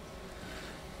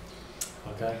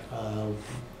 Okay.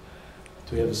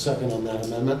 Do we have a second on that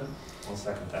amendment? I'll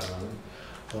second that amendment.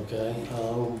 Okay.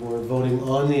 We're voting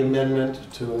on the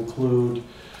amendment to include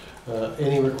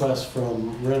any request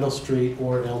from Randall Street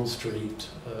or Elm Street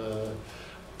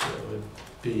would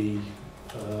be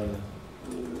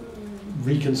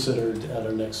reconsidered at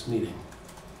our next meeting.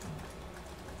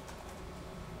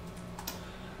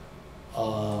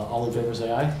 All in favor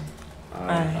say aye. Aye.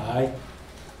 Aye.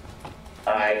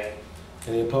 Aye.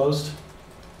 Any opposed?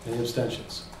 Any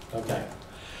abstentions? Okay.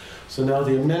 So now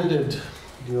the amended,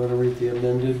 do you want to read the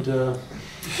amended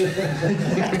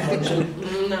motion?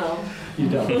 No. You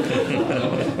don't.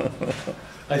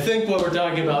 I think what we're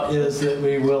talking about is that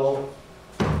we will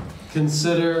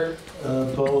consider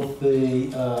both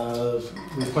the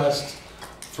request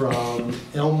from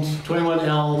 21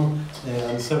 Elm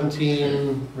and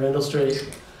 17 Randall Street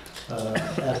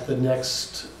at the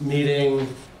next meeting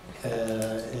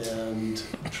and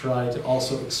try to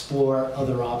also explore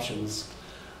other options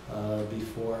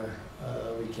before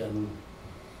we can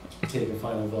take a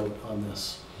final vote on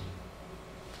this.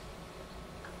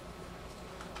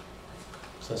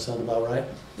 Does that sound about right?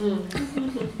 In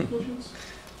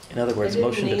other words,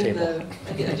 motion to table.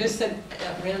 I just said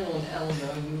Randall and Elm,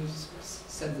 though, you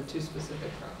said the two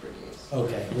specific properties.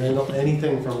 Okay, Randall,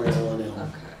 anything from Randall and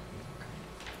Elm.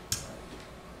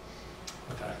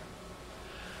 Okay. Okay.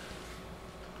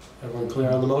 Everyone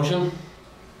clear on the motion?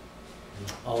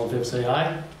 All in favor say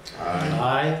aye. Aye.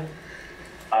 Aye.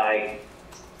 Aye.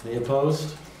 Any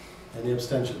opposed? Any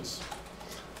abstentions?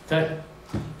 Okay,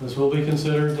 this will be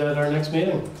considered at our next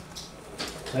meeting.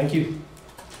 Thank you.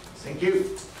 Thank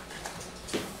you.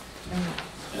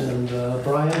 And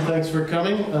Brian, thanks for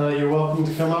coming. You're welcome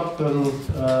to come up and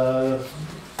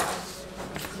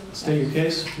state your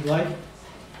case if you like.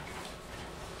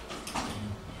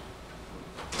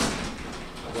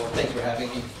 Well, thanks for having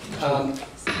me.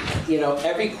 You know,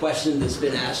 every question that's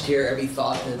been asked here, every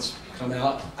thought that's come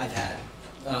out, I've had.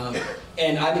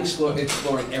 And I'm exploring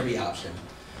every option.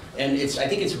 And I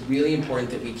think it's really important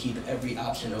that we keep every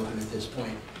option open at this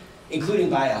point, including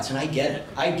buyouts. And I get it.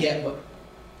 I get what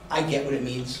it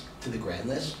means to the grand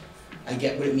list. I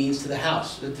get what it means to the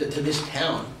house, to this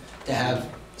town, to have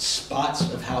spots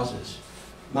of houses.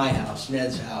 My house,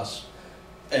 Ned's house,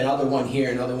 another one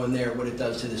here, another one there, what it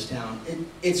does to this town.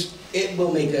 It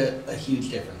will make a huge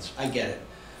difference. I get it.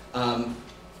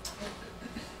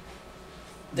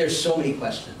 There's so many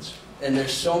questions. And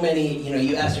there's so many, you know,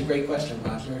 you asked a great question,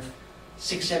 Roger.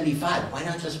 675, why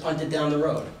not just punt it down the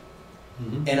road?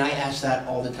 Mm-hmm. And I ask that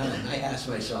all the time. I ask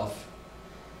myself,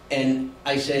 and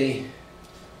I say,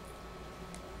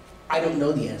 I don't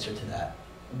know the answer to that.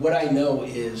 What I know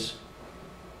is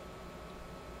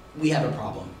we have a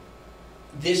problem.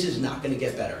 this is not going to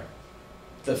get better.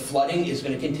 The flooding is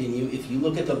going to continue. If you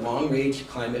look at the long-range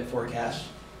climate forecast,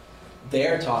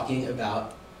 they're talking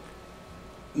about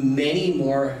many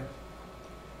more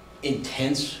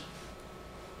intense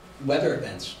weather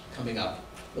events coming up.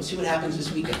 We'll see what happens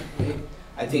this weekend, right?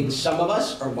 I think some of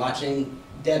us are watching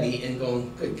Debbie and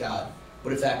going, good God,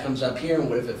 what if that comes up here and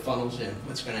what if it funnels in?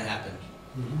 What's going to happen?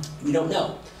 We don't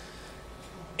know.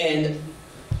 And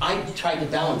I tried to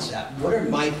balance that. What are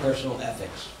my personal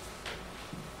ethics?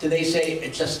 Do they say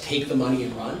just take the money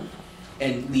and run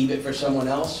and leave it for someone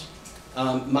else?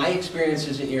 My experience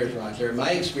isn't yours, Roger.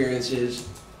 My experience is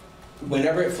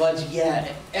whenever it floods,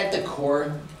 yeah, at the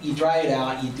core, you dry it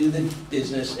out, you do the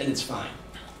business, and it's fine.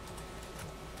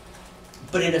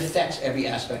 But it affects every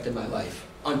aspect of my life.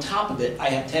 On top of it, I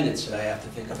have tenants that I have to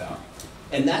think about.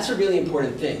 And that's a really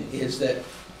important thing, is that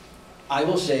I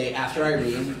will say, after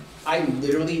Irene, I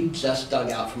literally just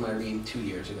dug out from Irene 2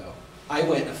 years ago. I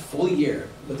went a full year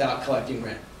without collecting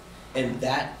rent, and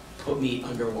that put me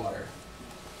underwater.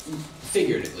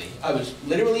 Figuratively. I was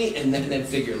literally and then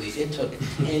figuratively. It took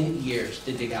 10 years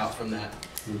to dig out from that.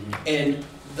 And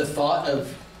the thought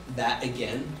of that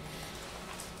again,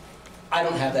 I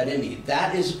don't have that in me.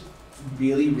 That is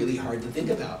really, really hard to think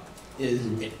about.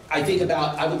 I think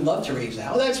about, I would love to raise the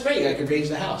house. Oh, that's great, I could raise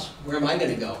the house. Where am I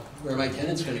going to go? Where are my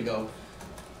tenants going to go?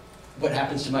 What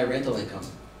happens to my rental income?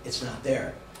 It's not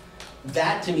there.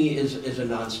 That to me is a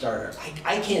non-starter.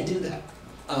 I can't do that.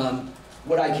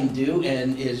 What I can do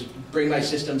is bring my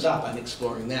systems up. I'm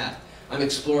exploring that. I'm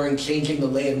exploring changing the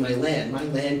lay of my land. My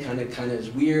land kind of is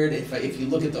weird. If you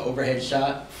look at the overhead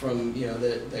shot from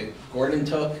that Gordon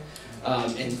took,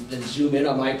 and then zoom in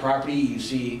on my property, you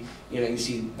see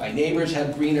my neighbors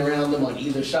have green around them on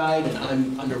either side, and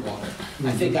I'm underwater.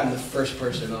 I think I'm the first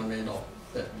person on Randall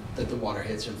that the water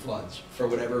hits and floods for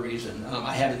whatever reason.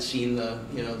 I haven't seen the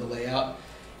layout,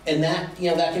 and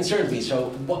that concerns me.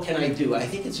 So what can I do? I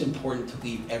think it's important to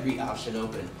leave every option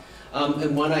open.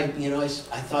 And one I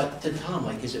thought to Tom,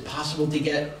 like, is it possible to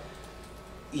get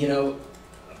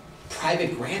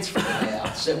private grants for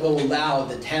layouts that will allow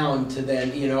the town to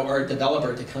then, or a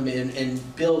developer to come in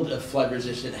and build a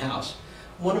flood-resistant house?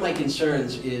 One of my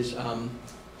concerns is, and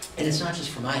it's not just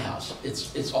for my house,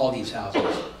 it's all these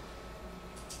houses.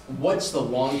 What's the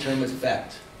long-term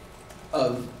effect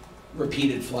of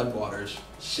repeated floodwaters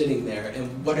sitting there,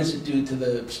 and what does it do to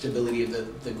the stability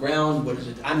of the ground? What is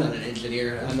it? I'm not an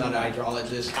engineer, I'm not an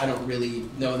hydrologist, I don't really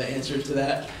know the answers to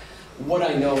that. What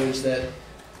I know is that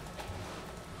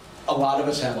a lot of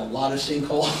us have a lot of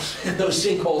sinkholes, and those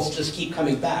sinkholes just keep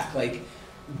coming back. Like,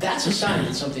 that's a sign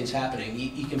that something's happening.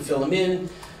 You can fill them in.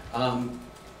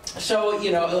 So,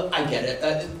 I get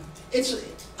it.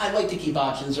 I like to keep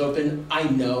options open. I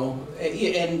know,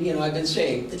 and I've been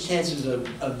saying the chances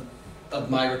of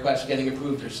my request getting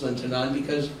approved are slim to none,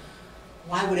 because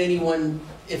why would anyone,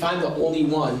 if I'm the only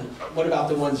one, what about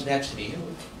the ones next to me?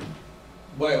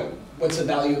 Well, what's the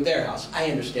value of their house? I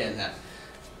understand that.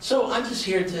 So I'm just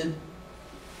here to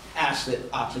ask that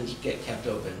options get kept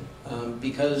open,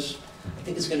 because I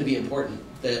think it's going to be important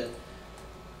that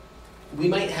we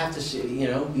might have to see,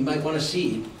 we might want to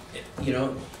see,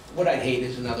 what I'd hate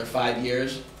is another 5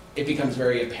 years, it becomes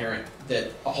very apparent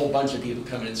that a whole bunch of people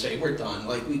come in and say, we're done,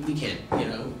 like we can't,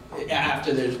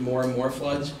 after there's more and more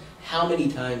floods, how many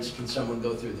times can someone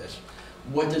go through this?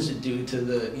 What does it do to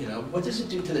what does it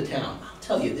do to the town? I'll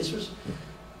tell you, this was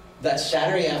that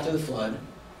Saturday after the flood.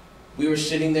 We were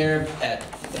sitting there at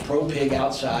the Pro Pig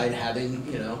outside having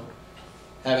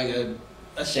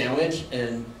a sandwich,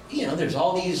 and there's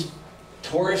all these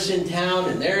tourists in town,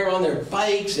 and they're on their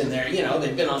bikes, and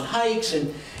they've been on hikes,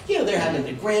 and they're having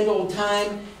a grand old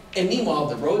time. And meanwhile,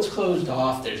 the road's closed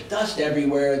off. There's dust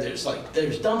everywhere. There's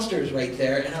dumpsters right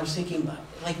there. And I was thinking,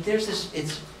 like, there's this.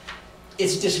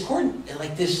 It's discordant.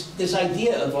 Like this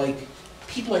idea of like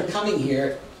people are coming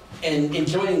here and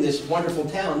enjoying this wonderful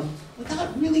town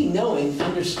without really knowing,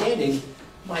 understanding,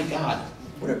 my God,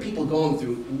 what are people going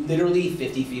through literally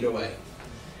 50 feet away?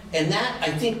 And that, I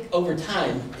think, over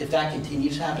time, if that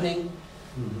continues happening,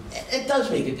 it does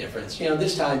make a difference.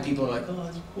 This time people are like, oh,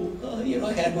 that's cool.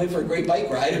 I went for a great bike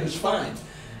ride. It was fine.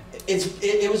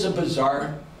 It was a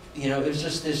bizarre, it was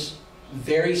just this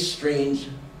very strange,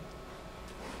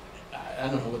 I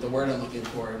don't know what the word I'm looking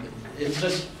for. It's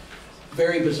just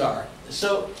very bizarre.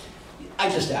 So I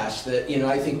just ask that,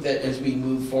 I think that as we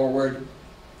move forward,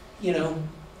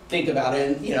 think about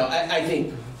it. And, I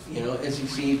think, as you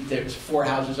see, there's 4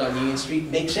 houses on Union Street,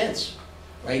 makes sense,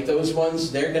 right? Those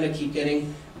ones, they're going to keep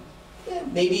getting,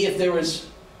 maybe if there was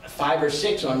 5 or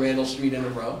 6 on Randall Street in a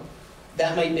row,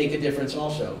 that might make a difference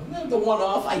also. The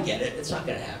one-off, I get it. It's not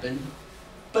going to happen.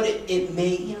 But it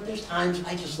may, you know, there's times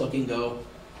I just look and go,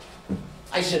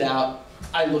 I sit out,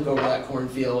 I look over that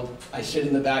cornfield, I sit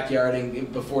in the backyard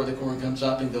and before the corn comes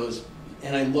up and goes,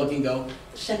 and I look and go,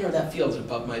 the center of that field's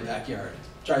above my backyard.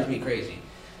 Drives me crazy.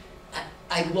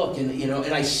 I look and, you know,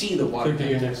 and I see the water. Could be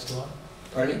your next spot.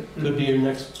 Pardon me? Could be your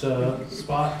next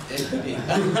spot. It could be.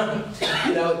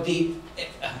 You know,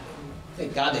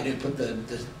 thank God they didn't put the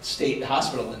state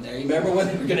hospital in there. You remember when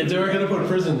they were going to? They were going to put a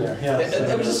prison there. Yeah.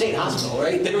 That was a state hospital,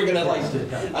 right? They were going to like.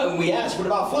 We asked, what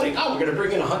about flooding? Oh, we're going to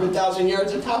bring in 100,000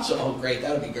 yards of topsoil. Oh, great,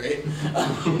 that would be great.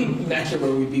 Imagine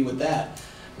where we'd be with that.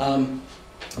 I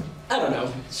don't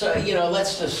know. So you know,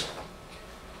 let's just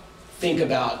think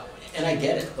about. And I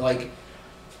get it. Like,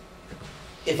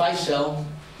 if I sell,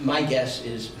 my guess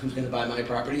is who's going to buy my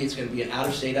property. It's going to be an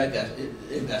out-of-state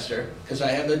investor because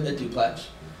I have a duplex.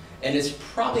 And it's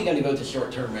probably going to go to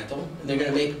short-term rental, and they're going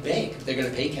to make bank. They're going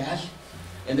to pay cash,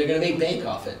 and they're going to make bank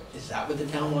off it. Is that what the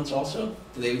town wants also?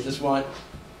 Do they just want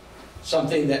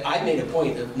something that I made a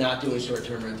point of not doing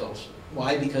short-term rentals?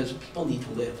 Why? Because people need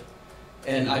to live.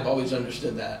 And I've always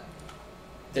understood that.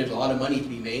 There's a lot of money to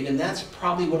be made, and that's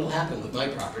probably what will happen with my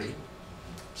property.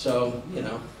 So, you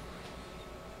know,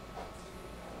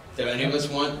 do any of us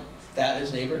want that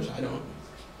as neighbors? I don't.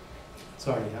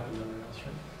 Sorry, you have another house,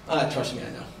 right? Trust me,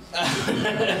 I know.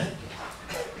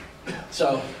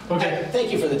 So, okay.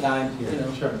 Thank you for the time. Yeah, you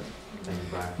know. Sure. We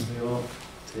will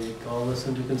take all this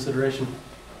into consideration.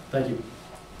 Thank you.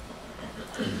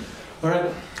 All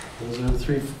right, those are the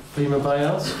 3 FEMA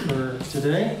buyouts for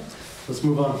today. Let's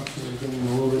move on. We're getting a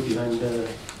little bit behind the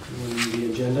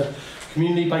agenda.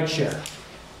 Community bike share.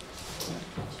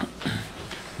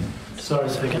 Sorry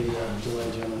for the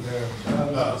delay, gentlemen.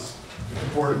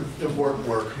 Important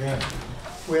work. Yeah.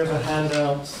 We have a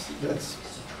handout that's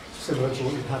similar to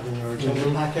what you have in your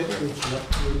agenda packet, which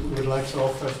we would like to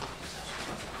offer.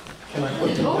 Can I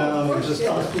put them down and just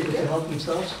ask people to help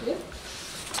themselves? Yeah.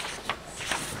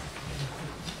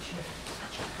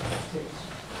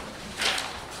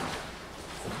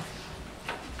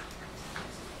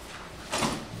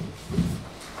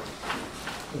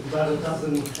 About a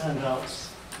dozen handouts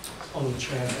on the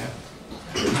chair now.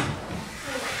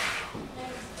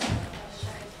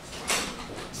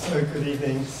 So good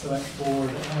evening, select board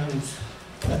and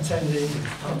attending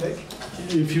public.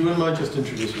 If you wouldn't mind just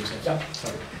introduce yourself. Yeah,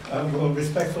 sorry. Well,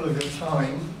 respectful of your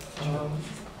time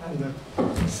and the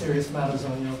serious matters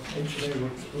on your plate today,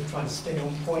 we'll try to stay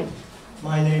on point.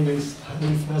 My name is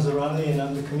Hanif Nazarali and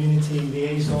I'm the community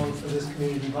liaison for this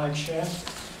community bike share.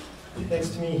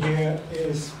 Next to me here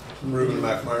is Ruben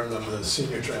McMartin. I'm the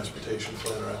Senior Transportation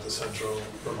Planner at the Central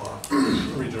Vermont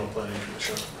Regional Planning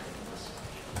Commission.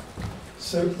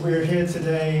 So we're here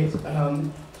today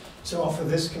to offer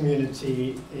this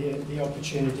community the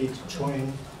opportunity to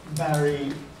join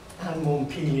Barry and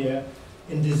Montpelier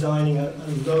in designing a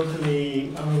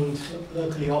locally owned,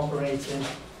 locally operated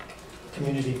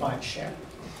community bike share.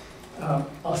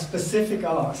 Our specific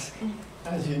ask,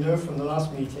 as you know from the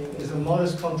last meeting, is a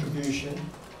modest contribution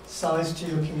sized to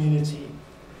your community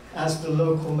as the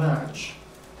local match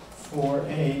for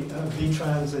a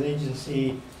V-Transit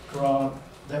agency grant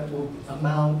that will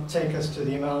take us to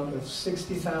the amount of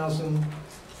 $60,000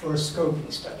 for a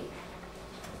scoping study.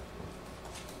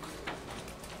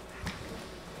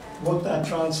 What that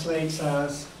translates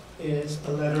as is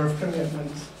a letter of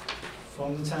commitment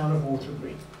from the town of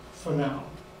Waterbury for now.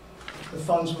 The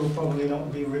funds will probably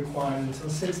not be required until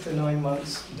 6 to 9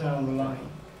 months down the line.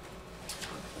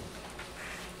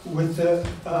 With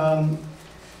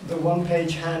the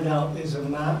one-page handout is a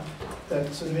map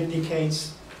that sort of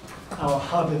indicates our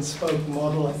hub and spoke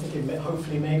model. I think it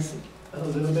hopefully makes a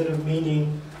little bit of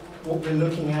meaning. What we're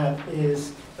looking at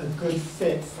is a good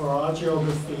fit for our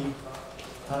geography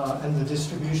and the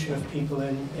distribution of people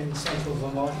in central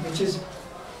Vermont, which is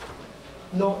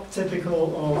not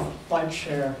typical of bike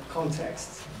share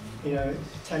contexts. You know, it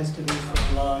tends to be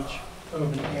from large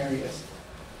urban areas.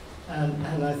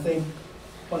 And I think,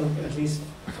 at least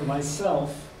for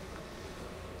myself,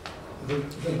 the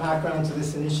background to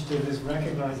this initiative is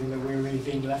recognizing that we're really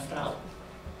being left out.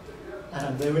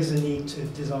 And there is a need to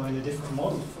design a different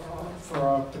model for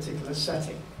our particular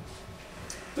setting.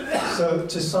 So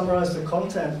to summarize the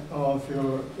content of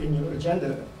in your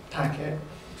agenda packet,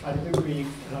 try to be brief,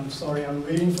 and I'm sorry I'm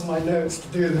reading from my notes to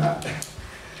do that,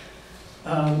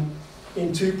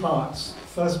 in 2 parts.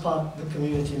 First part, the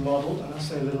community model, and I'll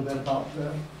say a little bit about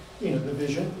the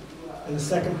vision. And the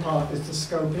second part is the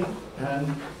scoping,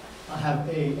 and I have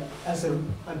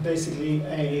I'm basically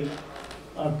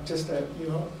you're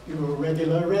a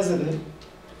regular resident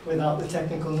without the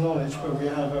technical knowledge, but we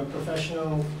have a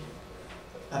professional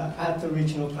at the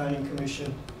Regional Planning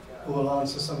Commission who will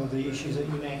answer some of the issues that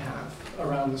you may have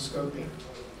around the scoping.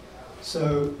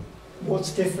 So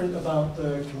what's different about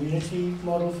the community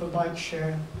model for bike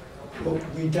share? Well,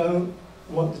 we don't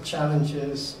want the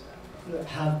challenges that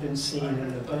have been seen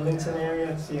in the Burlington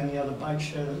area. It's the only other bike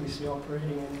share that we see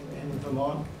operating in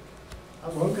Vermont. I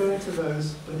won't go into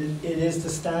those, but it is the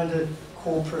standard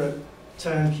corporate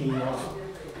turnkey model.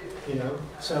 You know,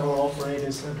 several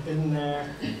operators have been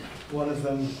there. One of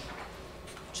them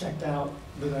checked out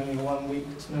with only 1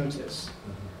 week's notice.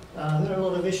 There are a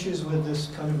lot of issues with this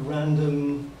kind of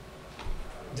random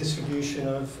distribution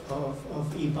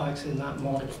of e-bikes in that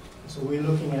model. So we're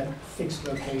looking at fixed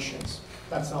locations.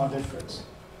 That's our difference.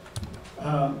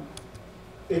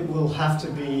 It will have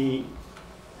to be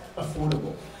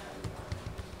affordable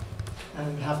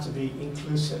and have to be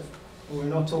inclusive. We're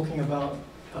not talking about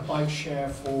a bike share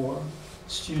for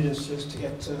students just to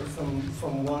get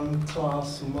from one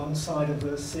class on one side of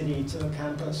the city to a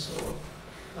campus or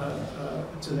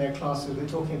to their classes. We're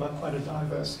talking about quite a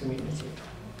diverse community.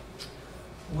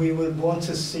 We would want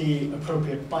to see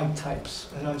appropriate bike types,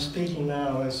 and I'm speaking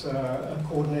now as a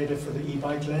coordinator for the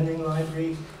e-bike lending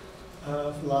library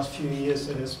for the last few years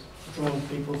that has drawn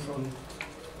people from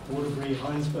Waterbury,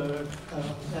 Heinsberg,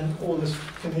 and all the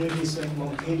communities that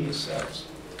Montpelier serves.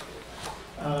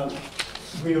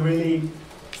 We're really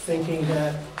thinking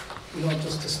that not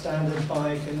just a standard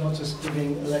bike and not just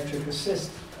giving electric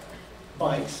assist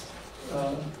bikes,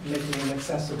 making them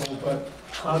accessible, but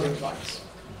cargo bikes.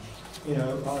 You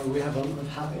know, we have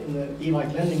in the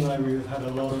e-bike lending library, we've had a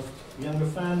lot of younger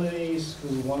families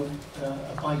who want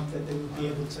a bike that they would be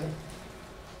able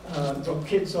to drop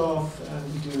kids off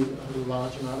and do a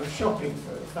large amount of shopping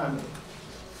for the family.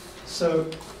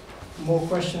 So, more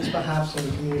questions perhaps on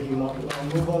the community model. I'll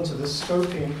move on to the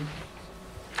scoping.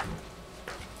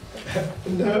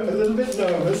 No, a little bit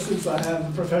nervous since I have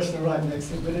the professional right next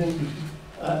to me,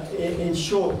 but in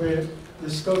short, the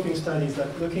scoping studies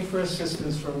that looking for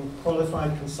assistance from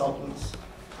qualified consultants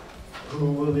who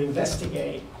will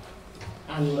investigate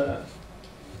and learn,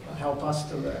 help us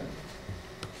to learn.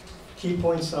 Key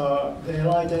points are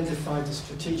they'll identify the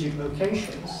strategic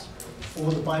locations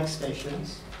for the bike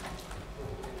stations,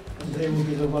 and they will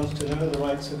be the ones to know the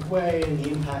rights of way and the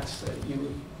impacts that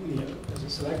you know, as a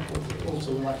select board, would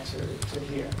also like to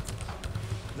hear.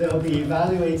 They'll be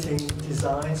evaluating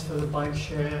designs for the bike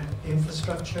share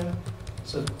infrastructure,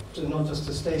 so not just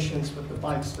the stations, but the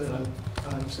bikes that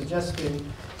I'm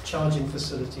suggesting, charging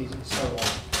facilities, and so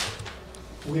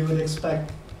on. We would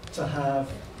expect to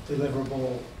have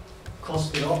deliverable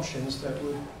costed options that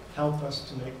would help us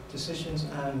to make decisions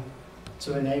and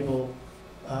to enable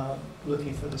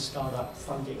looking for the startup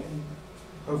funding, and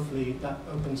hopefully that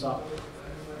opens up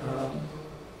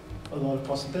a lot of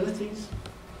possibilities.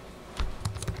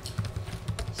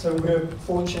 So we're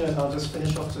fortunate, I'll just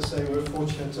finish off to say we're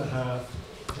fortunate to have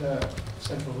the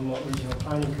Central Vermont Regional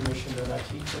Planning Commission that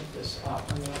actually took this up.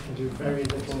 I mean, I can do very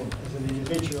little as an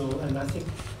individual, and I think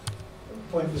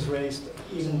the point was raised,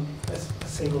 even as a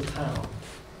single town.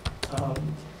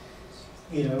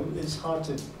 You know, it's hard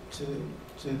to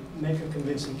make a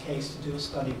convincing case to do a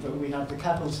study, but we have the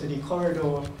capital city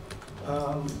corridor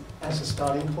as a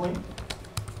starting point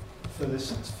for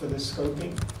this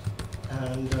scoping.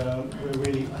 And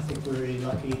I think we're really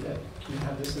lucky that you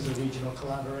have this as a regional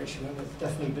collaboration, and it's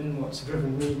definitely been what's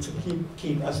driven me to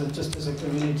keep just as a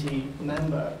community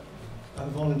member,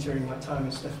 volunteering my time.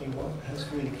 It's definitely what has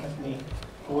really kept me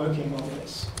working on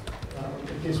this.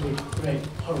 It gives me great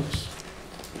hopes.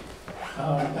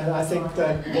 And I think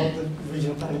that what the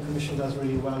Regional Planning Commission does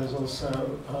really well is also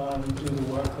do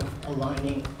the work of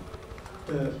aligning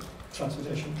the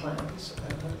transportation plans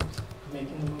and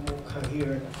making them more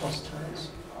coherent across towns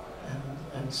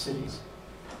and cities.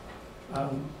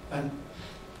 And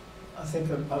I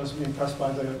think I was impressed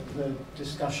by the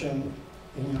discussion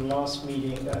in your last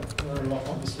meeting that there are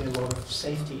obviously a lot of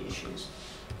safety issues.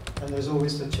 And there's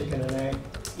always the chicken and egg,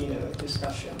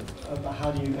 discussion about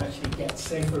how do you actually get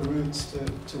safer routes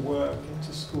to work and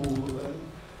to school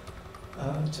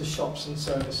and to shops and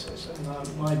services.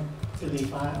 And my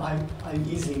belief, I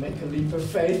easily make a leap of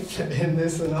faith in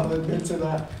this, and I'll admit to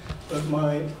that. But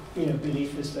my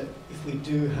belief is that if we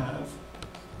do have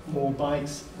more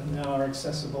bikes and they are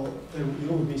accessible, then we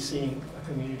will be seeing a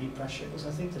community pressure, because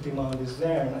I think the demand is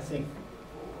there, and I think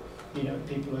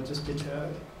people are just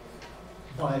deterred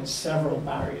by several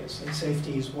barriers, and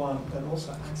safety is one, but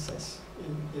also access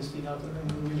is the other.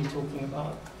 And we're really talking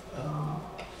about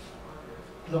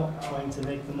not trying to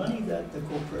make the money that the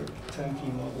corporate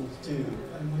turnkey models do.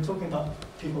 And we're talking about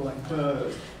people like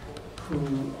Bird,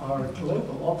 who are a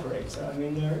global operator. I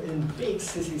mean, they're in big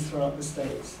cities throughout the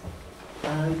States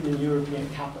and in European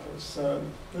capitals. So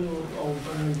little old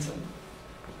Burlington,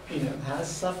 has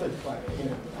suffered by,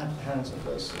 at the hands of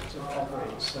those sorts of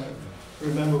operators. So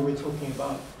remember, we're talking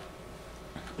about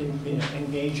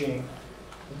engaging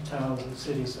the towns and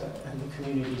cities and the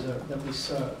communities that we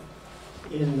serve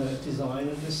in the design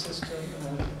of this system,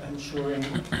 and ensuring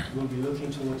we'll be looking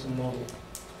towards a model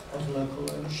of local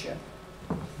ownership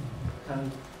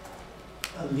and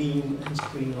a lean and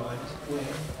streamlined way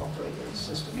of operating the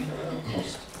system at a low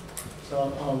cost. So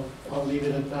I'll leave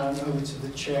it at that, over to the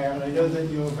chair. And I know that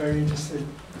you're very interested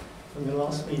from the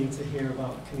last meeting to hear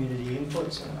about community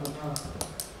inputs, and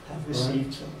I have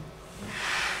received some.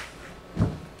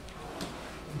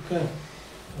 Okay.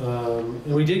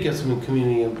 And we did get some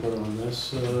community input on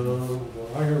this.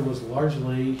 What I heard was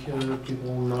largely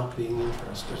people not being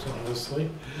interested, honestly.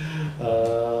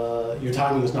 Your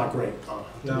timing was not great.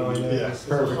 No, to be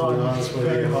perfectly honest with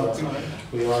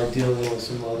you. We are dealing with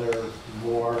some other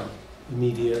more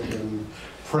immediate and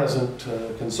present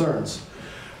concerns.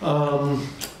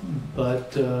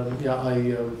 But yeah,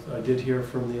 I did hear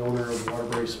from the owner of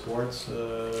Waterbury Sports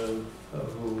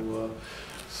who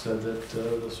said that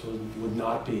this would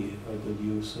not be a good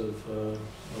use of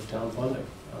town funding.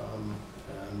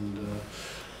 And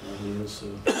he is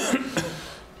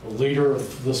a leader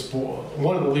of the sport,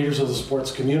 one of the leaders of the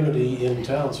sports community in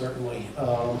town, certainly,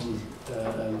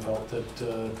 and felt that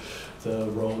the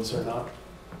roads are not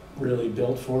really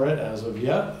built for it as of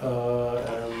yet,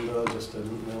 and just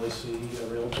didn't really see a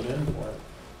real demand for it.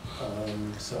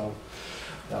 So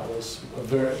that was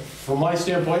from my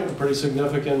standpoint, a pretty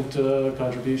significant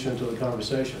contribution to the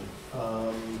conversation.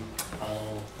 I'll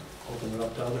open it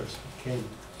up to others. King.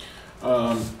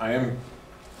 I am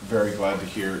very glad to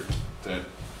hear that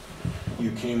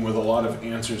you came with a lot of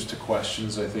answers to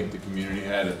questions I think the community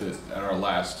had at our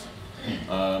last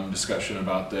discussion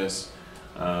about this,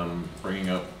 bringing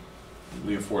up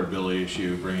the affordability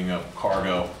issue, bringing up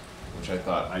cargo, which I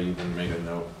thought I even made a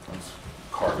note of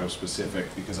cargo specific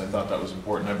because I thought that was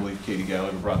important. I believe Katie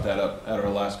Gallagher brought that up at our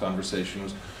last conversation,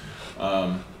 was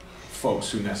folks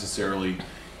who necessarily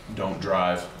don't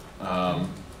drive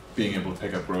being able to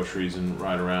pick up groceries and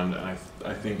ride around. And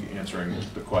I think answering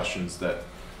the questions that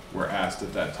were asked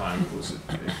at that time was, it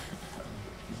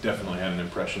definitely had an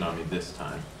impression on me this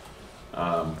time.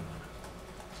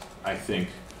 I think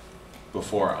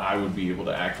before I would be able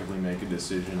to actively make a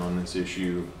decision on this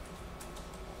issue,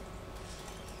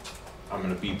 I'm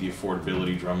going to beat the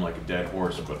affordability drum like a dead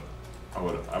horse, but I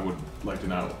would like to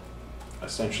know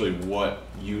essentially what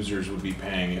users would be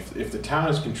paying. If the town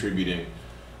is contributing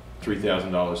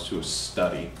 $3,000 to a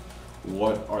study,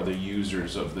 what are the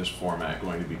users of this format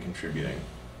going to be contributing,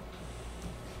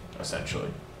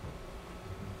 essentially?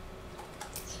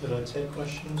 Should I take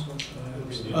questions or should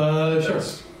I? Sure.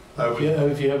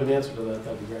 If you have an answer to that,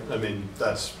 that'd be great. I mean,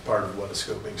 that's part of what a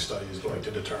scoping study is going to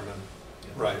determine,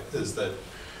 right? Is that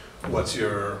what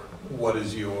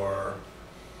is your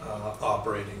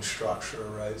operating structure,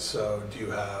 right? So do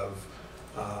you have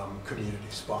community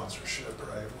sponsorship,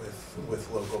 right, with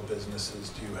local businesses?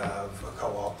 Do you have a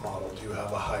co-op model? Do you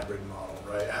have a hybrid model,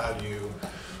 right? How do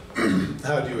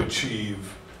you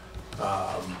achieve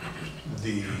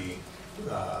the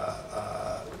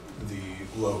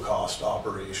low-cost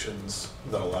operations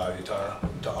that allow you to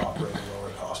operate a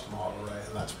lower-cost model, right?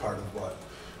 And that's part of what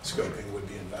scoping would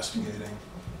be investigating.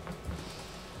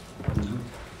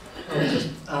 I'll just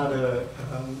add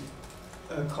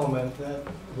a comment that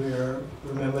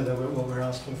remember that what we're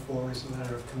asking for is a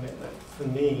matter of commitment. For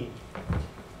me,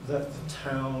 that the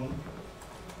town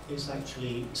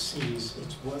sees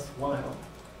it's worthwhile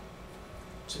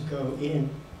to go in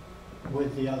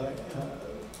with the other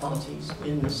parties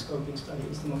in the scoping study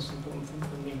is the most important thing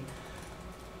for me.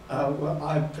 Well,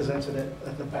 I presented it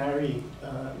at the Barry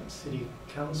City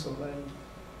Council, and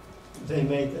they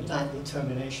made that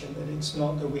determination that it's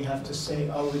not that we have to say,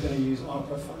 oh, we're going to use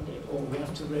ARPA funding, or we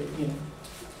have to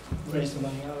raise the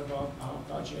money out of our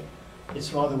budget.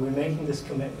 It's rather we're making this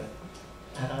commitment.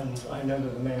 And I know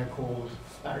that the mayor called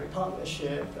Barry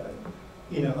Partnership,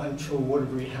 and I'm sure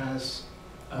Waterbury has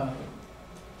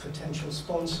potential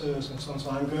sponsors and so on. So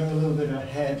I'm going a little bit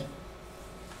ahead.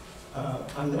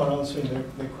 I'm not answering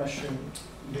the question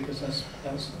because as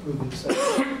Ruben said,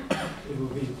 it will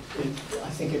be. I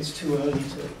think it's too early to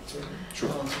answer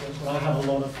it. But I have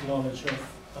a lot of knowledge of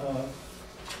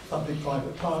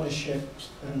public-private partnerships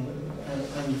and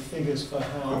the figures for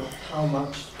how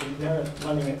much they're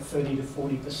running at 30 to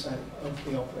 40% of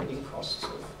the operating costs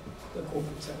of the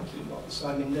corporate turnkey model. So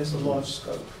I mean, there's a lot of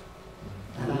scope,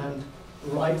 and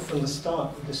right from the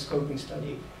start with the scoping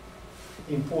study,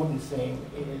 the important thing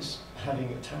is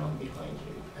having a town behind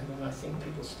you, and then I think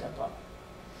people step up.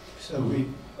 So we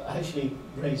actually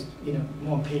raised,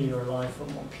 Montpelier Alive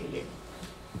from Montpelier,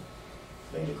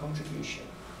 made a contribution.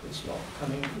 It's not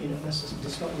coming,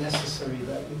 it's not necessary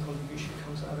that your contribution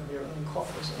comes out of your own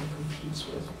coffers and competes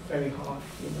with very hard,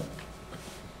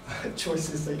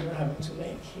 choices that you're having to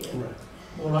make here. Right.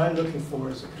 What I'm looking for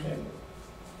is a commitment,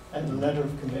 and the letter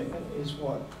of commitment is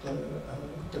what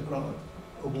the grant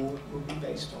award will be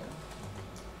based on.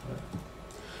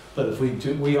 But if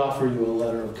we offer you a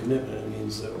letter of commitment, it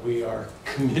means that we are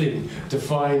committing to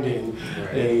finding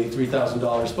a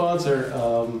 $3,000 sponsor.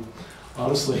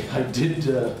 Honestly, I did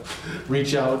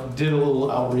reach out, did a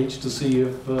little outreach to see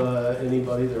if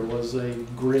there was a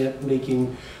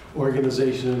grant-making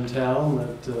organization in town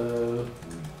that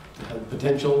had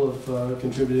potential of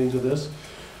contributing to this,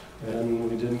 and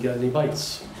we didn't get any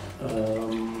bites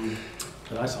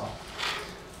that I saw.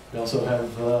 We also have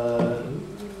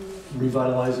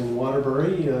Revitalizing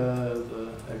Waterbury.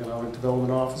 The Economic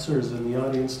Development Officer is in the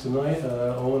audience tonight.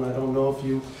 Owen, I don't know if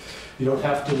you don't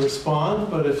have to respond,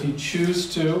 but if you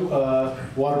choose to,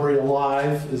 Waterbury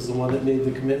Alive is the one that made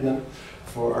the commitment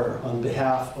on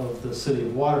behalf of the city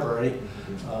of Waterbury.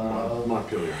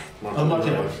 Montpelier.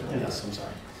 Montpelier, yes, I'm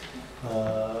sorry.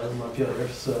 Montpelier,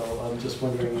 so I'm just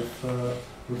wondering if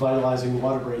Revitalizing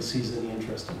Waterbury sees any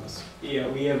interest in this. Yeah,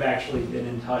 we have actually been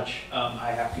in touch.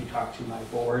 I have to talk to my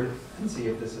board and see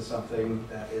if this is something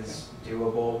that is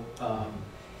doable.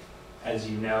 As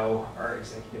you know, our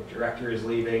executive director is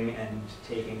leaving and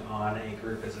taking on a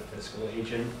group as a fiscal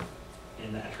agent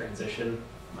in that transition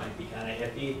might be kind of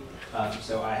iffy.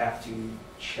 So I have to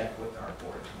check with our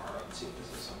board tomorrow and see if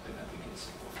this is something that we can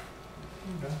support.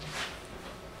 Okay.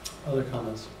 Other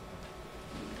comments?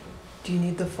 Do you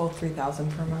need the full 3,000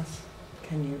 from us?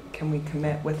 Can we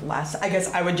commit with less? I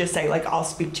guess I would just say, I'll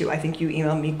speak to, I think you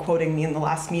emailed me quoting me in the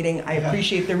last meeting. I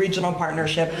appreciate the regional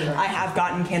partnership. I have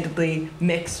gotten candidly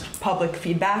mixed public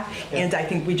feedback, and I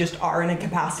think we just are in a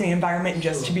capacity environment. And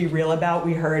just to be real about,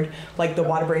 we heard the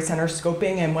Waterbury Center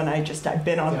scoping, and when I've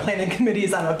been on planning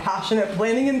committees, I'm a passionate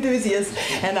planning enthusiast,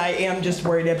 and I am just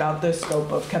worried about the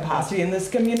scope of capacity in this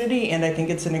community, and I think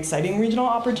it's an exciting regional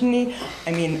opportunity.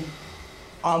 I mean,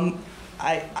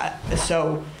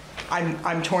 so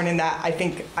I'm torn in that. I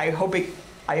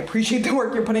appreciate the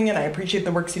work you're putting in. I appreciate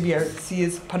the work CBRC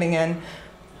is putting in.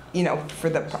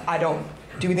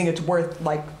 Do we think it's worth,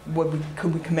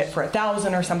 could we commit for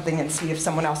 1,000 or something and see if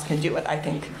someone else can do it? I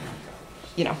think,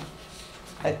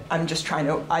 I'm just trying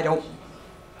to,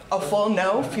 a full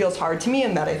no feels hard to me,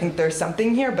 in that I think there's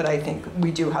something here, but I think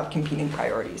we do have competing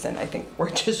priorities, and I think we're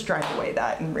just trying to weigh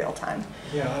that in real time.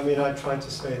 Yeah, I mean, I tried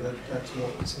to say that that's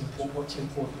what's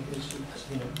important is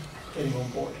getting on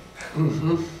board.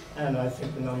 Mm-hmm. And I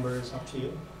think the number is up to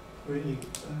you, really.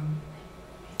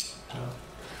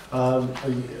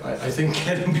 I think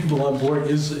getting people on board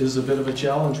is a bit of a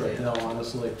challenge right now,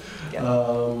 honestly. Yeah.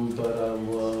 But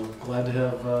I'm glad to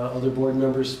have other board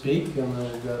members speak, and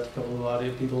then we've got a couple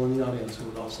of people in the audience who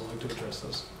would also like to address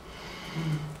this.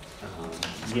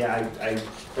 Yeah, I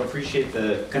appreciate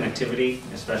the connectivity,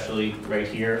 especially right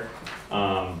here.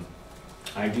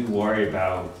 I do worry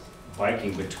about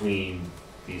biking between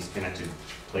these connected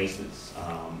places.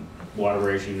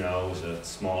 Waterbury, as you know, is a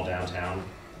small downtown.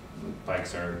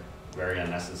 Bikes are very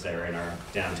unnecessary in our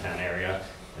downtown area.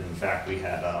 And in fact, we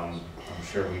had, I'm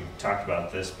sure we talked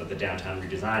about this, but the downtown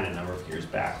redesign a number of years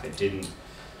back that didn't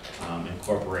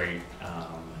incorporate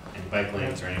any bike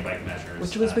lanes or any bike measures.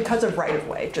 Which was because of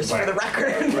right-of-way, just for the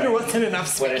record. Right. There wasn't enough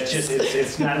space. But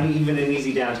it's not even an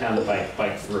easy downtown to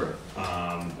bike through.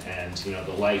 And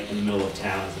the light in the middle of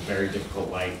town is a very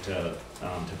difficult light to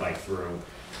bike through.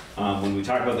 When we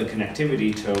talk about the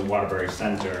connectivity to Waterbury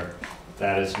Center,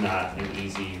 that is not an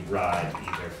easy ride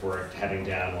either. If we're heading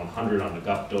down 100 on the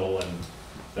Guptill, and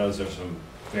those are some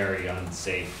very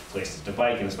unsafe places to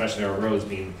bike, and especially our roads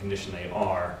being the condition they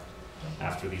are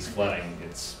after these flooding,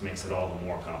 it makes it all the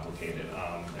more complicated.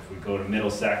 If we go to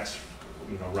Middlesex,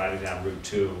 riding down Route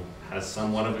 2 has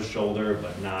somewhat of a shoulder,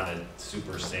 but not a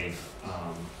super safe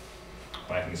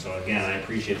biking. So again, I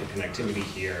appreciate the connectivity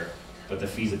here, but the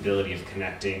feasibility of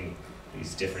connecting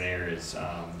these different areas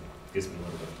gives me a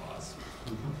little bit of pause.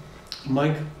 Mm-hmm.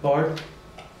 Mike Bard?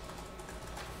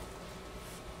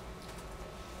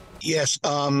 Yes,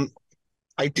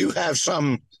 I do have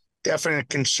some definite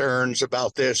concerns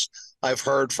about this. I've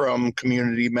heard from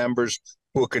community members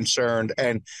who are concerned,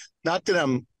 and not that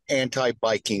I'm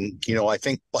anti-biking. I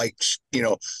think bikes,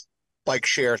 bike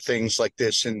share things like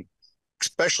this, and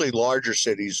especially larger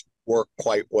cities work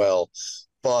quite well.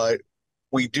 But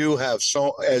we do have,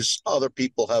 so as other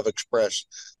people have expressed,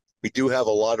 we do have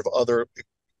a lot of other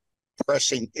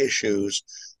pressing issues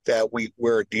that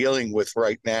we're dealing with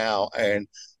right now. And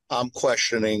I'm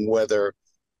questioning whether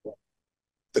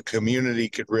the community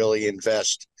could really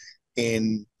invest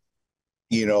in,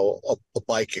 you know, a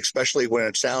bike, especially when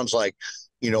it sounds like,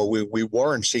 you know, we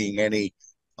weren't seeing any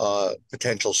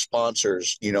potential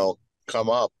sponsors, you know, come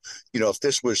up. You know, if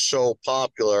this was so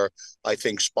popular, I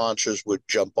think sponsors would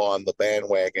jump on the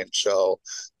bandwagon. So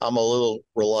I'm a little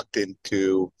reluctant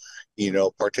to, you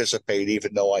know, participate,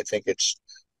 even though I think it's,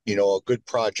 you know, a good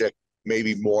project,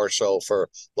 maybe more so for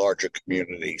larger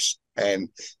communities. And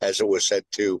as it was said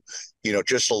too, you know,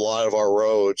 just a lot of our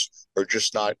roads are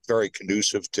just not very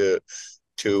conducive to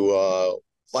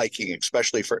biking,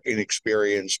 especially for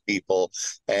inexperienced people.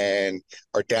 And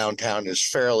our downtown is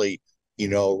fairly, you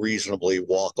know, reasonably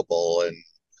walkable, and,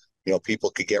 you know,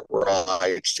 people could get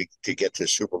rides to get to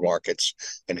supermarkets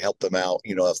and help them out,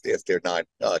 you know, if they're not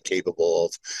capable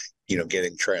of, you know,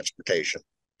 getting transportation.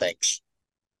 Thanks.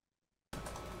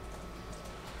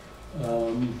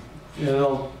 And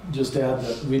I'll just add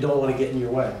that we don't want to get in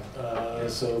your way,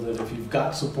 so that if you've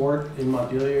got support in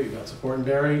Montpelier, you've got support in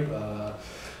Barry,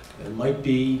 it might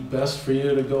be best for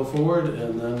you to go forward,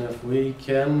 and then if we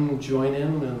can join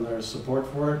in and there's support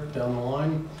for it down the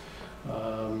line,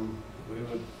 we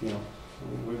would, you know,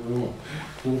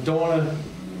 we don't want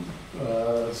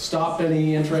to stop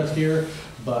any interest here,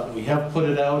 but we have put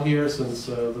it out here since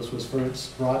this was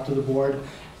first brought to the board,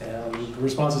 and the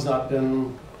response has not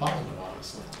been positive,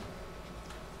 honestly.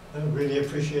 I really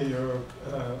appreciate your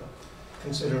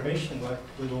consideration, like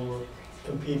we'll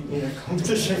compete in a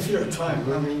competition for your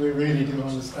time. I mean, we really do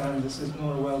understand this is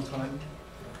not a well-timed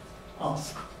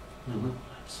ask.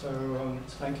 So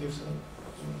thank you for the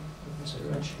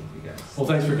consideration. Well,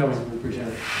 thanks for coming. We appreciate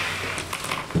it.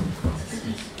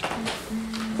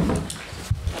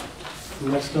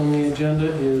 Next on the agenda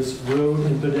is road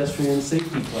and pedestrian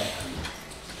safety plan.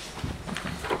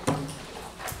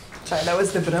 Sorry, that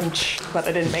was the ba-dum-tsh, but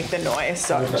I didn't make the noise,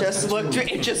 so it just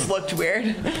looked weird.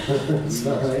 It's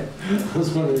all right. I was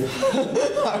wondering,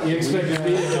 you expected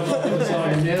me to come up with a song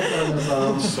and dance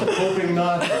on this, hoping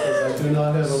not, because I do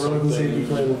not have a road and safety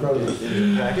plan in front of me.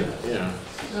 In the packet? Yeah.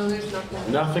 No, there's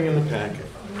nothing. Nothing in the packet.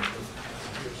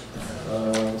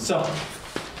 So,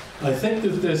 I think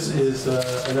that this is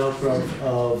an outgrowth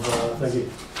of, thank you.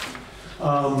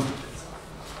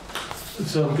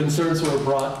 Some concerns were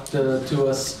brought to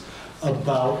us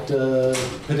about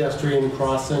pedestrian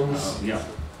crossings. Maybe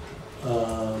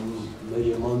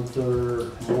a month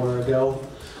or more ago.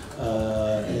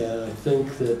 And I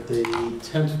think that the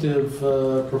tentative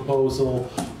proposal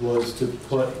was to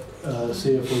put,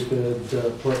 see if we could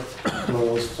put one of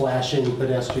those flashing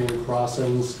pedestrian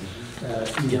crossings at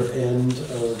either end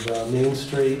of Main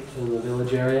Street in the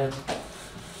village area.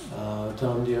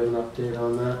 Tom, do you have an update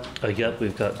on that? Yep,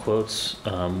 we've got quotes.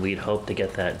 We'd hope to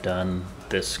get that done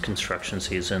this construction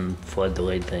season. Flood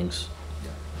delayed things,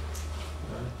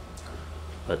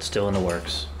 but still in the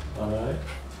works. All right.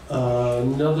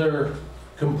 Another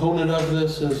component of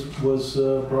this was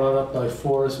brought up by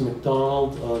Forrest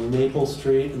McDonald on Maple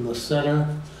Street in the center,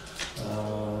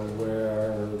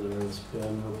 where there's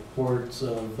been reports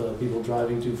of people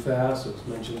driving too fast. It was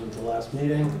mentioned at the last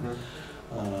meeting.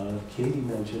 Katie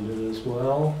mentioned it as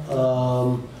well.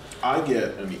 I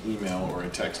get an email or a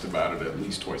text about it at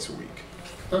least twice a week.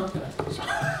 Okay.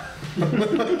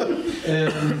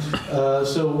 And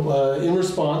so in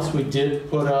response, we did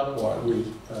put up,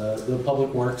 the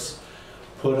Public Works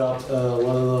put up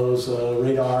one of those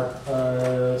radar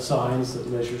signs that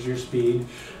measures your speed,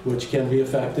 which can be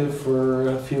effective for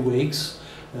a few weeks,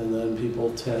 and then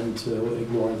people tend to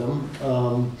ignore them.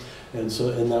 And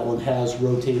that one has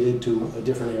rotated to a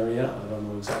different area. I don't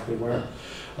know exactly where.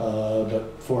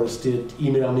 But Forrest did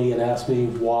email me and ask me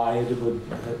why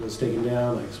it was taken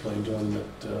down. I explained to him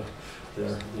that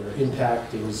their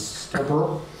impact is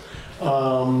temporal.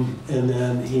 And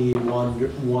then he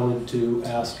wanted to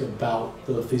ask about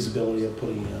the feasibility of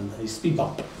putting in a speed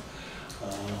bump,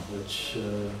 which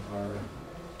our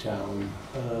town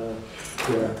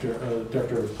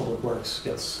director of Public Works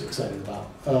gets excited about.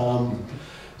 I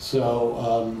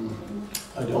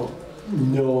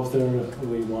don't know if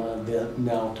we want to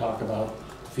now talk about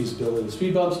feasibility of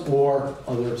speed bumps or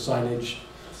other signage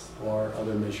or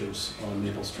other measures on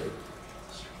Maple Street.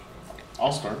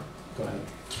 I'll start. Go ahead.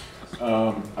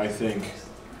 I think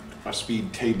a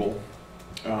speed table.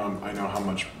 I know how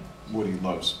much Woody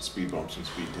loves speed bumps and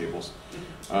speed tables,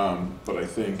 but I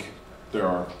think there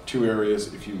are two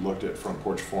areas. If you looked at Front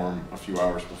Porch Forum a few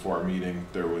hours before our meeting,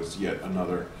 there was yet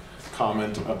another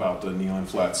comment about the Nealon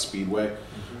Flats Speedway.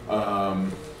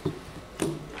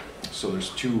 So there's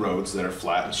two roads that are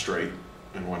flat and straight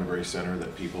in Waterbury Center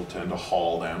that people tend to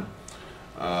haul down.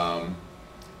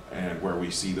 And where we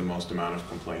see the most amount of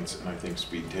complaints, and I think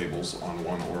speed tables on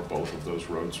one or both of those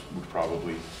roads would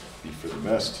probably be for the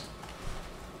best.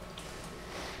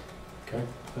 Okay,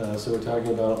 so we're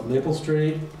talking about Maple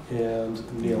Street and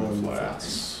Nealon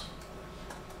Flats. Flats.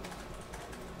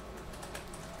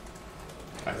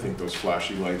 I think those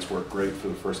flashy lights work great for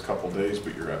the first couple days,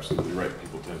 but you're absolutely right.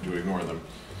 People tend to ignore them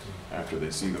after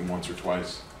they see them once or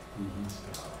twice.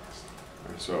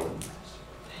 So,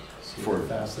 for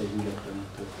fast they can get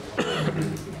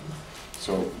them.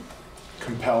 So,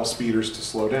 compel speeders to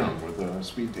slow down with a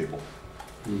speed table.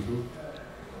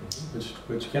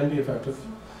 Which can be effective.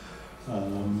 I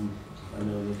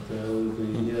know that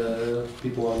the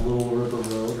people on Little River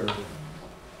Road are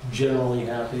generally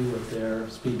happy with their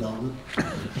speed bump.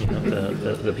 You know,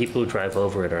 the people who drive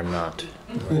over it are not.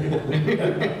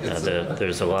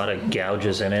 There's a lot of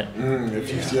gouges in it.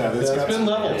 It's been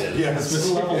leveled. Yeah, it's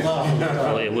been leveled off.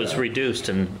 Well, it was reduced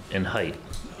in height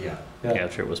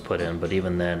after it was put in, but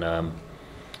even then, I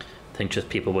think just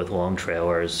people with long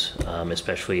trailers,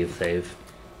 especially if they've,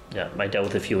 I dealt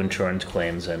with a few insurance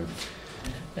claims and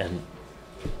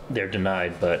they're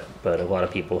denied, but a lot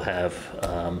of people have,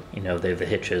 they have the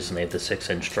hitches and they have the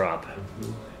 6-inch drop.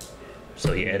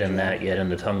 So you add in that, you add in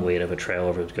the tongue weight of a trailer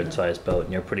over a good sized boat,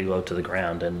 and you're pretty low to the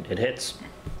ground, and it hits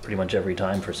pretty much every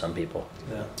time for some people.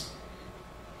 Yeah.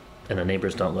 And the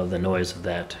neighbors don't love the noise of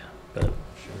that, but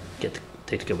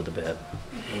take the good with the bad.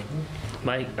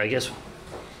 I guess,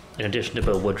 in addition to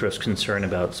Bill Woodruff's concern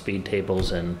about speed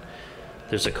tables, and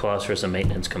there's a cost, there's a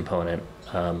maintenance component.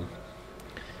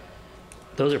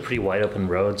 Those are pretty wide open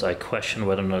roads. I question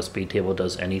whether or not a speed table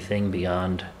does anything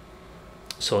beyond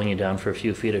slowing you down for a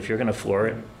few feet. If you're going to floor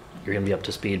it, you're going to be up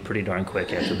to speed pretty darn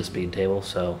quick after the speed table.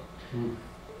 So,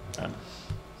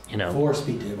 4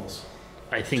 speed tables.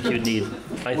 I think you'd need.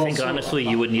 I think honestly,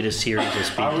 you would need a series of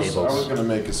speed tables. I was going to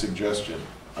make a suggestion,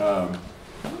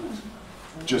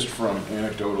 just from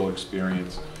anecdotal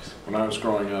experience. When I was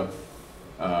growing up,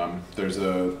 there's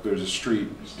a street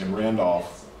in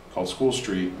Randolph called School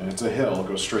Street, and it's a hill. It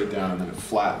goes straight down, and then it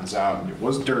flattens out, and it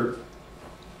was dirt.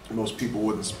 Most people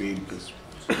wouldn't speed because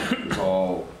it was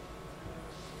all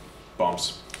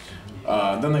bumps.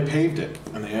 Then they paved it,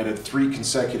 and they added 3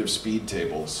 consecutive speed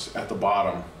tables at the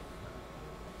bottom.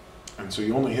 And so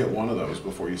you only hit one of those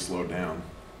before you slowed down.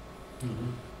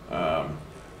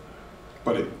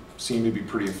 But it seemed to be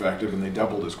pretty effective, and they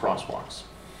doubled as crosswalks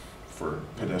for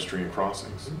pedestrian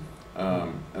crossings.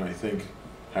 And I think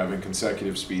having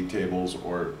consecutive speed tables,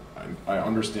 or I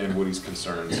understand Woody's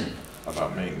concerns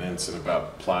about maintenance and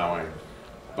about plowing,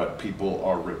 but people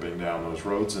are ripping down those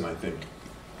roads, and I think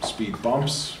speed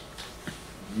bumps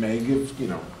may give,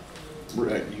 you're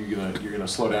gonna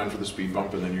slow down for the speed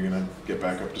bump, and then you're gonna get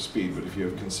back up to speed. But if you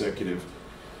have consecutive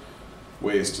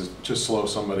ways to slow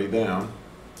somebody down,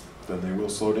 then they will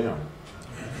slow down.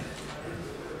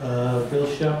 Bill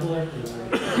Shepler?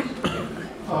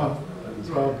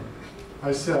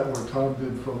 I sat where Tom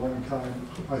did for a long time.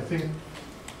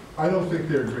 I don't think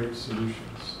they're great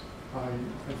solutions. I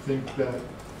think that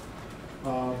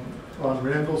on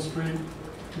Randall Street,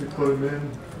 we put them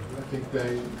in. I think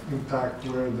they impact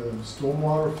where the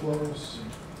stormwater flows.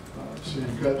 So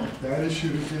you've got that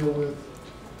issue to deal with.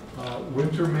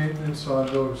 Winter maintenance on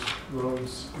those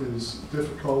roads is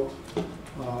difficult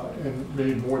and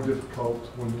made more difficult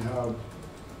when you have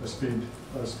a speed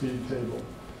table.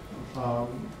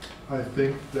 I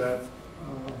think that,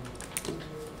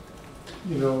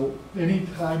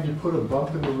 anytime you put a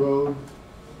bump in the road,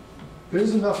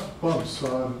 there's enough bumps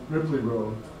on Ripley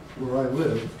Road where I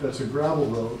live, that's a gravel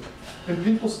road, and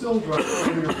people still drive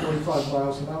 40 or 45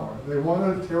 miles an hour. They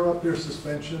want to tear up their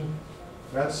suspension,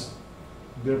 that's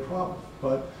their problem.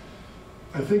 But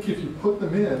I think if you put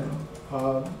them in,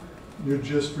 you're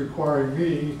just requiring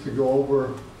me to go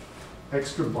over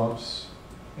extra bumps,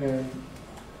 and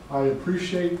I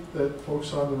appreciate that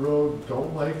folks on the road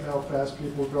don't like how fast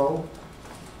people go.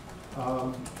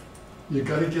 You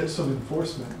got to get some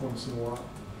enforcement once in a while,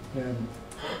 and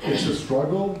it's a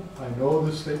struggle. I know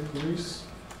the state police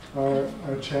are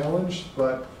challenged,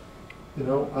 but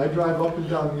I drive up and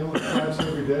down Nealon Flats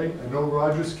every day. I know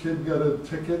Roger's kid got a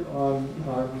ticket on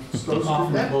Stowe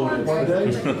Street one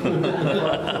day.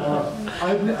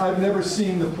 I've never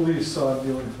seen the police on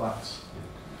Nealon Flats.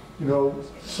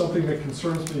 Something that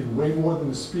concerns me way more than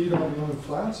the speed on Nealon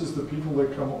Flats is the people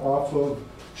that come off of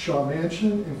Shaw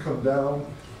Mansion and come down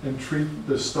and treat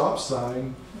the stop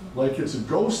sign like it's a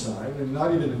go sign and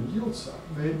not even a yield sign.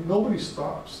 Nobody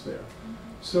stops there.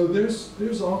 So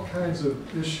there's all kinds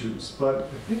of issues, but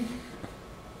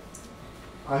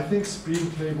I think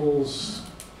speed tables,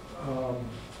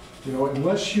 you know,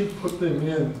 unless you put them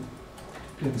in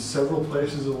several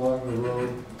places along the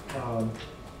road,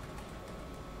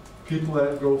 people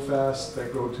that go fast,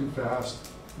 that go too fast,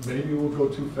 maybe will go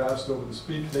too fast over the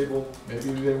speed table,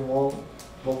 maybe they won't,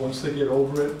 but once they get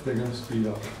over it, they're gonna speed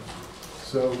up.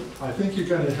 So I think you're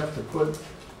gonna have to put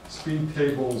speed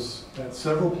tables at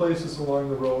several places along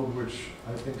the road, which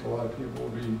I think a lot of people will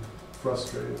be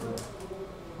frustrated with.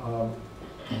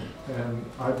 And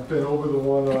I've been over the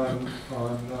one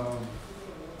on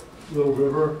Little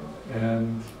River,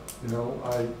 and you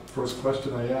know, first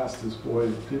question I asked is,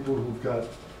 boy, people who've got,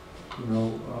 you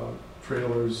know,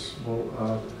 trailers,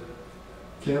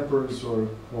 campers or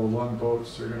long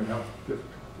boats are going to have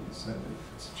difficulties, and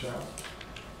it's a challenge.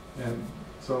 And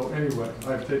so anyway,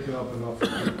 I've taken up enough of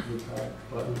the time,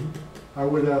 but I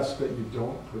would ask that you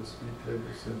don't put speed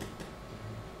tables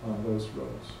on those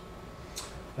roads.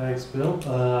 Thanks, Bill.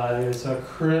 It's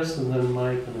Chris, and then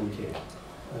Mike, and then Kate.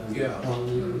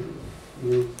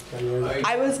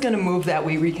 I was going to move that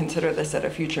we reconsider this at a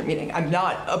future meeting. I'm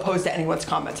not opposed to anyone's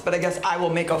comments, but I guess I will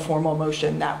make a formal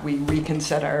motion that we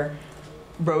reconsider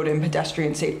road and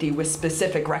pedestrian safety with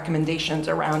specific recommendations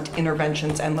around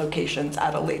interventions and locations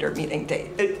at a later meeting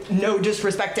date. No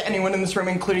disrespect to anyone in this room,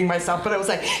 including myself, but I was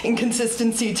like, in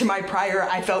consistency to my prior,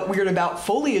 I felt weird about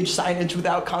foliage signage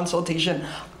without consultation.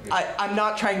 I'm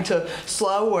not trying to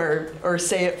slow or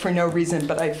say it for no reason,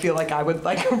 but I feel like I would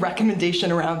like a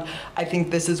recommendation around, I think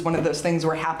this is one of those things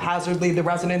where haphazardly the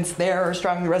residents there are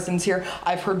strong, the residents here.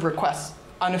 I've heard requests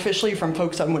unofficially from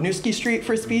folks on Winooski Street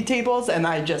for speed tables, and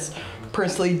I just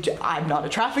personally, I'm not a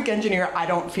traffic engineer. I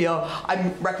don't feel,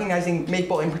 I'm recognizing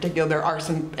Maple in particular, there are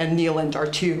some, and Neeland are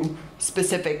two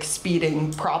specific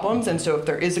speeding problems, and so if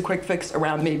there is a quick fix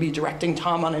around maybe directing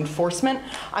Tom on enforcement,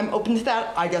 I'm open to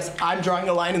that. I guess I'm drawing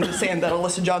a line in the sand that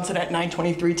Alyssa Johnson at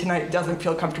 9:23 tonight doesn't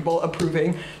feel comfortable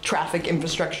approving traffic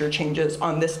infrastructure changes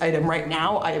on this item right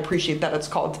now. I appreciate that it's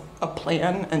called a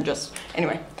plan, and just,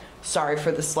 anyway, sorry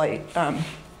for the slight.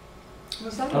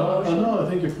 Was that no, I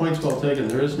think your point's well taken.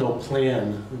 There is no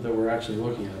plan that we're actually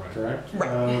looking at, correct?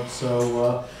 Right.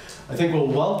 So I think we'll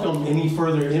welcome any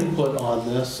further input on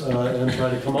this and try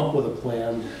to come up with a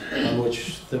plan on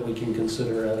which that we can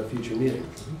consider at a future meeting.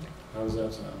 How does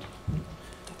that sound?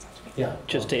 Yeah.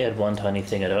 Just to add one tiny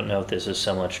thing, I don't know if this is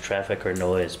so much traffic or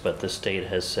noise, but the state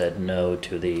has said no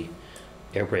to the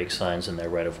air brake signs in their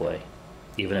right-of-way.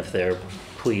 Even if they're,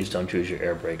 please don't use your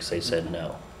air brakes, they said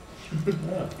no.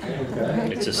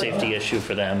 Okay. It's a safety issue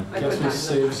for them. I guess we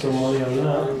save some money on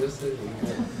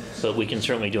that. But we can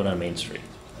certainly do it on Main Street.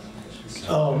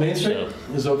 Oh, Main Street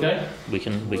is okay? We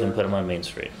can put them on Main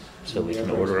Street. So we can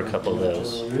order a couple of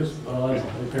those.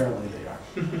 Apparently they are.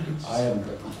 I haven't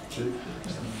heard them.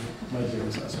 My dear,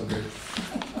 is not so good.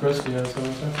 Chris, do you have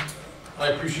something to say? I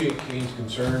appreciate Kane's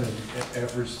concern and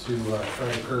efforts to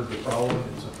try to curb the problem.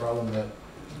 It's a problem that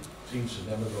seems to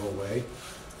never go away.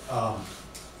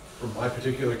 For my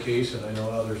particular case, and I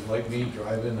know others like me,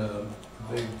 driving a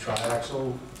big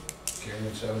triaxle,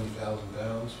 carrying 70,000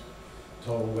 pounds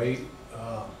total weight,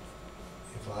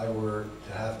 if I were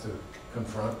to have to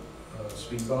confront a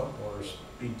speed bump or a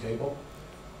speed table,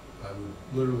 I would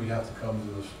literally have to come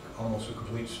to almost a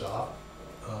complete stop.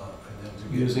 And then to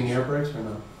get using air brakes or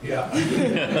no? Yeah.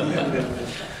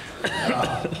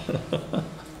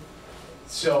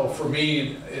 So for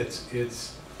me,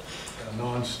 it's a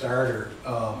non-starter.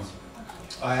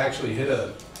 I actually hit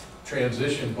a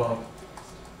transition bump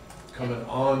coming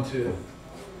onto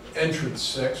entrance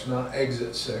 6, not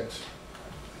exit 6.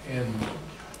 And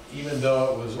even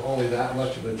though it was only that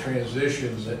much of a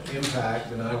transition, the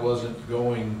impact, and I wasn't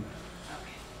going,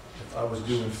 if I was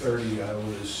doing 30, I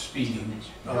was speeding.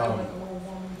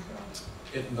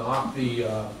 It knocked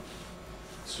the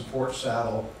support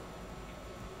saddle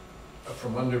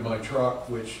from under my truck,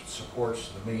 which supports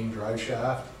the main drive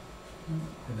shaft,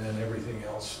 and then everything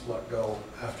else let go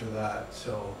after that.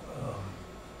 So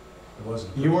it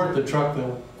wasn't. You weren't the truck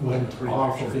that went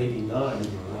off of 89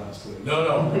 last week. No.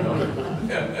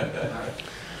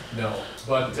 No,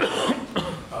 but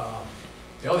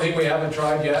the only thing we haven't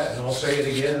tried yet, and I'll say it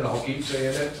again, and I'll keep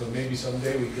saying it, so maybe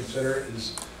someday we consider it,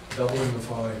 is doubling the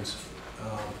fines.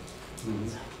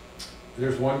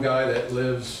 There's one guy that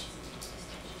lives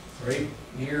right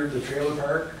near the trailer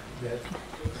park that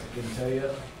I can tell you,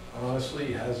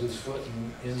 honestly, has his foot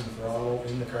in the throttle,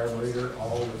 in the carburetor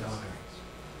all the time.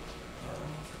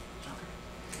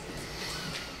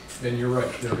 And you're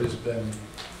right, there has been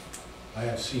I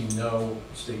have seen no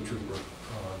state trooper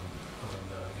on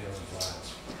Galen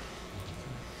Flats.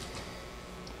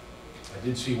 I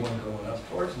did see one going up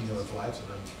towards Galen Flats, and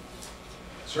I'm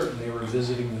certain they were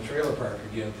visiting the trailer park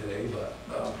again today, but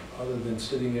other than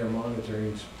sitting there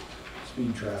monitoring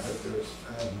speed traffic,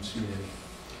 I haven't seen any,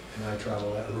 and I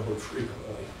travel that road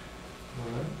frequently.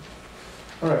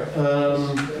 All right,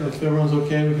 if everyone's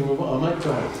okay, we can move on. Mike,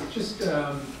 go ahead. Just,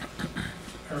 are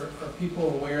people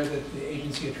aware that the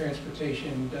Agency of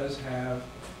Transportation does have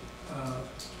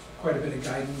quite a bit of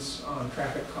guidance on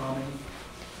traffic calming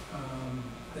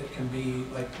that can be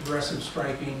like aggressive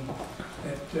striping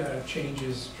that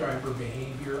changes driver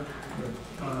behavior?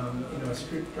 It's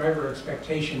driver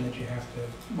expectation that you have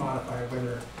to modify,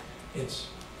 whether it's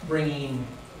bringing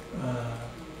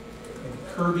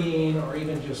curbing or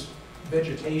even just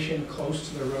vegetation close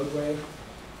to the roadway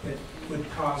that would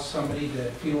cause somebody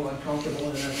to feel uncomfortable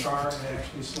in their car and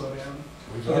actually slow down.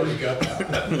 We've already got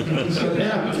that.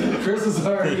 Yeah, Chris has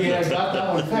already got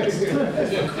that one fixed.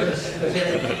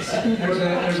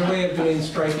 There's a way of doing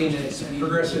striping at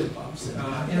progressive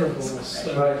intervals.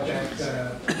 So right.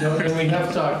 And we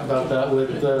have talked about that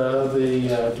with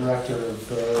the director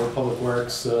of Public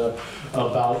Works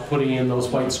about putting in those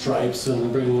white stripes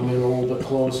and bringing them in a little bit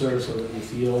closer so that you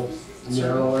feel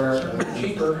narrower.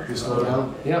 Cheaper. You slow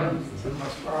down. Yeah.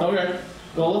 Okay.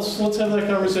 Well, let's have that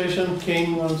conversation. Kane,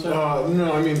 you want to say?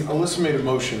 No, I mean, Alyssa made a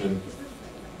motion and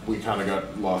we kind of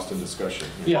got lost in discussion.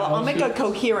 Yeah, well, I'll make a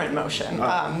coherent motion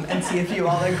and see if you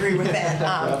all agree with it.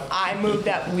 I move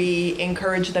that we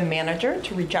encourage the manager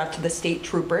to reach out to the state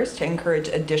troopers to encourage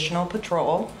additional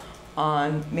patrol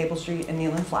on Maple Street and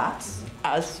Nealon Flats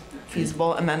as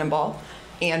feasible, amenable,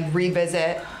 and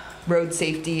revisit road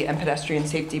safety and pedestrian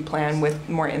safety plan with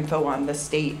more info on the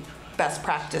state best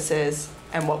practices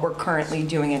and what we're currently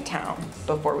doing in town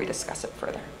before we discuss it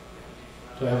further.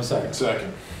 Do I have a second?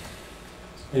 Second.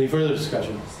 Any further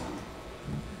discussion?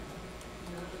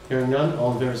 Hearing none,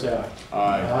 all in favor say aye.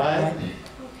 Aye.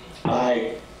 Aye.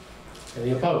 Aye.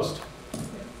 Any opposed?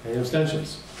 Any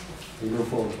abstentions? We move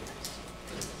forward.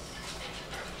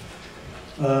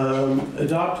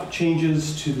 Adopt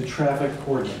changes to the traffic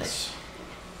ordinance.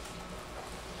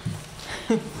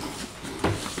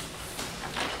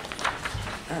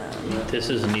 This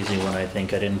is an easy one, I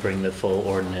think. I didn't bring the full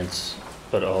ordinance,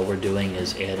 but all we're doing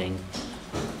is adding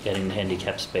the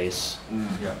handicap space.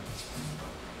 Yeah.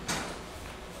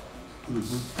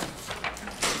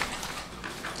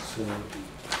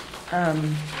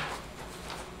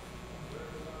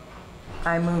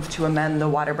 I move to amend the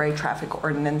Waterbury traffic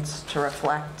ordinance to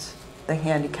reflect the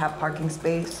handicap parking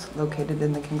space located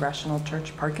in the Congressional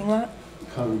Church parking lot.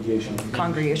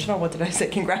 Congregational, what did I say?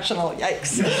 Congressional,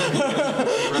 yikes. Do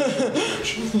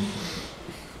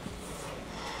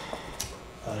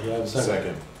you have a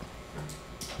second?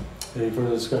 Any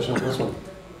further discussion on this one?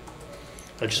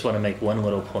 I just want to make one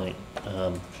little point.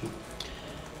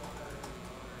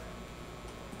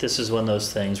 This is one of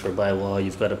those things where by law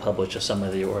you've got to publish a summary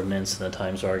of the ordinance in the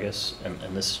Times-Argus, and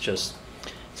this is just,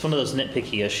 it's one of those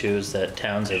nitpicky issues that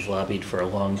towns have lobbied for a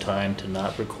long time to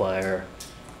not require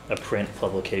a print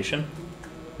publication.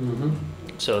 Mm-hmm.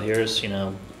 So here's,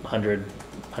 100,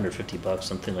 150 bucks,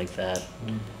 something like that.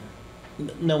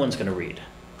 No one's going to read.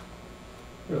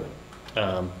 Really?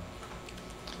 I'll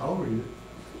read it.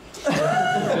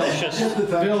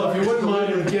 Bill, if you wouldn't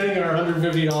mind getting our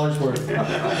 $150 worth.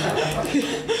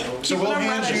 So we'll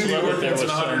hand you the ordinance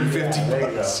and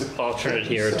 $150. Alternate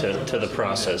here to the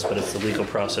process, but it's the legal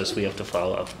process we have to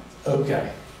follow.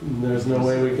 Okay. There's no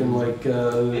way we can get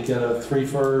a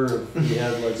threefer if we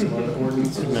had some other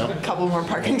ordinances? No. A couple more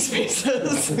parking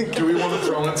spaces. Do we want to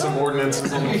throw in some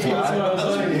ordinances on the fly? That's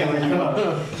what I'm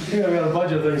saying. I've got a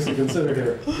bunch of things to consider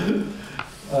here.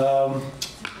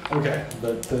 Okay,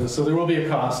 but so there will be a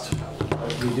cost.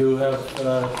 We do have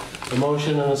a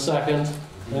motion and a second.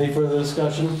 Any further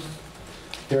discussion?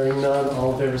 Hearing none,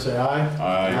 all in favor say aye.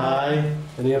 Aye. Aye.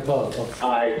 Any opposed? Oh,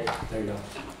 Aye. there you go.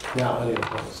 Now, any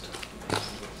opposed?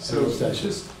 So just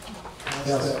ask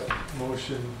that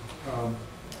motion,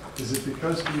 is it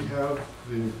because we have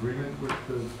the agreement with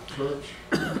the church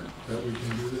that we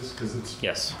can do this? Because it's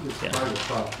private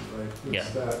property, right? Yeah.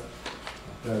 It's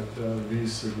that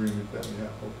lease agreement that we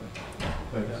have open.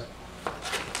 Thanks.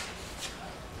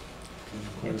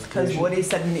 It's because Woody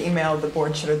said in the email the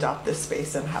board should adopt this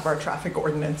space and have our traffic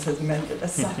ordinances amended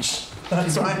as such.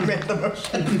 That's why I made the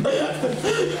motion.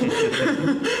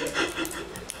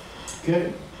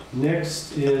 Okay.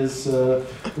 Next is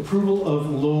approval of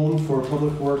loan for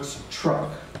Public Works truck.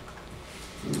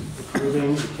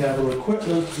 Approving the capital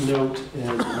equipment note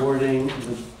and awarding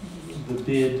the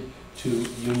bid to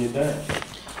Union Bank.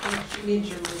 She needs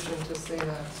your motion to say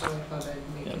that, so I thought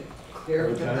I'd make it clear,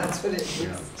 but Okay. that's what it is.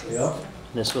 Yep.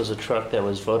 This was a truck that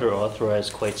was voter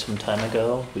authorized quite some time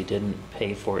ago. We didn't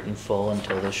pay for it in full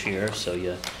until this year, so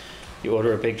you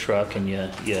order a big truck and you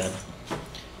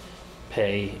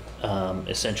pay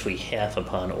essentially half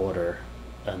upon order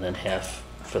and then half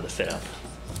for the fit out.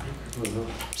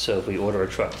 So if we order a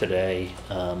truck today,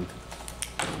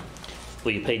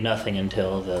 well, you pay nothing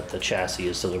until the chassis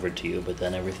is delivered to you, but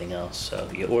then everything else. So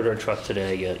you order a truck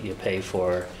today, you pay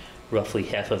for roughly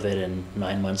half of it in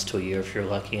 9 months to a year if you're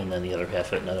lucky, and then the other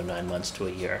half it another 9 months to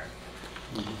a year.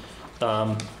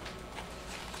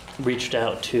 Reached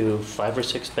out to 5 or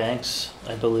 6 banks,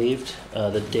 I believed.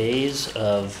 The days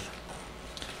of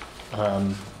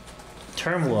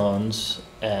term loans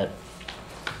at,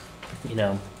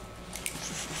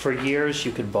 for years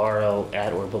you could borrow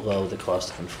at or below the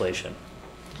cost of inflation.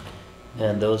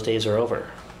 And those days are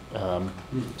over.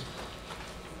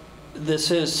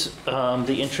 This is,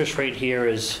 the interest rate here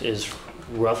is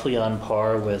roughly on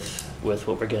par with what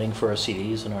we're getting for our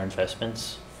CDs and our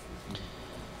investments.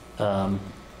 What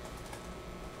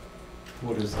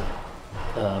is that?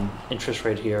 Interest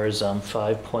rate here is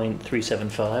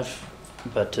 5.375.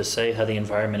 But to say how the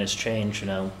environment has changed,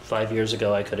 5 years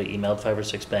ago I could have emailed 5 or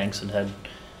 6 banks and had a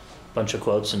bunch of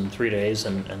quotes in 3 days,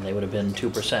 and they would have been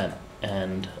 2%.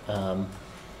 And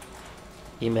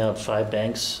emailed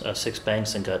 6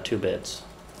 banks, and got 2 bids.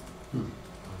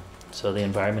 So the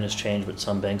environment has changed, but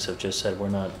some banks have just said we're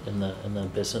not in the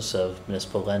business of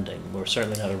municipal lending. We're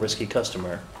certainly not a risky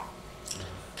customer.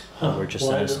 We're just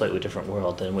in a slightly different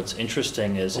world. And what's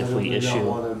interesting is if we issue. Why don't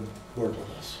they not want to work with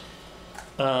us?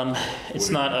 It's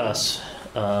not us.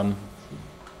 I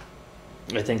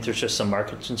think there's just some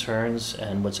market concerns,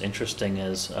 and what's interesting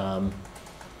is,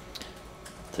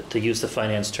 to use the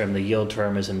finance term, the yield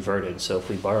term is inverted. So if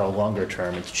we borrow longer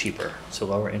term, it's cheaper. It's a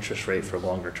lower interest rate for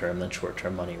longer term than short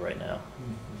term money right now.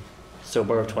 So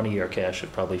borrow 20-year cash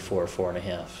at probably 4 or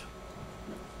 4.5.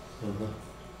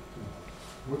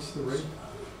 What's the rate?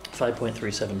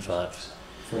 5.375.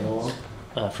 For how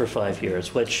long? For 5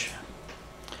 years, which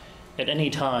at any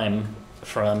time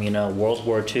from World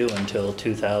War II until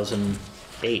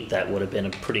 2008, that would have been a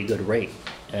pretty good rate.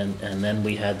 And then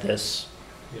we had this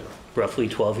roughly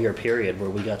 12-year period where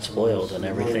we got spoiled and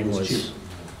everything was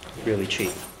really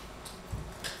cheap.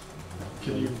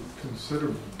 Can you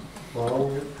consider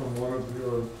borrowing it from one of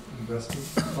your investment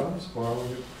funds,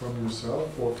 borrowing it from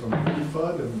yourself or from any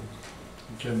fund, and you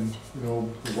can, the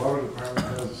water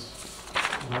department has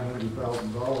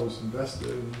 $900,000 invested,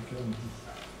 and you can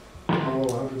borrow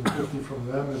 $150 from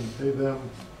them and pay them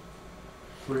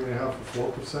 3.5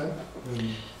 or 4%.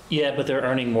 Yeah, but they're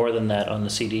earning more than that on the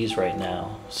CDs right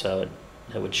now, so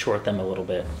it would short them a little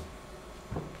bit.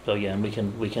 So yeah, and we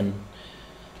can.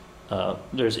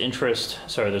 There's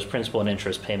principal and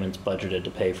interest payments budgeted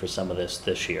to pay for some of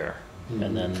this year,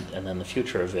 and then the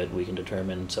future of it, we can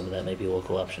determine some of that may be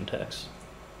local option tax.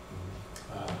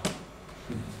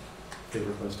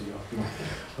 Favorite place to go.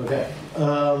 Okay.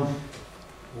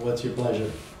 What's your pleasure?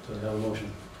 Do I have a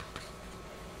motion?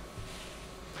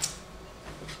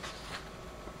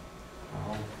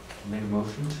 I'll make a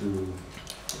motion to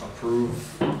approve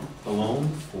the loan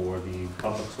for the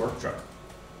public work truck.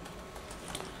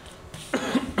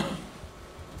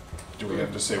 Do we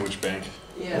have to say which bank?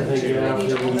 Yeah. I think you have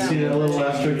to see that little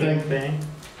asterisk thing.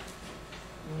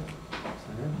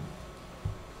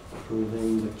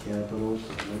 Approving the capital.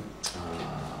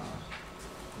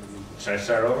 Should I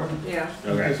start over? Yeah.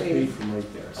 Okay. Just read from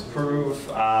right there. Approve,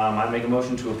 I make a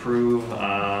motion to approve for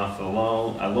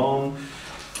a loan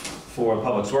for a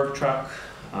public work truck,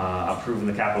 approving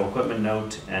the capital equipment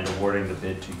note and awarding the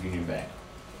bid to Union Bank.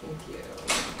 Thank you.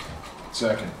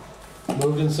 Second.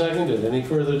 Moved and seconded. Any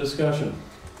further discussion?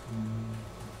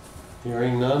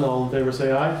 Hearing none, all in favor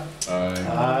say aye.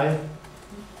 Aye.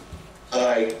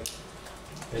 Aye.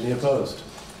 Any opposed?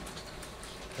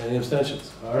 Any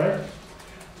abstentions? All right.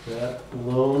 That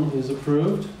loan is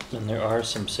approved. And there are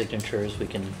some signatures. We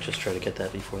can just try to get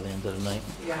that before the end of the night.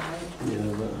 Yeah. You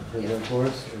have that for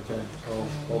us? Okay,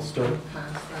 I'll start.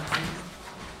 Pass that one.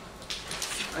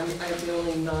 I have the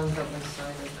only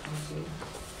non-double-sided copy.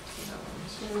 That one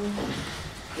too.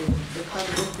 They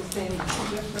probably look the same,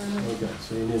 different. Okay,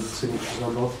 so you need signatures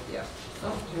on both? Yeah.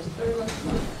 Oh, here's the third one.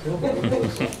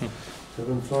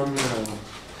 Having fun now.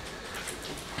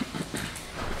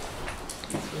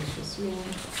 This one's just me.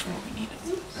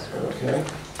 Okay.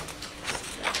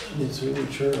 Need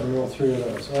signature on all 3 of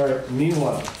those. All right,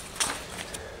 meanwhile,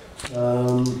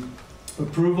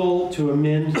 approval to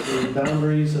amend the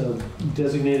boundaries of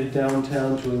designated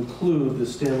downtown to include the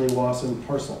Stanley Wasson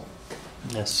parcel.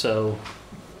 Yes, so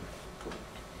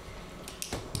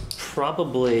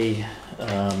Probably,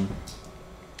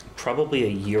 probably a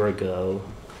year ago,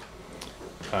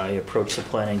 I approached the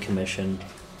Planning Commission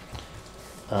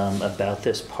about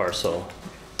this parcel,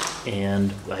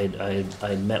 and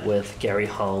I met with Gary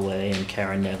Holloway and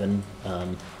Karen Nevin.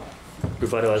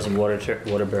 Revitalizing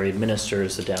Waterbury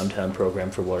administers the downtown program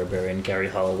for Waterbury, and Gary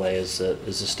Holloway is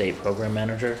the state program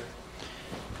manager.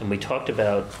 And we talked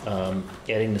about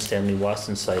adding the Stanley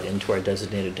Wasson site into our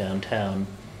designated downtown.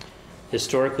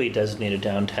 Historically designated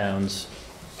downtowns,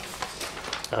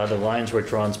 the lines were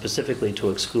drawn specifically to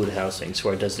exclude housing. So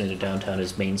our designated downtown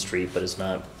is Main Street, but it's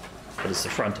not, but it's the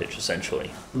frontage essentially.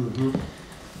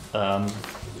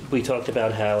 We talked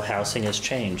about how housing has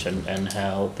changed and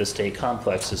how the state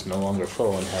complex is no longer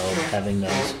full, and how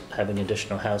having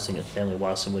additional housing at Stanley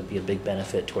Wasson would be a big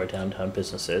benefit to our downtown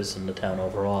businesses and the town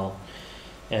overall.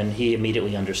 And he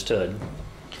immediately understood.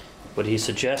 What he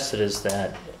suggested is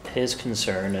that his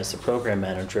concern as the program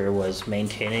manager was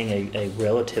maintaining a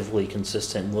relatively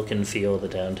consistent look and feel of the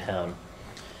downtown.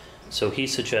 So he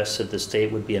suggested the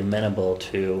state would be amenable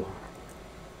to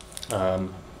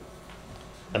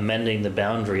amending the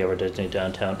boundary of our designated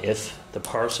downtown if the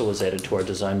parcel was added to our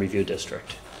design review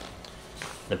district.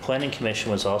 The Planning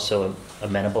Commission was also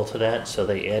amenable to that, so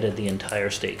they added the entire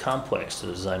state complex to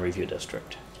the design review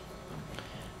district.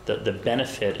 The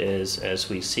benefit is, as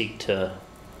we seek to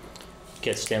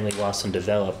get Stanley Wasson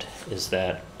developed, is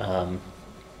that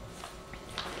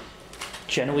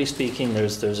generally speaking,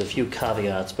 there's a few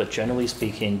caveats, but generally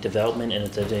speaking, development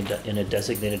in a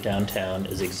designated downtown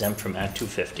is exempt from Act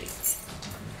 250.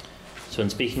 So in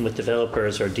speaking with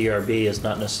developers, our DRB is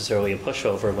not necessarily a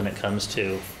pushover when it comes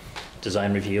to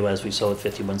design review, as we saw at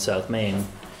 51 South Main,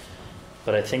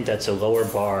 but I think that's a lower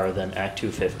bar than Act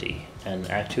 250. And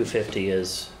Act 250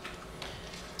 is,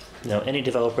 any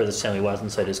developer at the Stanley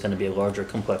Wasson site is going to be a larger,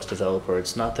 complex developer.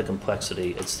 It's not the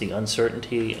complexity, it's the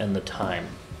uncertainty and the time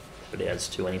it adds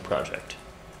to any project.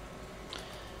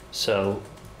 So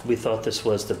we thought this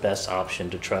was the best option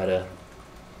to try to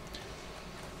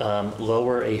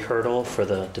lower a hurdle for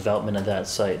the development of that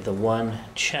site. The one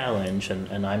challenge,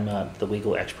 and I'm not the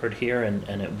legal expert here,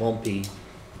 and it won't be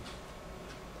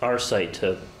our site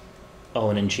to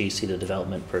own and GC the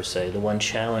development per se. The one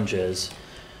challenge is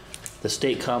the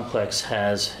state complex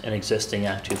has an existing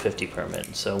Act 250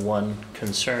 permit. So one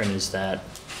concern is that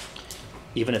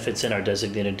even if it's in our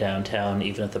designated downtown,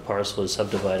 even if the parcel is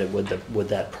subdivided, would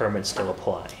that permit still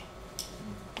apply?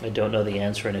 I don't know the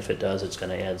answer, and if it does, it's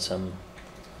going to add some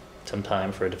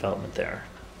time for a development there.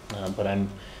 But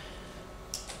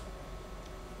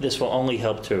this will only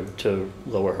help to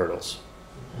lower hurdles.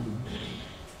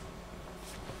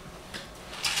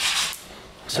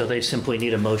 So they simply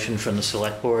need a motion from the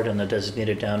Selectboard, and the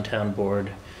designated downtown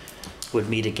board would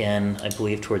meet again, I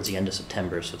believe, towards the end of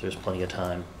September, so there's plenty of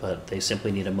time. But they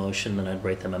simply need a motion, and I'd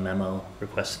write them a memo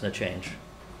requesting a change.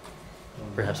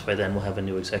 Perhaps by then we'll have a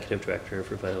new executive director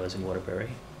for Revitalizing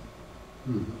Waterbury.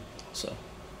 So.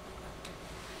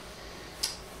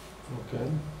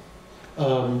 Okay.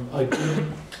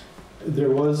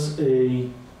 There was a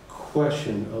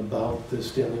question about the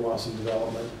Stanley Wasson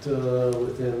development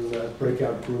within the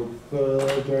breakout group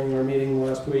during our meeting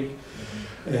last week.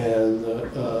 And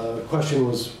the question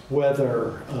was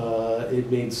whether it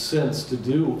made sense to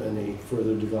do any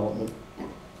further development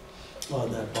on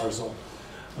that parcel,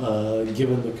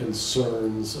 given the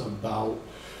concerns about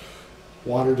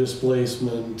water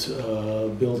displacement,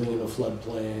 building in a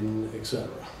floodplain, etc.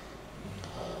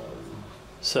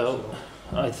 So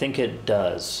I think it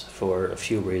does for a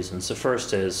few reasons. The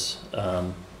first is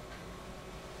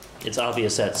it's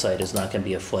obvious that site is not going to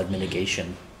be a flood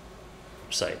mitigation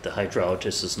site. The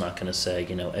hydrologist is not going to say,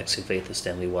 excavate the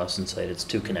Stanley Wasson site. It's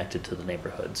too connected to the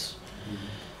neighborhoods.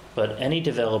 But any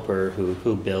developer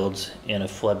who builds in a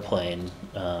floodplain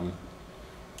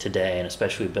today, and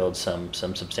especially builds some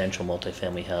substantial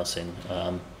multifamily housing,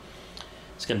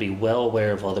 is going to be well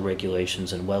aware of all the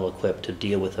regulations and well equipped to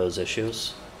deal with those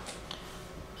issues.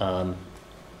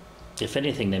 If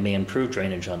anything, they may improve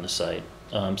drainage on the site.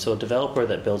 So a developer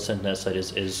that builds into that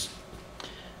site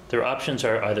their options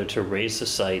are either to raise the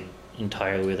site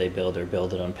entirely where they build or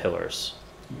build it on pillars.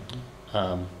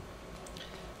 I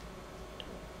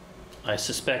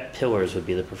suspect pillars would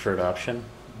be the preferred option.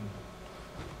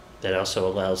 That also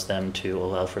allows them to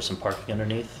allow for some parking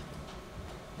underneath,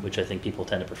 which I think people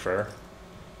tend to prefer.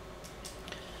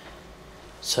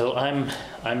 So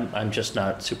I'm just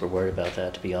not super worried about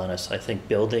that, to be honest. I think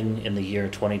building in the year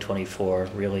 2024,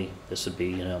 really, this would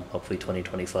be, hopefully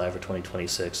 2025 or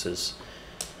 2026, is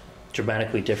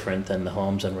dramatically different than the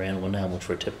homes on Randall and Elm, which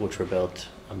were built,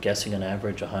 I'm guessing, on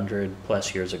average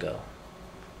 100+ years ago.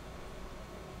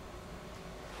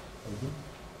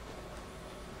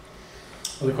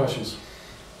 Other questions?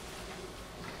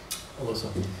 Alyssa?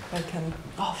 I can,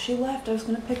 oh, she left, I was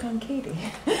gonna pick on Katie.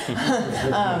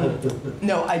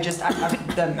 No, I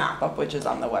have the map up, which is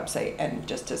on the website, and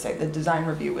just to say, the design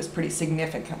review was pretty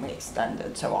significantly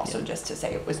extended, so also just to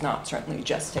say, it was not certainly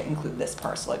just to include this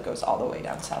parcel, it goes all the way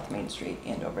down South Main Street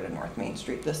and over to North Main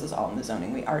Street. This is all in the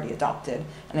zoning we already adopted,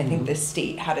 and I think the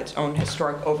state had its own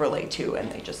historic overlay too,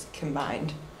 and they just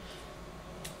combined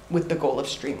with the goal of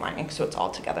streamlining, so it's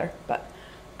all together, but,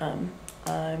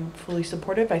 I'm fully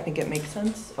supportive. I think it makes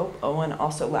sense. Oh, Owen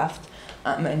also left,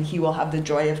 and he will have the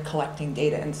joy of collecting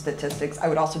data and statistics. I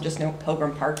would also just note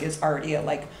Pilgrim Park is already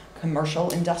a commercial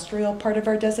industrial part of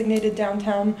our designated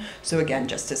downtown. So again,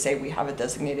 just to say we have a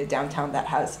designated downtown that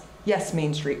has, yes,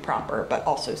 Main Street proper, but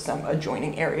also some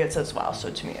adjoining areas as well.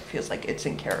 So to me, it feels like it's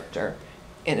in character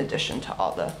in addition to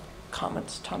all the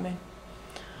comments Tom made.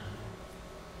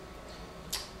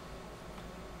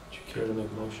 Would you care to make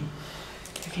a motion?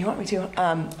 If you want me to,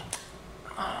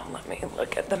 let me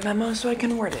look at the memo so I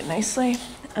can word it nicely.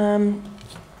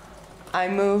 I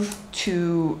move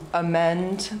to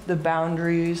amend the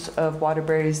boundaries of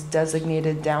Waterbury's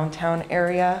designated downtown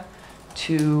area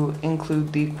to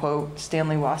include the quote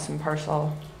Stanley Wasson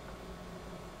parcel.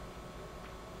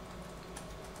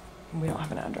 We don't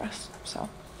have an address, so.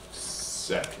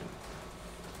 Second.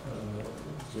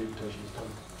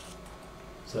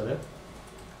 Is that it?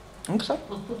 I think so.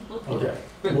 Okay,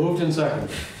 moved and seconded.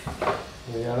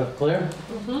 We got it clear?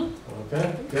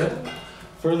 Okay, good.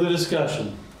 Further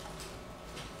discussion?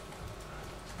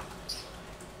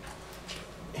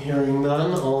 Hearing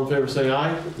none, all in favor say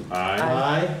aye. Aye.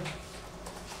 Aye.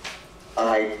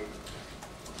 Aye.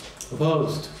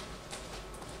 Opposed?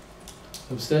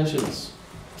 Abstentions?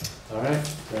 All right,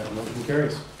 that motion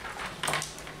carries.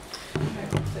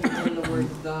 I'm going to word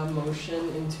the motion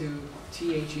into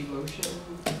THE motion.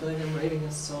 I feel like I'm writing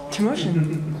a song. To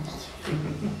motion.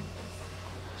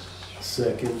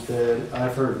 Second,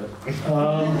 I've heard it.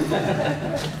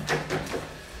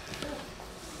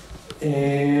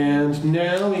 And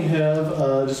now we have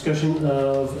a discussion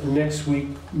of next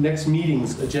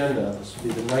meeting's agenda. This will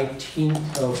be the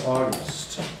 19th of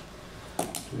August. Do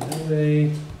we have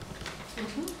a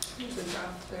There's a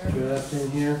draft there. draft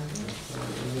in here?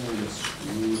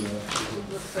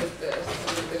 It looks like this,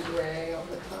 with the gray on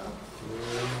the top.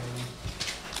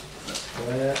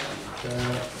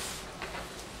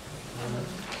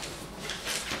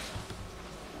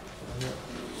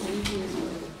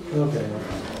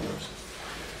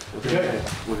 Okay.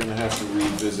 We're gonna have to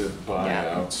revisit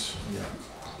buyouts.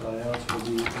 Buyouts will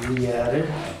be re-added.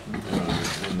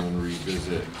 And then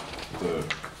revisit the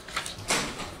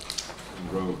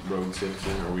road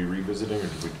safety. Are we revisiting, or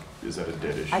is that a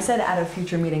dead issue? I said at a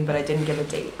future meeting, but I didn't give a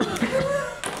date.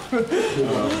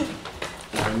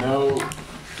 I know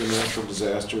the Natural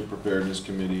Disaster Preparedness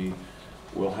Committee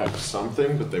will have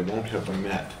something, but they won't have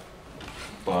met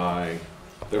by,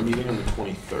 they're meeting on the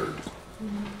 23rd.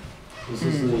 This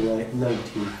is the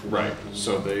 19th. Right,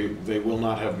 so they will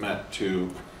not have met to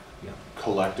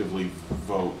collectively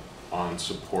vote on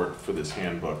support for this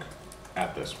handbook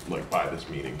at this, by this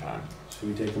meeting time. Should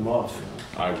we take them off?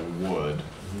 I would,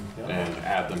 and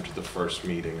add them to the first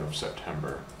meeting of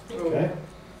September. Okay.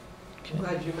 I'm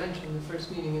glad you mentioned the first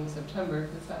meeting in September,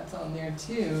 because that's on there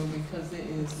too, because it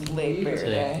is Labor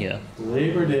Day. Yeah.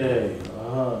 Labor Day.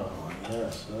 Oh,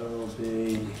 yes, that will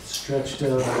be stretched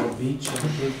out on the beach in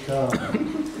Cape Cod.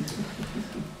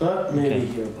 But maybe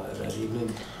here by that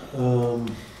evening.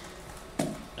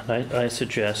 I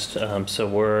suggest, so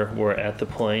we're at the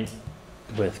point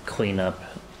with cleanup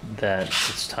that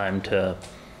it's time to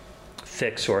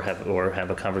fix or have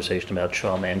a conversation about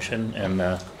Shaw Mansion, and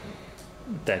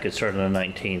that gets started on the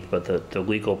 19th, but the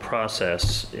legal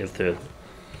process, if the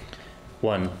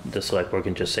select board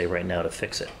can just say right now to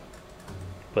fix it.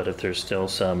 But if there's still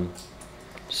some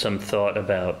thought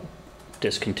about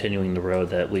discontinuing the road,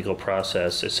 that legal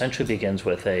process essentially begins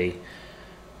with it's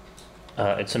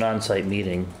an on-site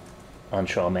meeting on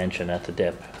Shaw Mansion at the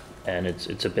dip, and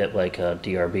it's a bit like a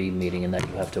DRB meeting in that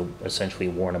you have to essentially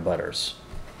warn abutters,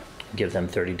 give them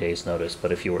 30 days notice.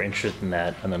 But if you were interested in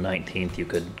that on the 19th, you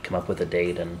could come up with a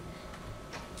date and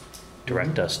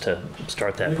direct us to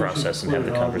start that process and have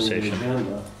the conversation.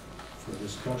 For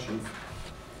discussion.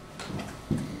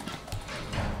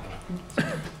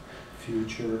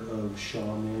 Future of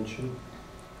Shaw Mansion.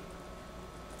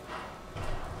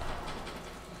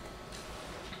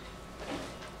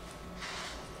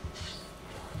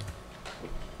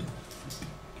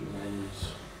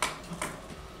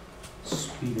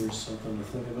 Speeders, something to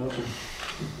think about.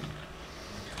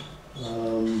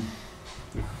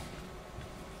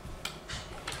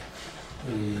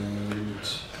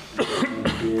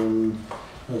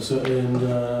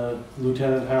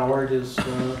 Lieutenant Howard is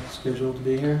scheduled to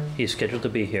be here? He's scheduled to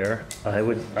be here. I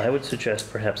would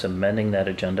suggest perhaps amending that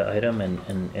agenda item,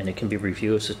 and it can be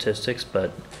review of statistics,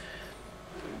 but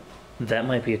that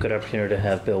might be a good opportunity to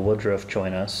have Bill Woodruff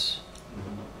join us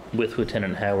with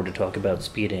Lieutenant Howard to talk about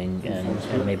speeding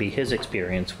and maybe his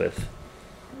experience with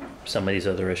some of these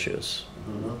other issues.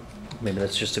 Maybe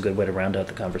that's just a good way to round out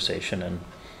the conversation and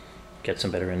get some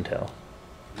better intel.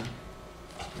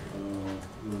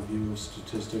 Review of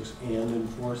statistics and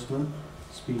enforcement,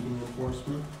 speeding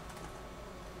enforcement.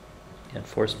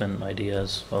 Enforcement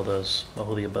ideas, all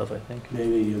the above, I think.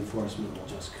 Maybe enforcement will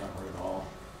just cover it all.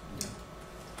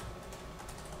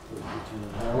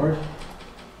 Lieutenant Howard.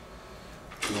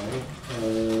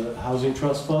 Okay. Housing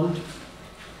Trust Fund.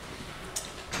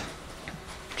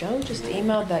 Joe just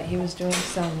emailed that he was doing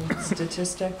some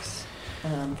statistics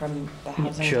from the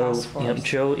housing task force. Yep,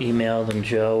 Joe emailed, and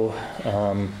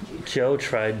Joe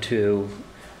tried to,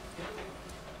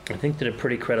 I think, did a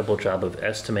pretty credible job of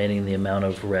estimating the amount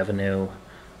of revenue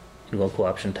in local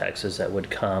option taxes that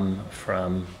would come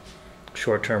from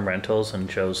short-term rentals, and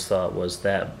Joe's thought was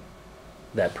that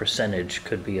that percentage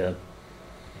could be a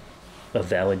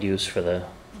valid use for the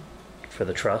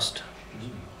trust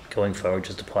going forward,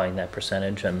 just applying that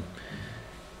percentage, and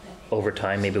over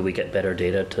time maybe we get better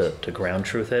data to ground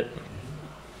truth it.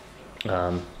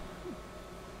 Yeah,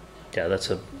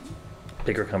 that's a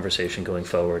bigger conversation going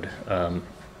forward.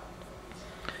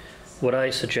 What I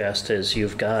suggest is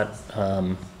you've got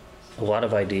a lot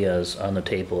of ideas on the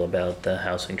table about the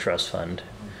Housing Trust Fund,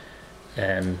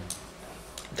 and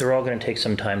they're all going to take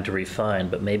some time to refine,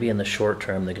 but maybe in the short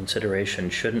term the consideration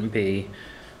shouldn't be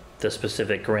the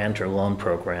specific grant or loan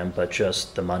program, but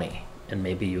just the money. And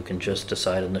maybe you can just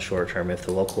decide in the short term if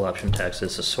the local option tax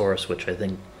is the source, which I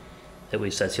think at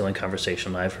least that's the only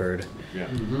conversation I've heard. Yeah.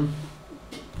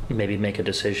 Maybe make a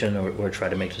decision or try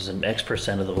to make just an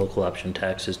X% of the local option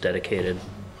tax is dedicated.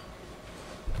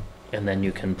 And then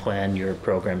you can plan your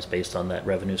programs based on that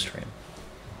revenue stream.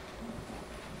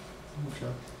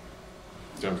 Okay.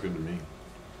 Sounds good to me.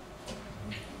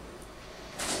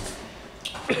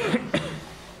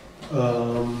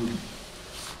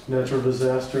 Natural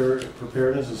disaster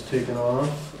preparedness is taken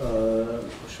off.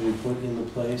 Should we put into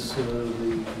place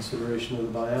the consideration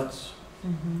of the buyouts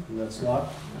in that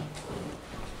slot?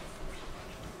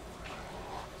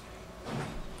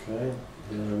 Okay,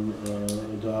 then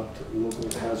adopt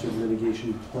local hazard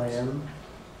mitigation plan.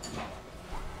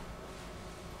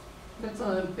 That's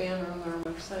on a banner on our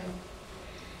website.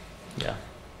 Yeah.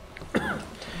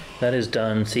 That is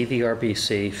done.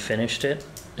 CVRBC finished it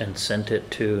and sent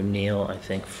it to Neil, I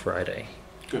think, Friday.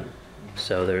 Good.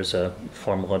 So there's a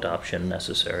formal adoption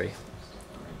necessary.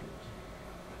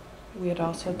 We had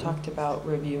also talked about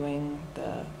reviewing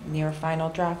the near final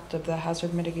draft of the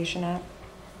Hazard Mitigation Act.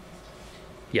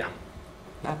 Yeah.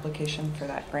 Application for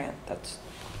that grant that's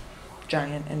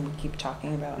giant and we keep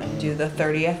talking about, and due the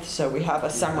 30th, so we have a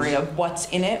summary of what's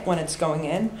in it when it's going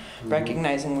in,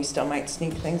 recognizing we still might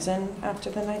sneak things in after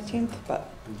the 19th, but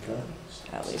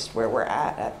at least where we're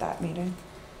at that meeting.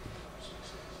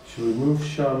 Should we move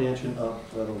Shaw Mansion up?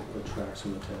 That'll attract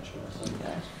some attention, I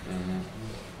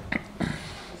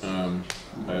think.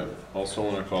 I also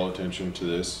want to call attention to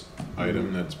this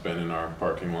item that's been in our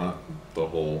parking lot the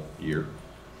whole year,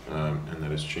 and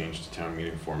that has changed to town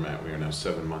meeting format. We are now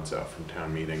 7 months out from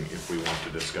town meeting if we want to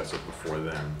discuss it before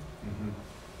then.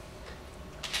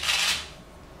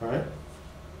 All right.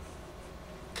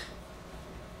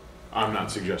 I'm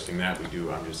not suggesting that we do.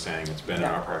 I'm just saying it's been in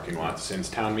our parking lot since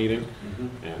town meeting,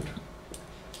 and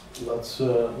Let's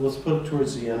put it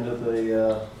towards the end of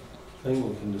the thing.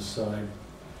 We can decide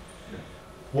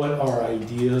what our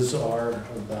ideas are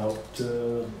about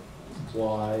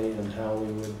why and how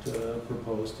we would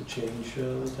propose to change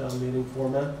the town meeting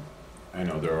format. I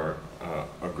know there are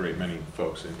a great many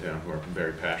folks in town who are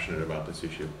very passionate about this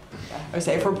issue. I would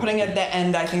say if we're putting it at the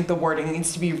end, I think the wording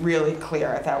needs to be really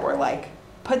clear that we're like,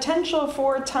 potential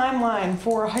for timeline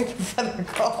for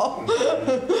hypothetical.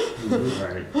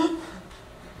 Right.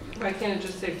 Why can't it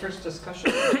just say first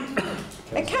discussion?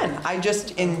 It can. I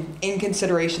just, in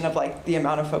consideration of like the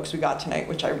amount of folks we got tonight,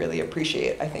 which I really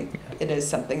appreciate, I think it is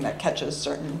something that catches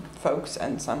certain folks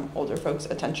and some older folks'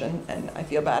 attention, and I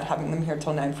feel bad having them here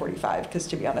till 9:45 because,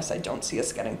 to be honest, I don't see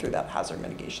us getting through that hazard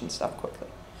mitigation stuff quickly.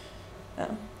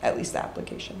 At least the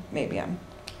application. Maybe I'm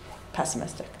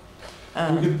pessimistic.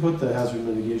 We could put the hazard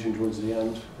mitigation towards the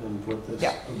end and put this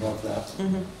above that.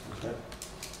 Okay.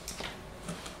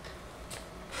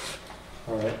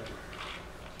 All right.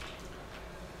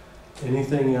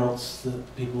 Anything else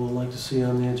that people would like to see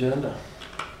on the agenda?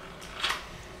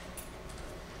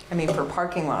 I mean, for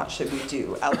parking lot, should we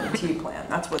do L&T plan?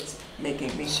 That's what's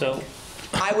making me. So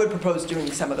I would propose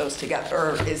doing some of those together,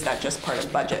 or is that just part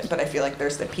of budget? But I feel like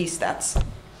there's the piece that's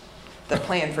the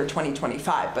plan for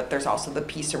 2025, but there's also the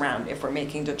piece around if we're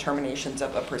making determinations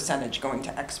of a percentage going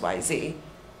to X, Y, Z.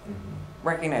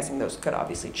 Recognizing those could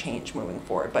obviously change moving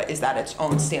forward, but is that its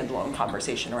own standalone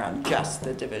conversation around just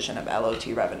the division of LOT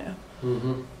revenue?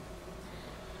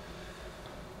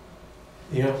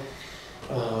 Yeah.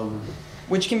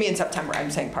 Which can be in September, I'm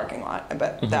saying parking lot,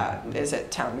 but that is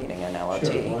at town meeting and LOT.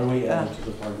 Sure, why don't we add it to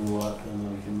the parking lot and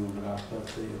then we can move it up at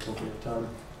the appropriate time.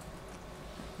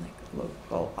 Like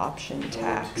local option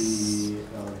tax. LOT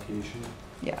allocation.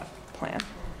 Yeah, plan.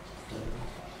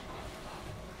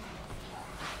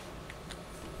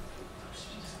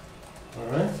 All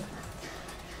right.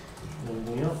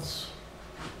 Anything else?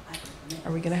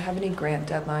 Are we gonna have any grant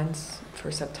deadlines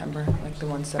for September, like the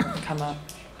ones that come up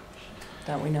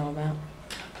that we know about?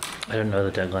 I don't know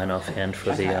the deadline offhand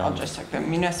for Okay, the I'll just check. The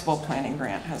municipal planning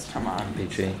grant has come on.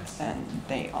 MPG. And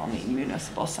they all need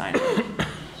municipal sign.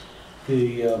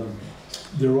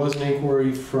 There was an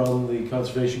inquiry from the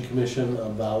Conservation Commission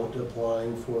about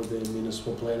applying for the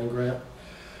municipal planning grant.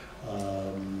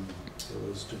 It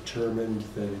was determined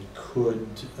that it could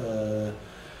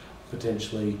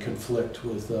potentially conflict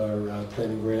with our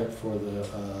planning grant for the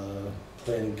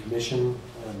planning commission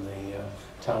and the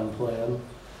town plan.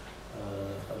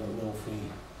 I don't know if we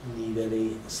need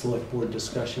any select board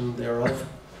discussion thereof.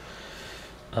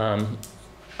 I'm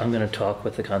going to talk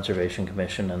with the Conservation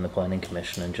Commission and the Planning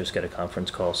Commission and just get a conference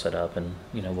call set up. And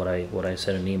you know what I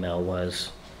said in email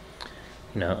was,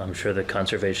 you know, I'm sure the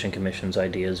Conservation Commission's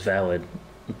idea is valid,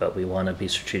 but we want to be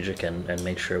strategic and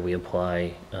make sure we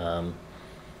apply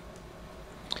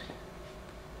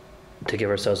to give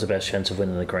ourselves the best chance of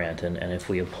winning the grant. And if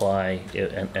we apply,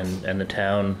 and the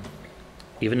town,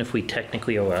 even if we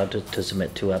technically are allowed to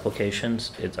submit 2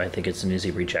 applications, I think it's an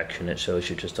easy rejection. It shows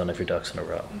you just don't have your ducks in a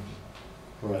row.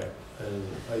 Right, and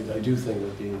I do think it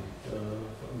would be a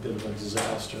bit of a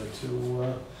disaster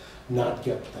to not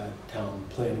get that town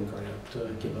planning grant,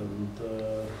 given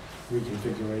the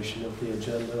reconfiguration of the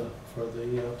agenda for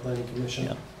the planning commission.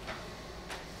 Yeah.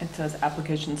 It says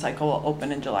application cycle will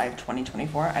open in July of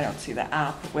 2024. I don't see the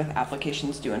app with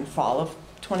applications due in fall of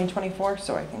 2024,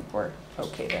 so I think we're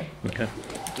okay to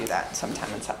do that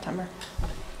sometime in September.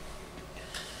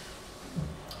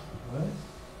 All right.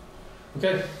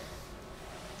 Okay.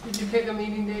 Did you pick a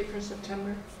meeting date for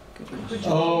September?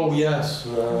 Oh, yes,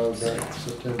 that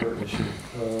September issue.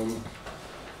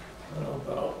 How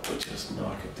about we just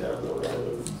knock it down the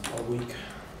road a week?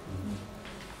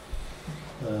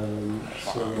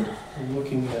 So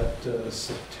looking at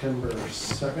September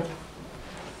 2nd.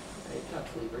 Right,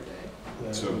 that's Labor Day.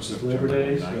 So Which is September Labor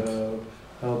Day, 9th. so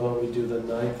how about we do the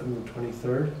 9th and the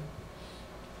 23rd?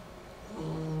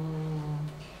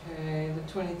 Okay, the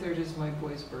 23rd is my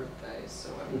boy's birthday, so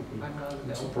I'm not I'm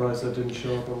available. surprised that didn't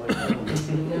show up on my calendar.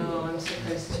 No, I'm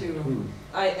surprised too.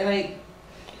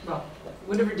 Well,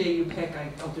 whatever day you pick,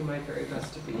 I'll do my very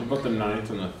best to be. What about the 9th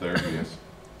and the 30th?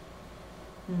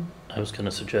 I was going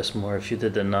to suggest more if you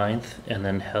did the 9th and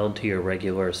then held to your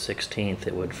regular 16th,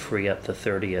 it would free up the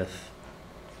 30th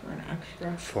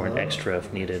for an extra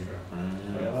if needed.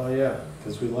 Oh, yeah,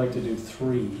 because we like to do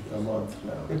 3 a month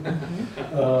now.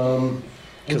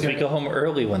 Because we go home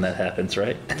early when that happens,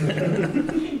 right?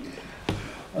 Okay,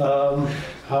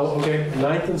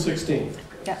 9th and 16th.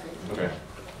 Yeah. Okay.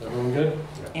 Everyone good?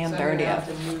 And Saturday 30th.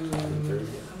 afternoon.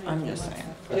 I'm just saying.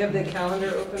 Do you have the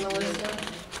calendar open,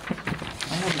 Alyssa?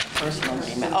 I have my personal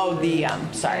email. Oh, the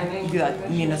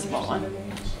municipal one.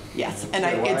 Yes, and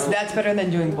that's better than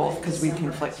doing both because we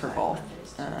conflict for both.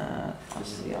 I'll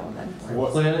see all that.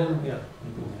 What planning? Yeah.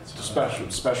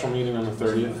 Special meeting on the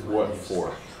 30th. What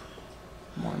for?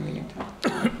 More meeting time.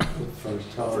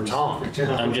 For Tom.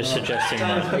 I'm just suggesting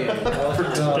that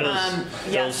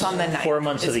Yes, on the 9th. 4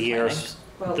 months of the year,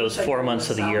 Well, those 4 months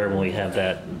of the year when we have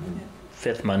that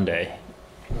 5th Monday,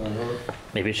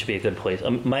 maybe it should be a good place.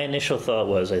 My initial thought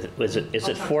was is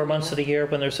it 4 months of the year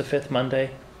when there's a 5th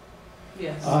Monday?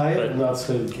 Yes. I have not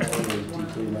studied calendar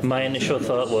deeply enough. My initial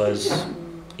thought was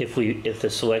if the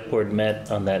select board met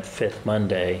on that 5th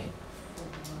Monday,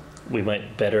 we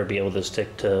might better be able to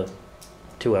stick to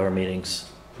 2-hour meetings.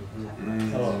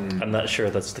 I'm not sure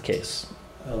that's the case.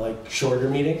 Like shorter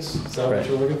meetings? Is that what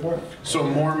you're looking for? So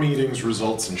more meetings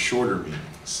results in shorter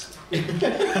meetings.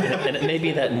 And it may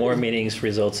be that more meetings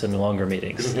results in longer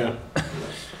meetings. Yeah.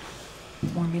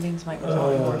 More meetings might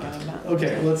result in more getting done.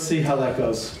 Okay, let's see how that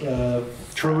goes.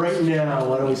 For right now,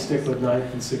 why don't we stick with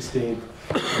 9th and 16th?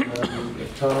 And then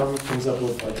if Tom comes up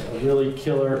with like a really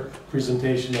killer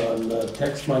presentation on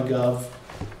TextMyGov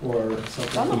or something.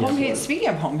 It's on the homepage, speaking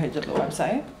of homepage of the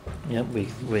website, Yep, we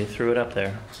threw it up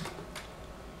there.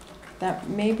 that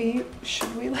maybe,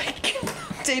 should we like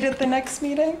update at the next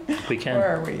meeting? We can. Or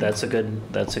are we? That's a good,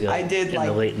 I did in like.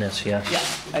 the lateness, yeah. Yeah,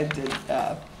 I did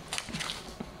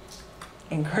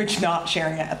encourage not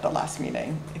sharing it at the last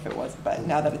meeting if it was, but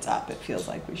now that it's up, it feels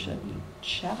like we should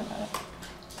chat about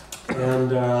it.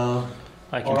 And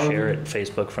I can share it,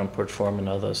 Facebook, Front Porch Forum, and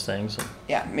all those things.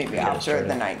 Yeah, maybe Get it after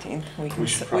the started.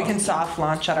 19th. We We can soft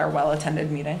launch at our well-attended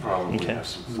meeting. Probably Okay. have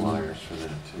some flyers for that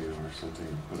too, or something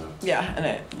to put up. Yeah,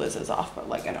 and Liz is off, but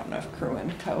like I don't know if crew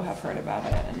and co have heard about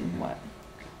it and what.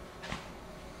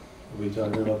 are we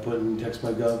talking about putting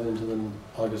TextMyGov into the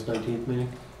August 19th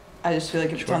meeting? I just feel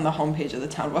like if it's on the homepage of the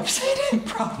town website, it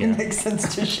probably makes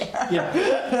sense to share. Yeah.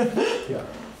 Yeah.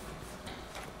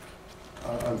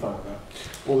 I'm fine with that.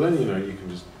 Well, then, you can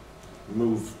just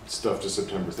move stuff to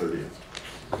September 30th.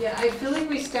 Yeah, I feel like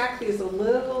we stack these a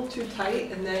little too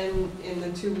tight, and then in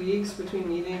the 2 weeks between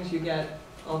meetings, you get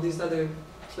all these other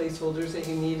placeholders that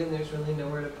you need, and there's really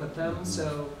nowhere to put them,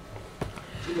 so,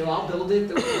 I'll build it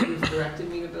the way you've directed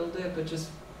me to build it, but just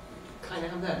kind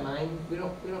of have that in mind. We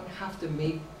don't have to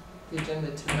make the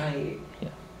agenda tonight,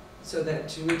 so that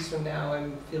 2 weeks from now,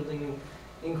 I'm fielding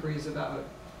inquiries about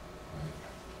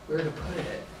where to put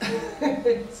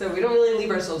it. So we don't really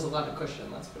leave ourselves a lot of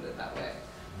cushion, let's put it that way,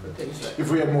 for things that. If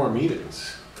we had more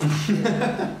meetings.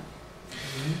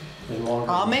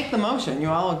 I'll make the motion. You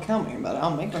all will kill me, but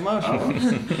I'll make the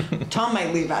motion. Tom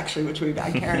might leave actually, which would be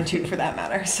bad. Karen too, for that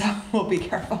matter. So we'll be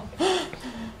careful. I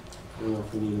don't know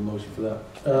if we need a motion for that.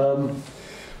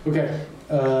 Okay.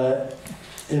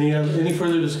 Any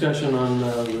further discussion on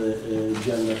the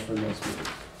agenda for next meeting?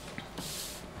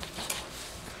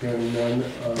 Hearing none,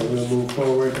 we'll move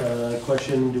forward.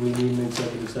 Question, do we need an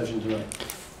executive session tonight?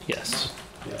 Yes.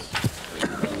 Yes.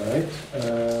 All right.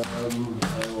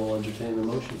 I will entertain the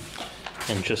motion.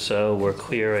 And just so we're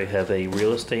clear, I have a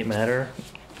real estate matter,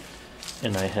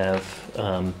 and I have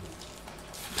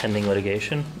pending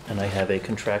litigation, and I have a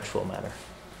contractual matter.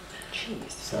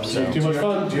 Jeez. Sounds like too much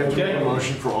fun. Do you have to make Okay. a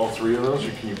motion for all three of those,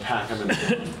 or can you pack them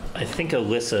in? I think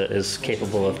Alyssa is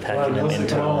capable of packing them Let's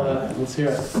into hear one. Let's hear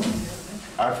it.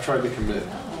 I've tried to commit.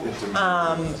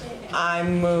 I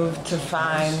move to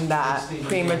find that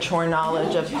premature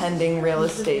knowledge of pending real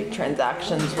estate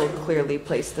transactions will clearly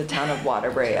place the town of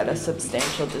Waterbury at a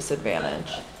substantial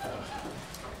disadvantage.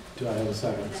 Do I have a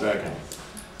second? Second.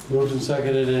 Moved and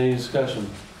seconded. Any discussion?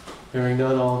 Hearing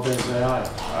none, all in favor say aye.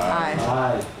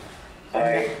 Aye.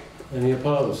 Aye. Any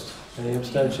opposed? Any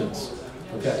abstentions?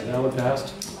 Okay, that one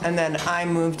passed. And then I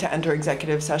move to enter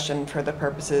executive session for the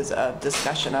purposes of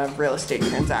discussion of real estate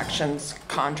transactions,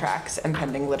 contracts, and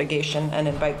pending litigation, and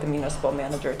invite the municipal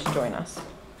manager to join us.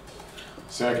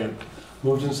 Second.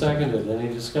 Moved and seconded. Any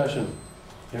discussion?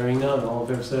 Hearing none, all in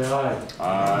favor say aye.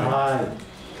 Aye.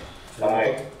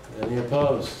 Aye. Any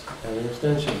opposed? Any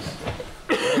abstentions?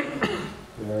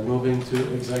 We are moving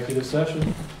to executive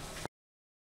session.